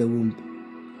fruit of the womb,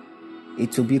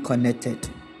 it will be connected.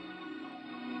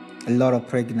 A lot of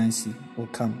pregnancy will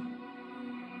come.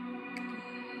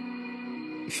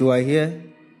 If you are here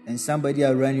and somebody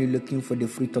around you looking for the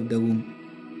fruit of the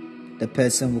womb, the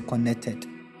person will connect it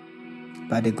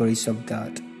by the grace of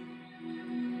God.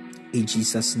 In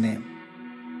Jesus' name.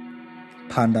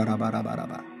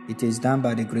 It is done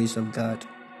by the grace of God.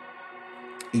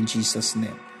 In Jesus'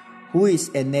 name. Who is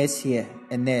a nurse here?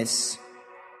 A nurse.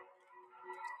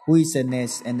 Who is a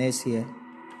nurse? A nurse here.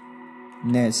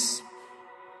 Nurse.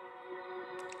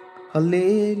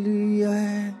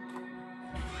 Hallelujah.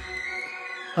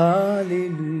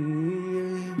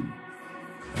 Hallelujah.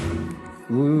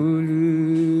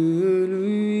 Hallelujah.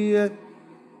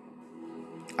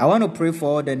 I want to pray for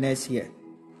all the next here.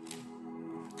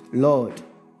 Lord,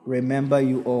 remember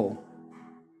you all.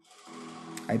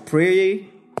 I pray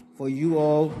for you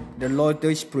all the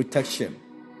Lord's protection.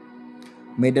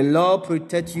 May the Lord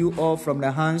protect you all from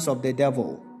the hands of the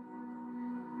devil.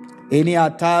 Any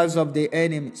attacks of the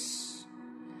enemies,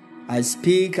 I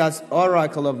speak as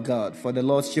oracle of God for the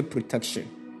Lordship protection.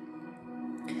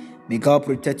 May God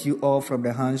protect you all from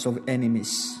the hands of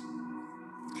enemies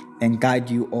and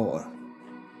guide you all.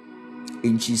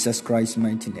 In Jesus Christ's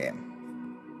mighty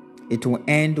name. It will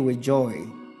end with joy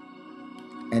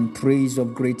and praise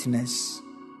of greatness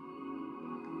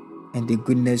and the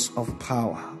goodness of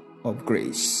power of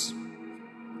grace.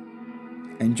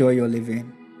 Enjoy your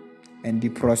living and be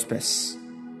prosperous.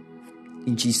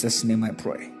 In Jesus' name I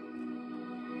pray.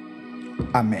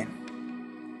 Amen.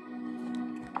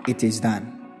 It is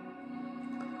done.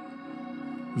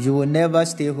 You will never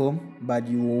stay home, but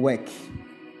you will work.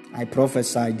 I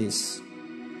prophesy this.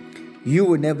 You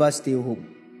will never stay home,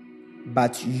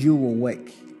 but you will work.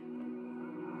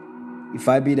 If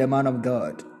I be the man of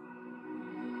God,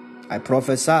 I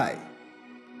prophesy.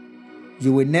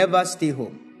 You will never stay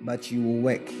home, but you will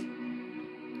work.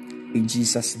 In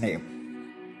Jesus'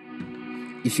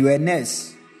 name. If you are a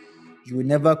nurse, you will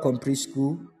never complete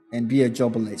school and be a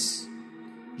jobless.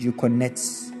 You connect,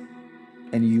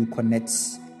 and you connect,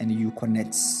 and you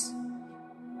connect.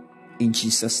 In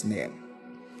Jesus' name.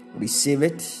 Receive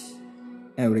it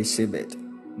and receive it.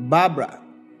 Barbara,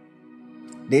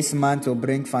 this month will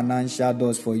bring financial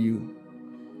doors for you.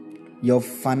 Your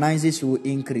finances will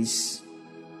increase.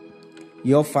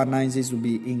 Your finances will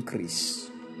be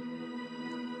increased.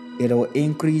 It will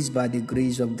increase by the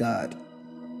grace of God.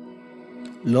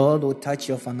 Lord will touch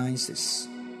your finances.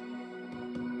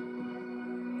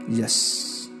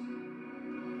 Yes.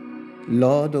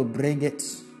 Lord will bring it,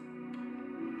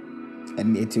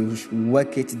 and it will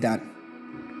work it done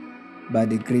by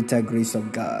the greater grace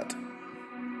of God.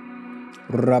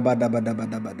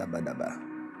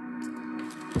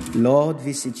 Lord,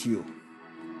 visit you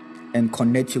and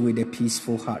connect you with a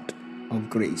peaceful heart of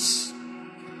grace.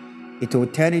 It will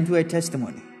turn into a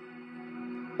testimony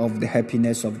of the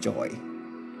happiness of joy.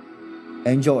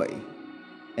 Enjoy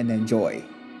and enjoy.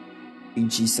 In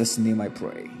Jesus' name I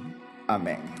pray.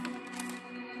 Amen.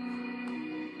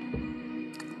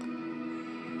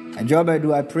 And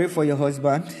Jobedu, I pray for your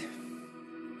husband.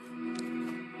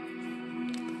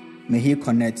 May he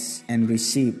connect and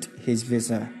receive his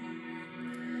visa.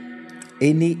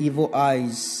 Any evil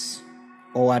eyes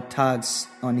or attacks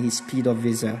on his speed of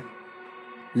visa,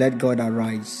 let God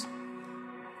arise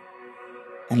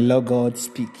and let God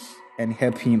speak and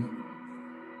help him.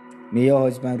 May your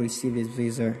husband receive his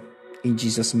visa in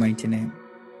Jesus' mighty name.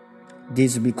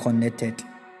 This will be connected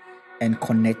and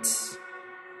connect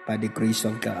by the grace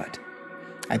of God.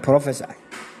 I prophesy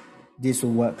this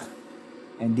will work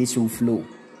and this will flow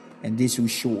and this will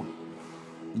show.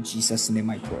 In Jesus' name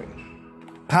I pray.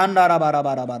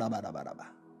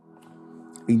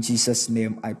 In Jesus'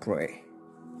 name I pray.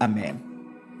 Amen.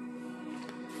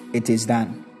 It is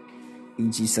done.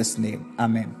 In Jesus' name.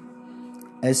 Amen.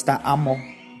 Esther Amo.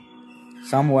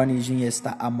 Someone using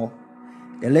Esther Amo.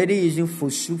 The lady using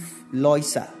Fosuf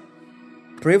Loisa.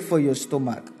 Pray for your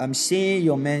stomach. I'm seeing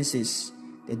your menses.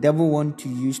 The devil wants to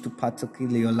use to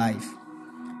particular your life.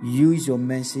 Use your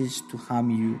menses to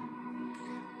harm you.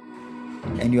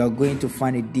 And you are going to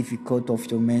find it difficult of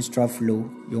your menstrual flow,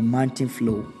 your mountain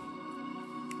flow.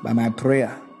 By my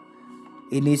prayer,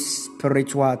 any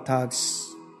spiritual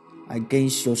attacks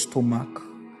against your stomach,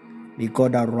 may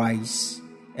God arise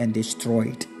and destroy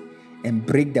it and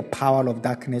break the power of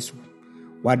darkness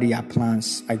what they are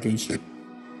plans against you.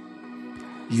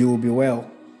 You will be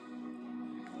well.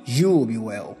 You will be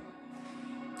well.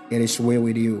 It is well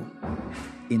with you.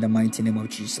 In the mighty name of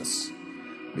Jesus.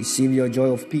 Receive your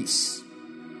joy of peace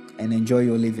and enjoy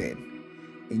your living.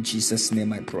 In Jesus'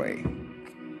 name I pray.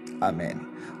 Amen.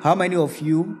 How many of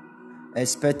you are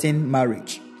expecting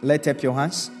marriage? Lift up your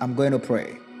hands. I'm going to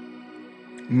pray.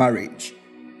 Marriage.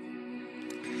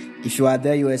 If you are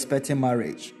there, you are expecting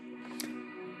marriage.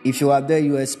 If you are there,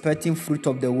 you are expecting fruit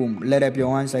of the womb. Lift up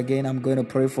your hands again. I'm going to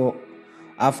pray for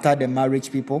after the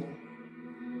marriage people.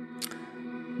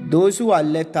 Those who are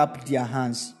lift up their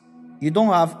hands, you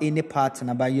don't have any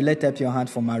partner, but you lift up your hand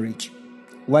for marriage.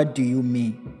 What do you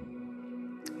mean?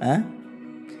 Huh?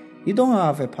 You don't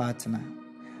have a partner,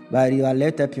 but you are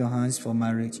lift up your hands for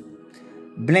marriage.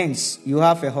 Blinks, you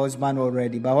have a husband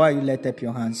already, but why you lift up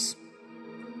your hands?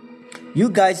 You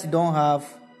guys don't have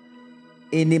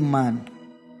any man,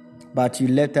 but you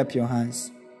lift up your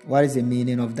hands. What is the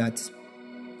meaning of that?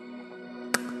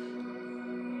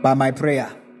 By my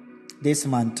prayer, this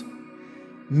month.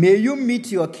 May you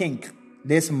meet your king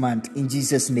this month in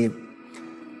Jesus' name.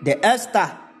 The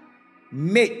Esther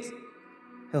met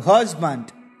her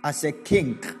husband as a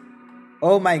king.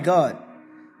 Oh my God.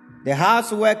 The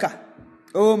house worker.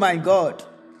 Oh my God.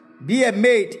 Be a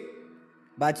maid,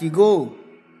 but you go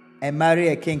and marry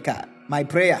a king. My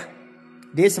prayer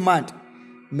this month,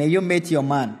 may you meet your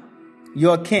man,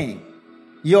 your king,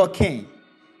 your king.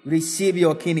 Receive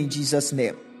your king in Jesus'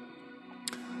 name.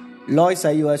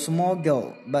 Loisa, you are a small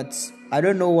girl, but I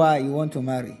don't know why you want to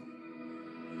marry.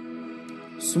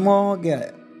 Small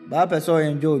girl. But person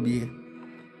enjoy be.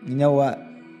 You know what?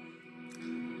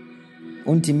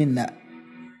 Untimina.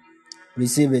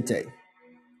 Receive it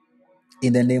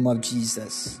in the name of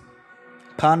Jesus.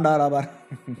 Pandaraba.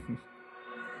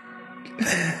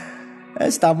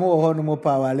 Esta mo hono mo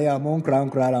pawale amon kran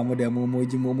amo de mo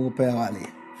moji mo pawale.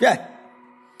 Yeah.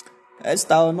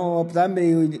 Esta no optambe.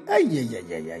 Ay.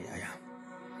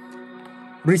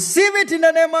 Receive it in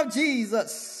the name of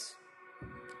Jesus.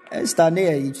 Esta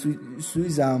ne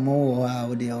suiza mo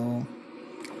audio.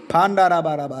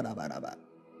 Pandaraba.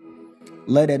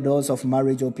 Let the doors of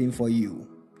marriage open for you.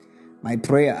 My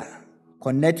prayer,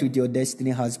 connect with your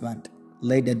destiny husband.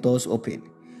 Let the doors open.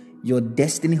 Your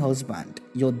destiny husband,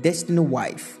 your destiny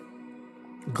wife,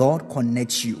 God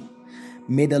connects you.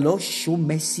 May the Lord show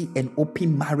mercy and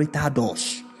open marital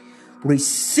doors.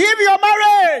 Receive your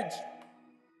marriage.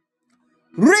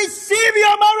 Receive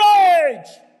your marriage.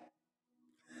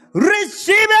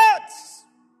 Receive it.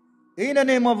 In the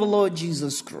name of the Lord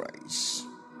Jesus Christ.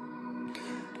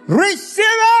 Receive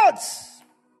it.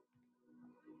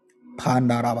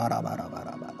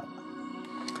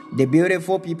 The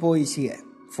beautiful people is here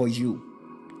for you.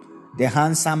 The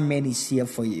handsome man is here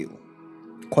for you.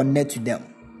 Connect to them.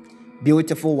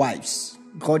 Beautiful wives,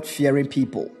 God-fearing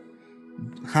people,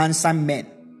 handsome men,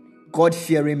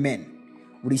 God-fearing men.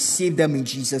 Receive them in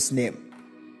Jesus' name.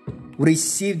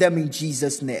 Receive them in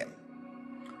Jesus' name.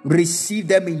 Receive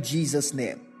them in Jesus'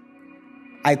 name.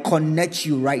 I connect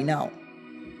you right now.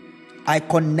 I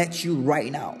connect you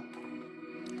right now.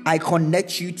 I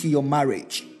connect you to your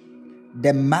marriage.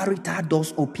 The marital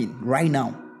doors open right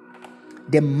now.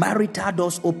 The marital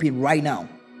doors open right now.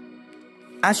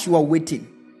 As you are waiting,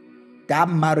 that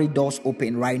marriage doors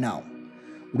open right now.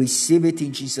 Receive it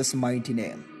in Jesus' mighty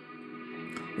name.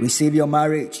 Receive your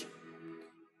marriage.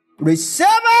 Receive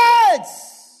it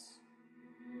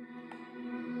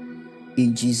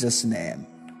in Jesus' name.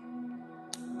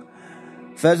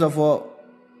 First of all,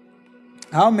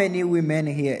 how many women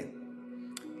here,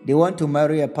 they want to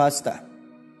marry a pastor?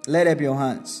 Let up your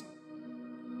hands.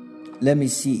 Let me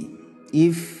see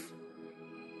if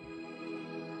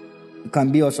you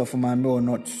can be also from man or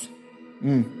not.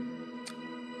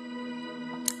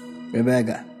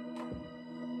 Rebecca.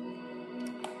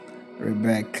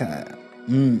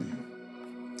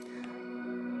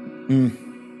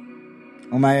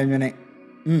 Oh my God.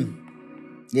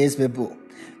 Yes, people.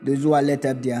 Those who are let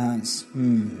up their hands.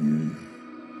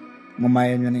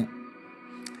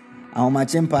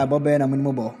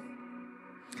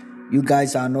 You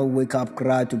guys are not wake up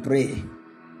cry to pray.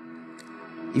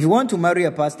 If you want to marry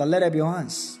a pastor, let up your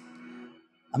hands.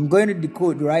 I'm going to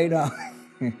decode right now.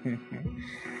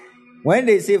 When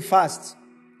they say fast,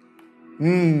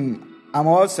 I'm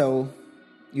also,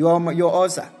 you're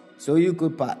also, so you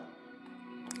could part.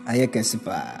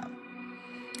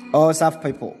 Also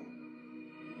people.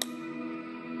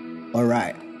 All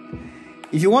right.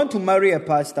 If you want to marry a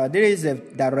pastor, there is a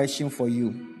direction for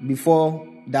you before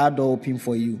that door open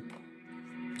for you.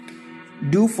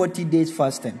 Do 40 days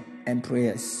fasting and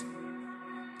prayers.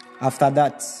 After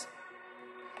that,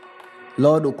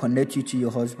 Lord will connect you to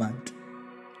your husband.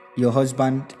 Your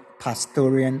husband,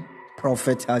 pastoral,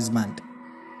 prophet husband.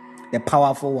 The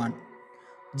powerful one.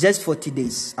 Just 40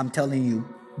 days, I'm telling you.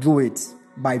 Do it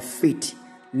by faith.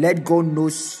 Let God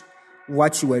knows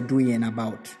what you are doing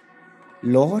about.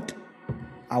 Lord,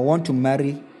 I want to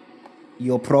marry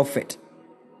your prophet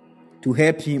to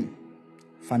help him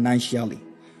financially,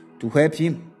 to help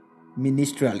him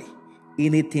ministerially.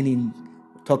 Anything in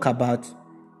talk about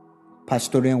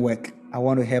pastoral work, I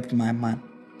want to help my man.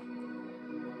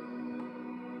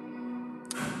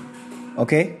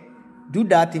 Okay? Do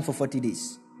that thing for 40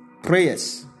 days.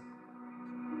 Prayers.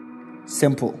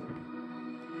 Simple.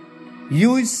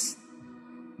 Use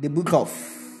the book of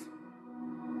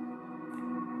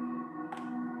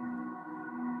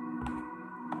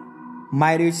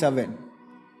Matthew 7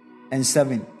 and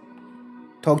 7.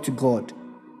 Talk to God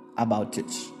about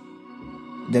it.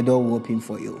 The door will open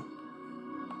for you.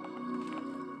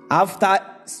 After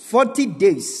 40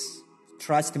 days,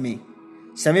 trust me,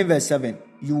 7 verse 7,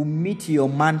 you meet your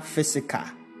man physical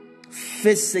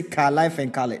life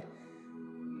and color.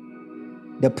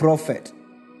 The prophet,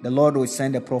 the Lord will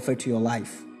send a prophet to your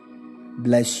life,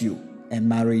 bless you and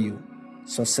marry you.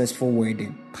 Successful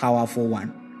wedding, powerful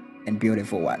one and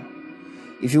beautiful one.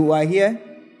 If you are here,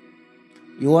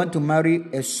 you want to marry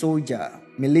a soldier,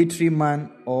 military man,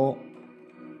 or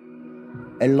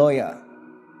a lawyer,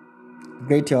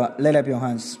 let up your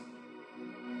hands.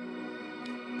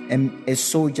 A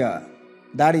soldier,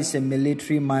 that is a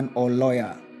military man or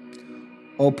lawyer,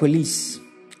 or police,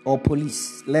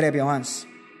 let up your hands.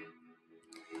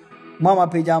 Mama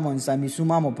pejamon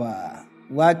samisuma pa.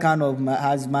 What kind of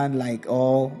husband like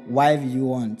or wife you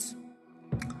want?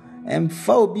 And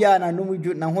phobia na no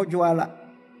muju na hojwala.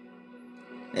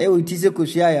 E utise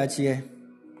kusia ya chie.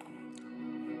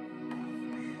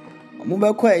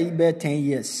 Mumba kwa ibe 10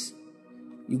 years.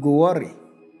 You go worry.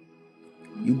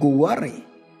 You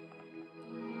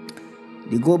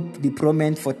go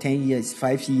deployment for 10 years,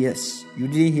 5 years. You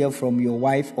didn't hear from your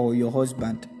wife or your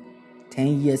husband.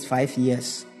 10 years, 5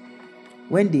 years.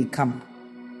 When they come,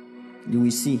 you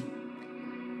will see.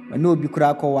 I know be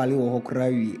krako wali or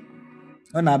hokrawi.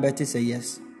 On I better say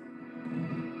yes.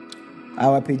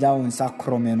 Our page down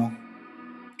sacromeno.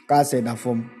 Ka say that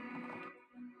form.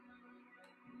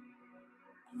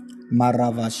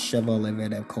 Marava Chevrolet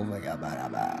Vede cover ya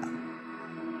baraba.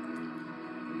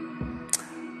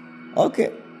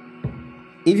 Okay.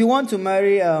 If you want to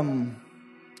marry a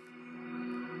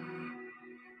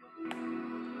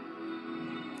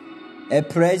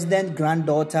president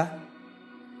granddaughter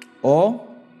or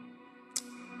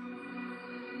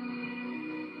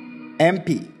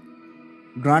MP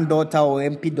granddaughter or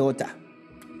MP daughter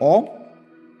or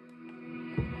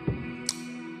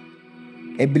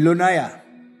a billionaire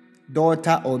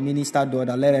daughter or minister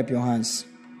daughter, let up your hands.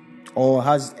 Or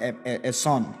has a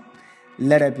son,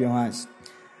 let up your hands.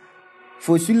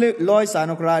 For Sule lawyers are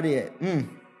not ready.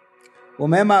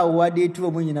 Remember what they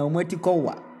told me in a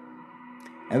Moticoa.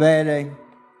 A very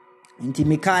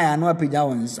intimikaya no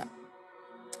pijawansa.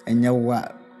 And you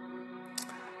what?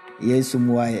 Yes,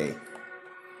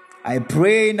 I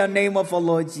pray in the name of our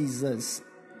Lord Jesus.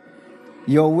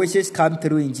 Your wishes come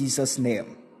through in Jesus'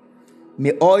 name.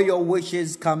 May all your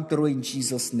wishes come through in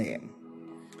Jesus' name.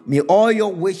 May all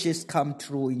your wishes come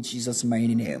true in Jesus'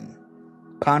 mighty name.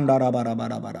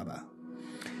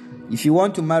 If you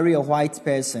want to marry a white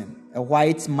person, a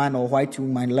white man or white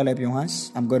woman, let up your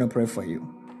hands. I'm going to pray for you.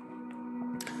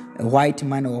 A white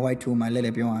man or white woman, let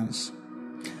up your hands.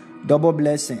 Double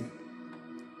blessing.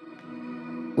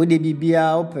 Would it be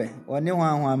open? Or no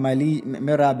one mali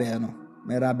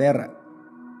merabera.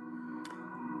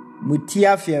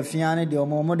 Mutia fiafiane de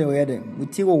omomo de wede.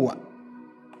 Mutiwa.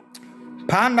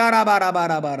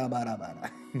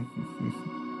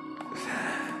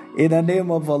 In the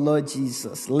name of our Lord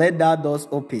Jesus, let that doors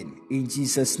open in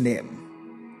Jesus' name.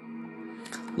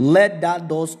 Let that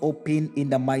doors open in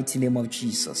the mighty name of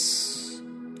Jesus.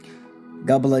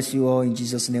 God bless you all in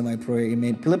Jesus' name. I pray,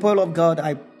 amen. People of God,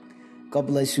 God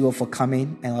bless you all for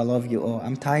coming, and I love you all.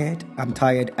 I'm tired.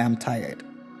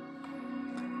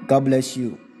 God bless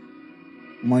you.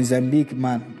 Mozambique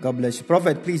man, God bless you.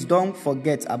 Prophet, please don't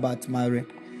forget about my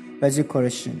basic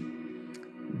correction.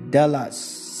 Dallas,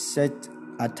 set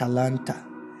Atalanta.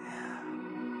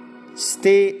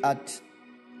 Stay at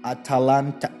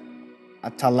Atalanta.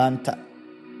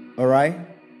 All right?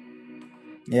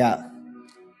 Yeah.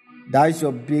 That is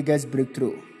your biggest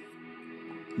breakthrough.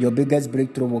 Your biggest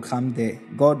breakthrough will come there.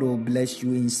 God will bless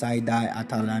you inside that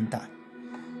Atalanta.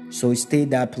 So stay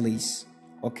there, please.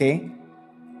 Okay?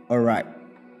 All right.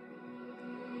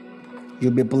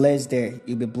 You'll be blessed there.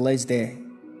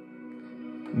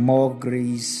 More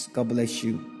grace. God bless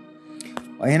you.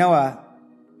 Oh, you know what?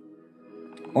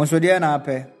 On so dear na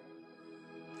pe.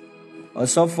 Or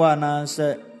so far na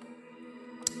say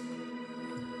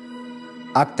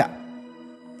actor.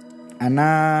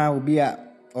 Ana ubi a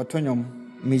autonomous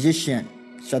musician.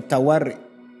 Shatawale.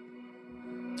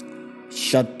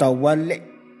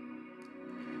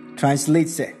 Translate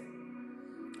say.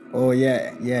 Oh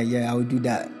yeah, I will do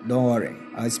that. Don't worry.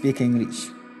 I'll speak English.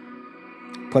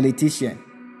 Politician.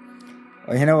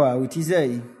 Oh, you know what? What he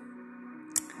say?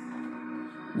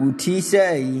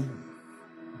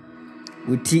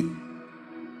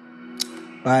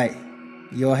 Right.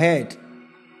 Your head.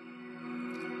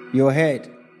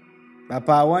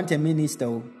 Papa, I want a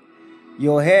minister.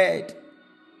 Your head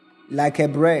like a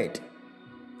bread.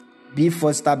 Beef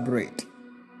Foster bread.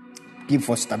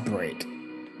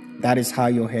 That is how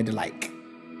your head like.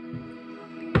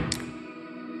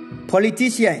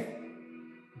 Politician.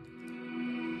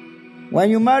 When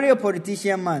you marry a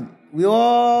politician man, we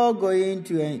all going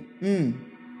to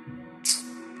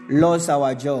lose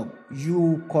our job.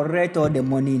 You correct all the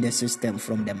money in the system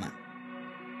from the man.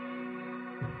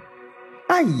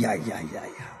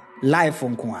 Life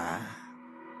on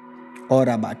all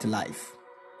about life.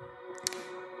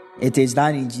 It is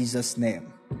done in Jesus'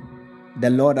 name. The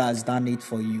Lord has done it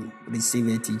for you. Receive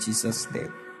it in Jesus'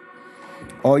 name.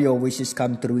 All your wishes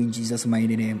come through in Jesus'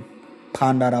 mighty name.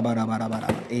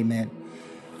 Amen.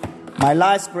 My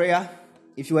last prayer,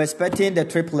 if you're expecting the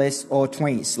triplets or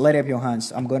twins, let up your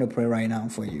hands. I'm going to pray right now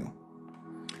for you.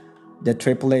 The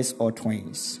triplets or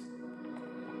twins.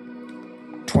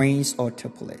 Twins or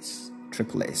triplets.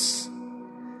 Triplets.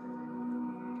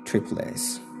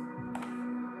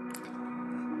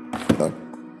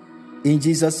 In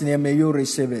Jesus' name, may you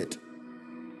receive it.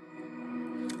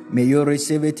 May you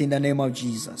receive it in the name of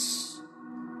Jesus.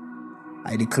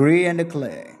 I decree and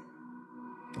declare,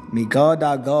 may God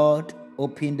our God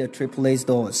open the triplets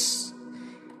doors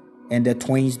and the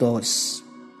twins doors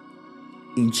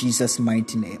in Jesus'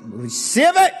 mighty name.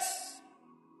 Receive it.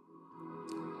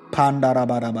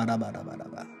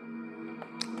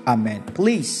 Amen.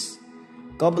 Please,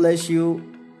 God bless you.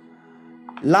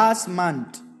 Last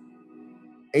month,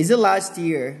 is it last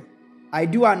year? I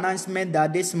do announcement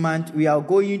that this month we are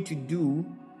going to do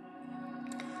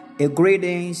a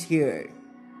greetings here.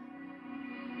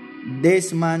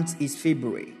 This month is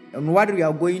February, and what we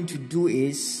are going to do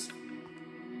is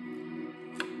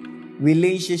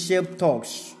relationship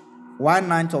talks, 1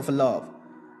 night of love.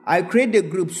 I create the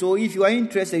group, so if you are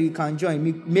interested, you can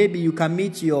join. Maybe you can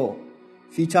meet your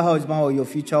future husband or your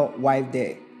future wife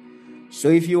there. So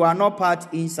if you are not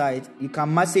part inside, you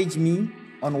can message me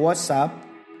on WhatsApp.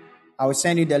 I will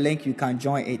send you the link. You can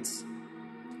join it.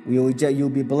 You'll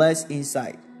be blessed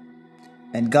inside,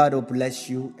 and God will bless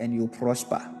you and you'll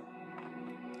prosper.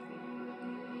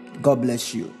 God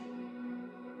bless you.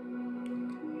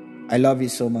 I love you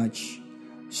so much.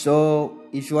 So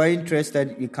if you are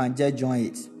interested, you can just join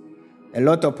it. A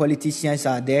lot of politicians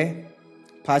are there.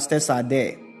 Pastors are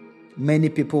there. Many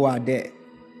people are there.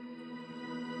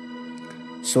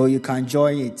 So you can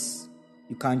join it.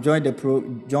 You can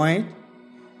join join.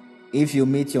 If you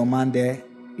meet your man there,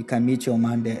 you can meet your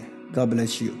man there. God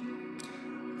bless you.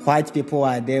 White people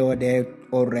are there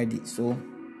already. So,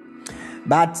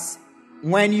 but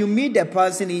when you meet the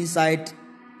person inside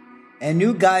and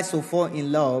you guys will fall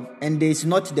in love and there is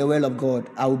not the will of God,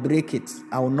 I will break it.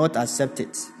 I will not accept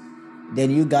it.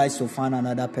 Then you guys will find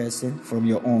another person from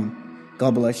your own.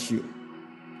 God bless you.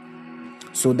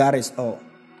 So that is all.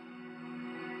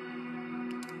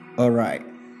 All right.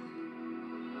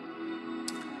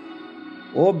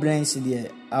 Oh, brains, dear,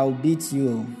 I'll beat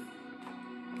you.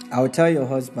 I'll tell your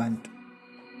husband,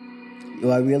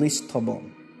 you are really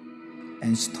stubborn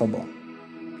and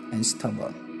stubborn and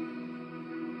stubborn.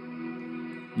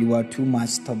 You are too much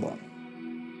stubborn.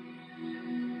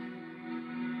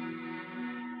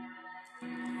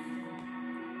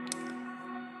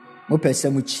 Mo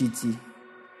person mu cheaty.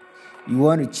 You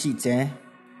want to cheat, eh?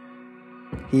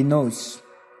 He knows.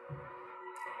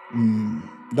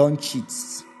 Don't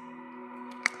cheat.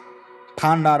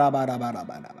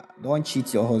 Don't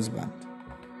cheat your husband.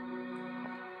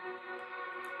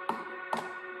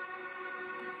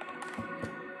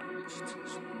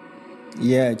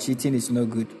 Yeah, cheating is no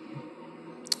good.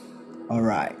 All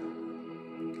right.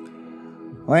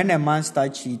 When a man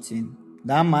starts cheating,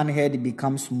 that man's head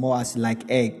becomes more as like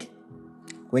egg.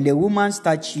 When the woman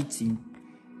starts cheating,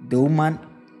 the woman's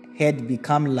head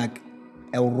becomes like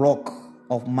a rock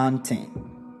of mountain.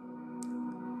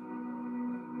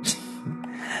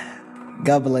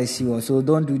 God bless you. So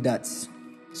don't do that,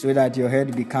 so that your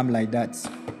head become like that.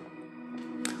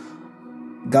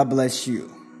 God bless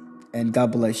you, and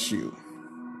God bless you.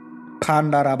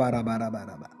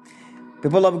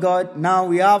 People of God, now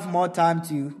we have more time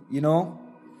to,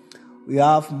 we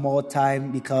have more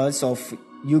time because of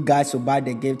you guys who bought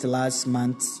the gift last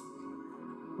month.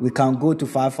 We can go to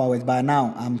 5 hours, but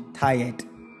now I'm tired.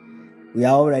 We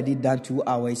are already done 2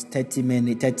 hours,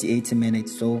 38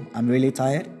 minutes. So I'm really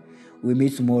tired. We'll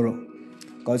meet tomorrow.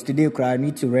 Because today I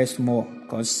need to rest more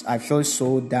because I feel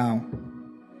so down.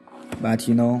 But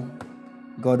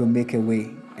God will make a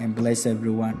way and bless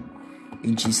everyone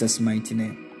in Jesus' mighty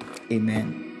name.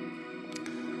 Amen.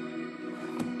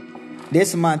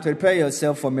 This month, prepare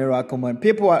yourself for miracle month.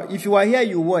 People, if you are here,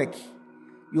 you work.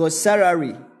 Your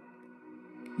salary,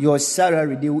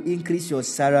 they will increase your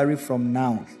salary from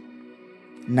now.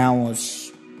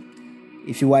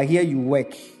 If you are here, you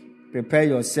work. Prepare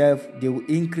yourself. They will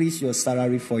increase your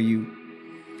salary for you.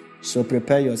 So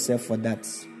prepare yourself for that.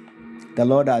 The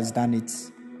Lord has done it.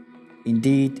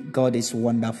 Indeed, God is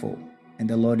wonderful and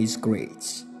the Lord is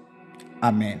great.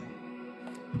 Amen.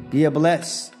 Be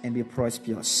blessed and be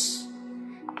prosperous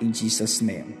in Jesus'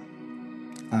 name.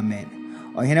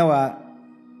 Amen. Ohenewa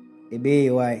ebe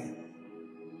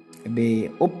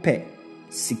ope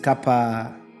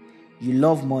sikapa. You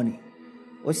love money.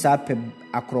 Osape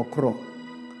akrokro.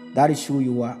 That is who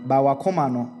you are. But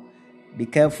wakomano, be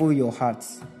careful your heart.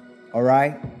 All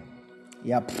right.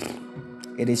 Yep.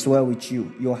 It is well with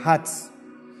you. Your heart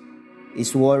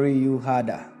is worrying you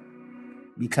harder.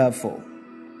 Be careful.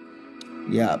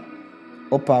 Yep.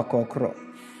 Opa kokro.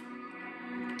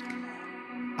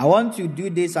 I want to do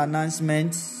this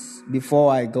announcement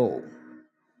before I go.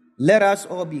 Let us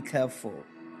all be careful.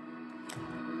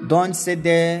 Don't sit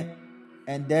there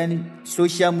and then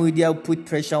social media put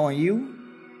pressure on you.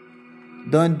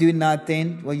 Don't do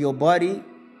nothing with your body.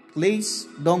 Please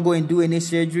don't go and do any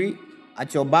surgery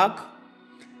at your back.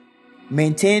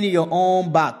 Maintain your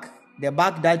own back. The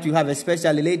back that you have,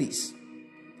 especially ladies.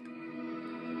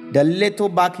 The little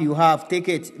back you have, take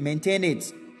it, maintain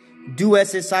it. Do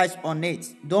exercise on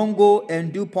it. Don't go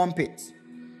and do pump it.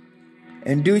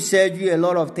 And do surgery, a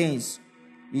lot of things.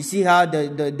 You see how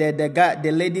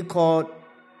the lady called,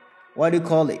 what do you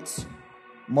call it?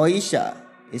 Moisha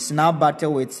is now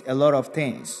battled with a lot of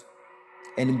things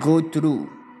and go through.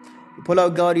 People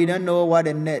of God, you don't know what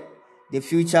the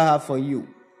future have for you.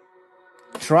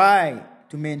 Try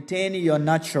to maintain your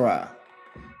natural.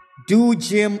 Do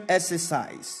gym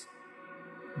exercise.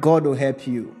 God will help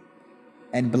you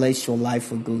and bless your life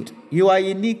for good. You are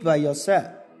unique by yourself.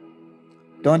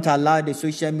 Don't allow the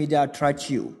social media to attract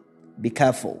you. Be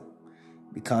careful.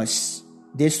 Because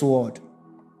this world,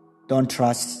 don't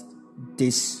trust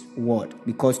this word.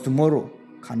 Because tomorrow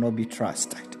cannot be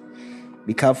trusted.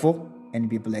 Be careful and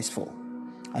be blessful.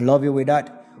 I love you with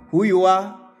that. Who you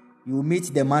are, you will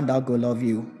meet the man that will love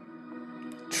you.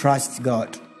 Trust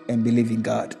God and believe in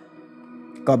God.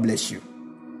 God bless you.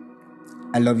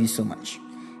 I love you so much.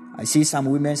 I see some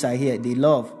women are here. They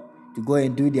love to go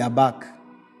and do their back.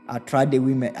 Attract the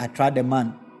women. Attract the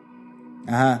man.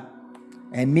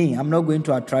 And me, I'm not going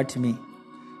to attract me.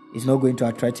 It's not going to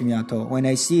attract me at all. When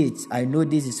I see it, I know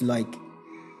this is like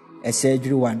a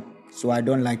surgery one. So I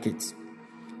don't like it.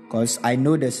 Because I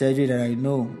know the surgery that I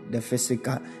know, the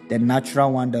physical, the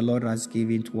natural one the Lord has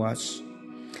given to us.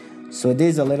 So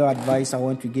there's a little advice I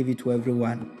want to give it to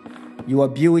everyone. Your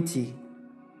beauty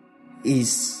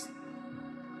is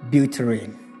beauty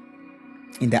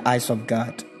in the eyes of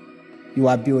God. You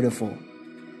are beautiful.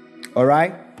 All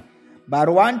right? But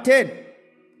one thing,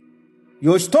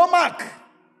 your stomach,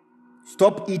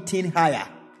 stop eating higher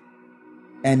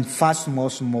and fast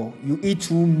small. You eat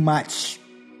too much.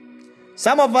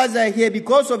 Some of us are here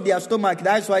because of their stomach.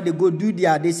 That's why they go do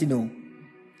their this,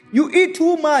 You eat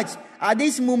too much. At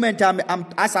this moment,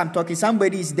 as I'm talking,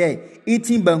 somebody is there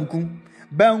eating banku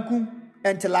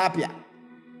and tilapia.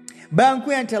 Banku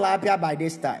and tilapia by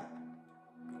this time.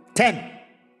 10.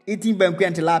 Eating banku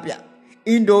and tilapia.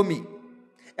 Indomie.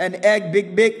 An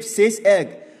egg, big, 6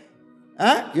 egg.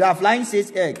 You are flying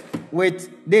 6 egg with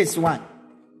this one.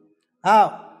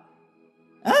 How?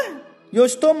 Your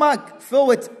stomach filled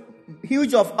with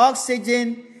huge of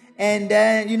oxygen and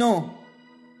then,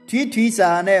 tweets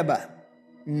are never.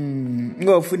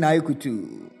 Go for now you could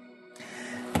too.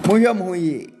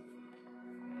 Muye.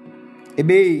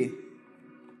 Ebe.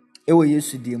 Ewo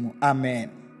Yesu dimu. Amen.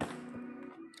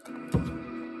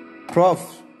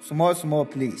 Prof, small,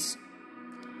 please.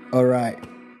 All right.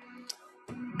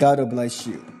 God will bless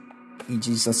you. In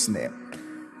Jesus' name.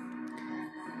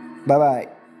 Bye-bye.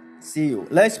 See you.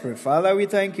 Let's pray. Father, we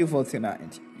thank you for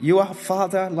tonight. You are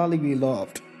Father, Lord, we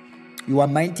loved. You are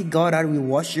mighty God that we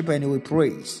worship and we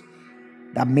praise.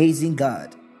 The amazing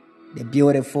God, the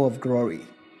beautiful of glory.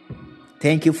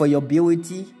 Thank you for your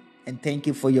beauty and thank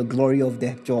you for your glory of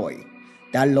the joy.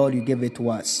 That, Lord, you gave it to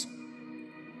us.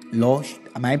 Lord,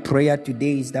 my prayer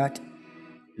today is that,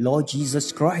 Lord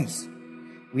Jesus Christ,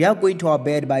 we are going to our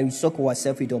bed, but we soak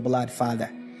ourselves with your blood,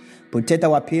 Father. Protect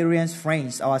our parents,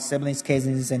 friends, our siblings,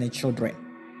 cousins, and the children.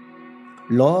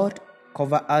 Lord,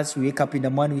 cover us. We wake up in the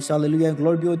morning. We say hallelujah and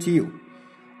glory be unto you.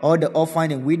 All the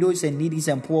orphans and widows and needy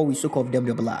and poor, we soak of them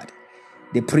the blood.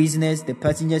 The prisoners, the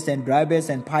passengers and drivers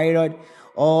and pirates,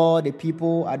 all the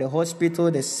people at the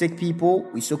hospital, the sick people,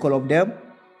 we soak all of them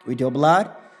with your blood.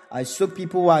 I soak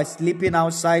people who are sleeping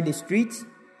outside the streets.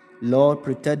 Lord,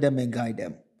 protect them and guide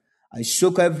them. I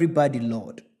soak everybody,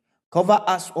 Lord. Cover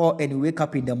us all and we wake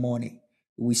up in the morning.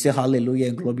 We say hallelujah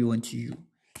and glory unto you.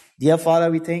 Dear Father,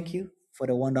 we thank you for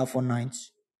the wonderful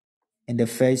nights in the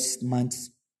first month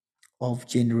of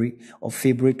February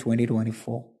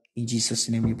 2024. In Jesus'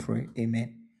 name we pray.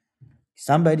 Amen.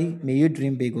 Somebody, may you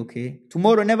dream big, okay?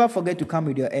 Tomorrow, never forget to come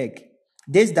with your egg.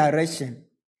 This direction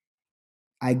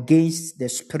against the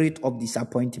spirit of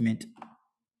disappointment.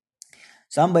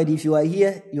 Somebody, if you are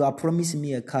here, you are promising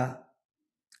me a car.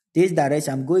 This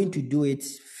direction, I'm going to do it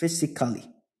physically.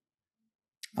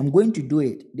 I'm going to do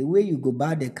it the way you go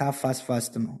buy the car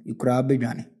fast, you grab it.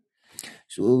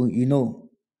 So,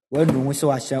 when you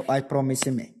so I promise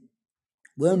me.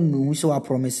 When you so I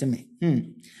promise me.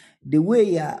 The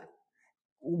way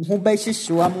who buy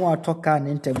show am wa talk an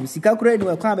interview. Sika kure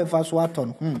ni kwa be fast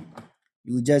waton.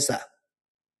 You just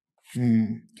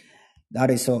that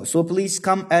is all. So please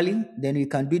come early, then we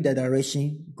can do the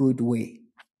direction good way,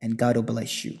 and God will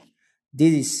bless you.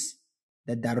 This is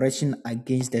the direction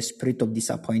against the spirit of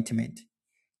disappointment.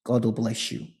 God will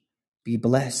bless you. Be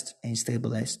blessed and stay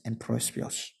blessed and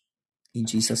prosperous. In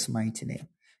Jesus' mighty name.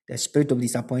 The spirit of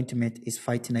disappointment is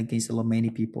fighting against a lot many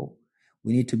people.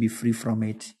 We need to be free from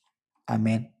it.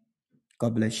 Amen.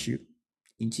 God bless you.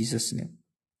 In Jesus' name.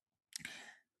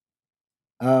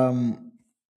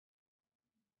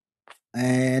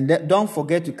 And don't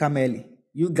forget to come early.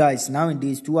 You guys,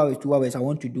 nowadays, 2 hours, I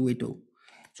want to do it all.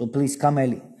 So please come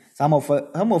early. Some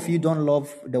of you don't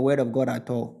love the word of God at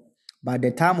all. But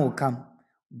the time will come,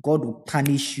 God will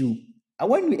punish you.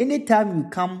 And anytime you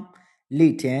come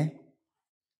late,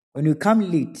 when you come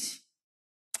late,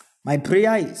 my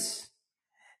prayer is,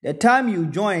 the time you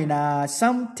join,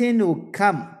 something will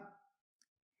come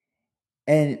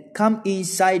and come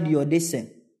inside your destiny.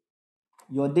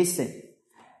 Your destiny.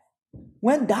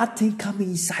 When that thing comes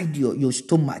inside your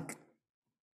stomach,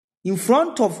 in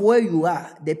front of where you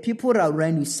are, the people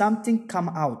around you, something come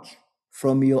out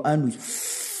from your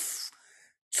anus.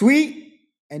 Tweet,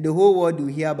 and the whole world will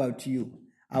hear about you.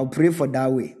 I'll pray for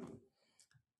that way.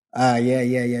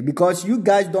 Yeah. Because you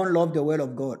guys don't love the word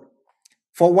of God.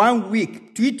 For 1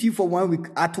 week, tweet you for 1 week.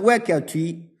 At work, you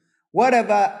tweet.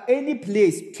 Whatever, any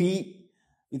place, tweet.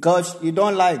 Because you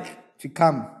don't like to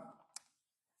come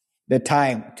the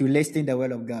time to listen the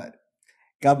word of God.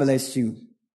 God bless you.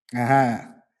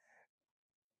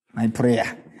 My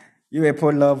prayer. You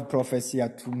people love prophecy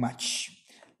too much.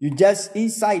 You just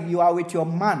inside, you are with your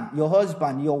man, your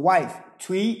husband, your wife.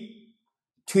 Tweet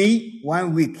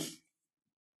 1 week.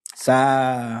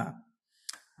 Sir,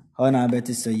 I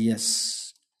better say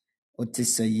yes. What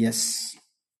is say yes?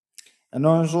 And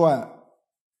also,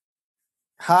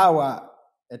 how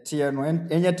a tear no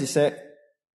any to say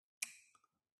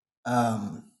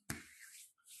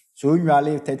so you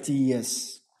are 30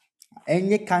 years.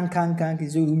 Any can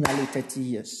is you 30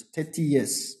 years. 30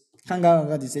 years. Can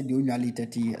go to say you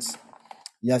 30 years.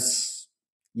 Yes.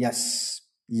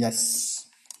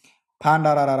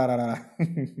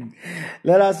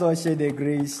 Let us all share the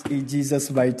grace in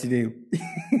Jesus' mighty name.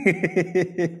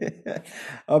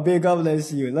 Obey, God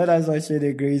bless you. Let us all share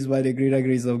the grace by the greater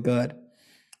grace of God.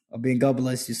 Obey, God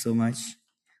bless you so much.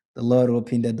 The Lord will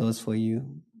open the doors for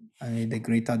you. And the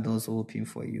greater doors will open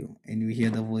for you. And you hear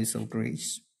the voice of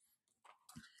grace.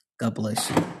 God bless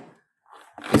you.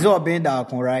 Is it obeying the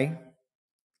outcome, right?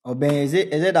 Obeying, is it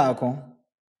the outcome?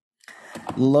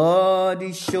 Lord,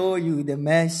 He show you the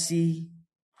mercy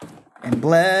and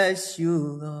bless you,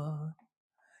 Lord.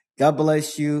 God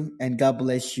bless you, and God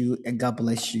bless you, and God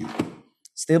bless you.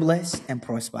 Stay blessed and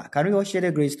prosper. Can we all share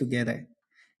the grace together?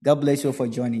 God bless you for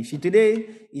joining. If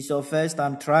today is your first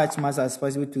time, try as much as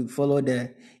possible to follow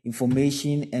the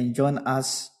information and join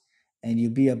us, and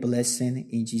you'll be a blessing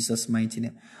in Jesus' mighty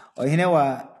name. Or you know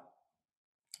what?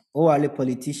 Oh, all the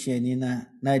politician,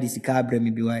 na this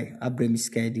kabremi biwai, abremi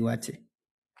scared diwate.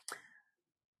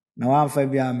 Now I'm for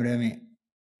me.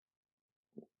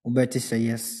 Better say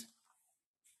yes.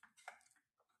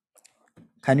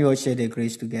 Can you all share the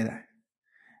grace together?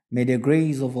 May the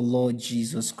grace of our Lord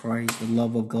Jesus Christ, the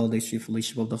love of God, the sweet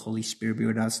fellowship of the Holy Spirit be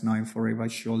with us now and forever.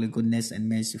 Surely goodness and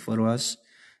mercy for us.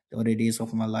 All the days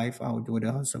of my life, I will do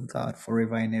the house of God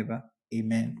forever and ever.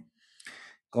 Amen.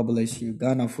 God bless you.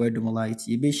 Ghana for Edumalight.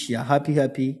 Yebeshia,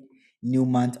 happy new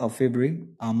month of February,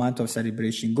 our month of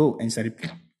celebration. Go and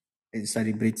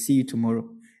celebrate. See you tomorrow.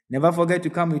 Never forget to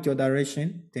come with your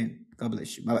direction. Then God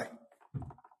bless you. Bye-bye.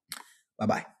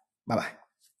 Bye-bye. Bye-bye.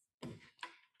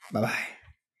 Bye-bye.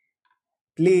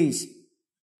 Please,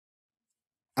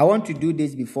 I want to do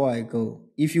this before I go.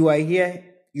 If you are here,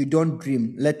 you don't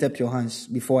dream, let up your hands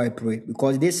before I pray.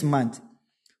 Because this month,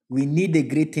 we need the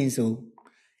great things. So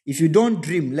if you don't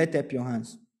dream, let up your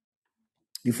hands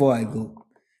before I go.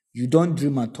 You don't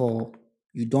dream at all.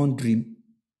 You don't dream.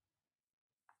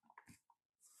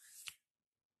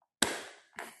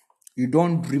 You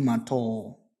don't dream at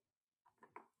all.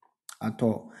 At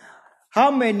all.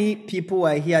 How many people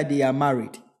are here, they are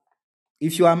married?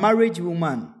 If you are a married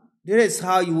woman, this is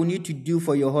how you will need to do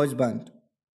for your husband.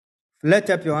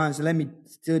 Lift up your hands. Let me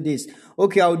do this.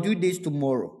 Okay, I'll do this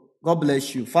tomorrow. God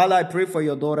bless you. Father, I pray for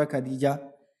your daughter, Khadija.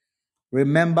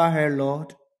 Remember her,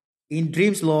 Lord. In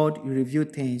dreams, Lord, you reveal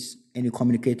things and you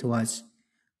communicate to us.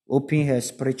 Open her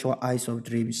spiritual eyes of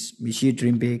dreams. May she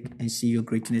dream big and see your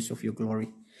greatness of your glory.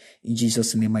 In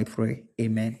Jesus' name I pray.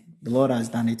 Amen. The Lord has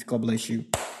done it. God bless you.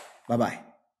 Bye-bye.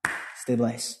 Stay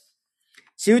blessed.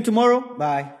 See you tomorrow.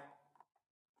 Bye.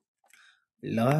 Lord.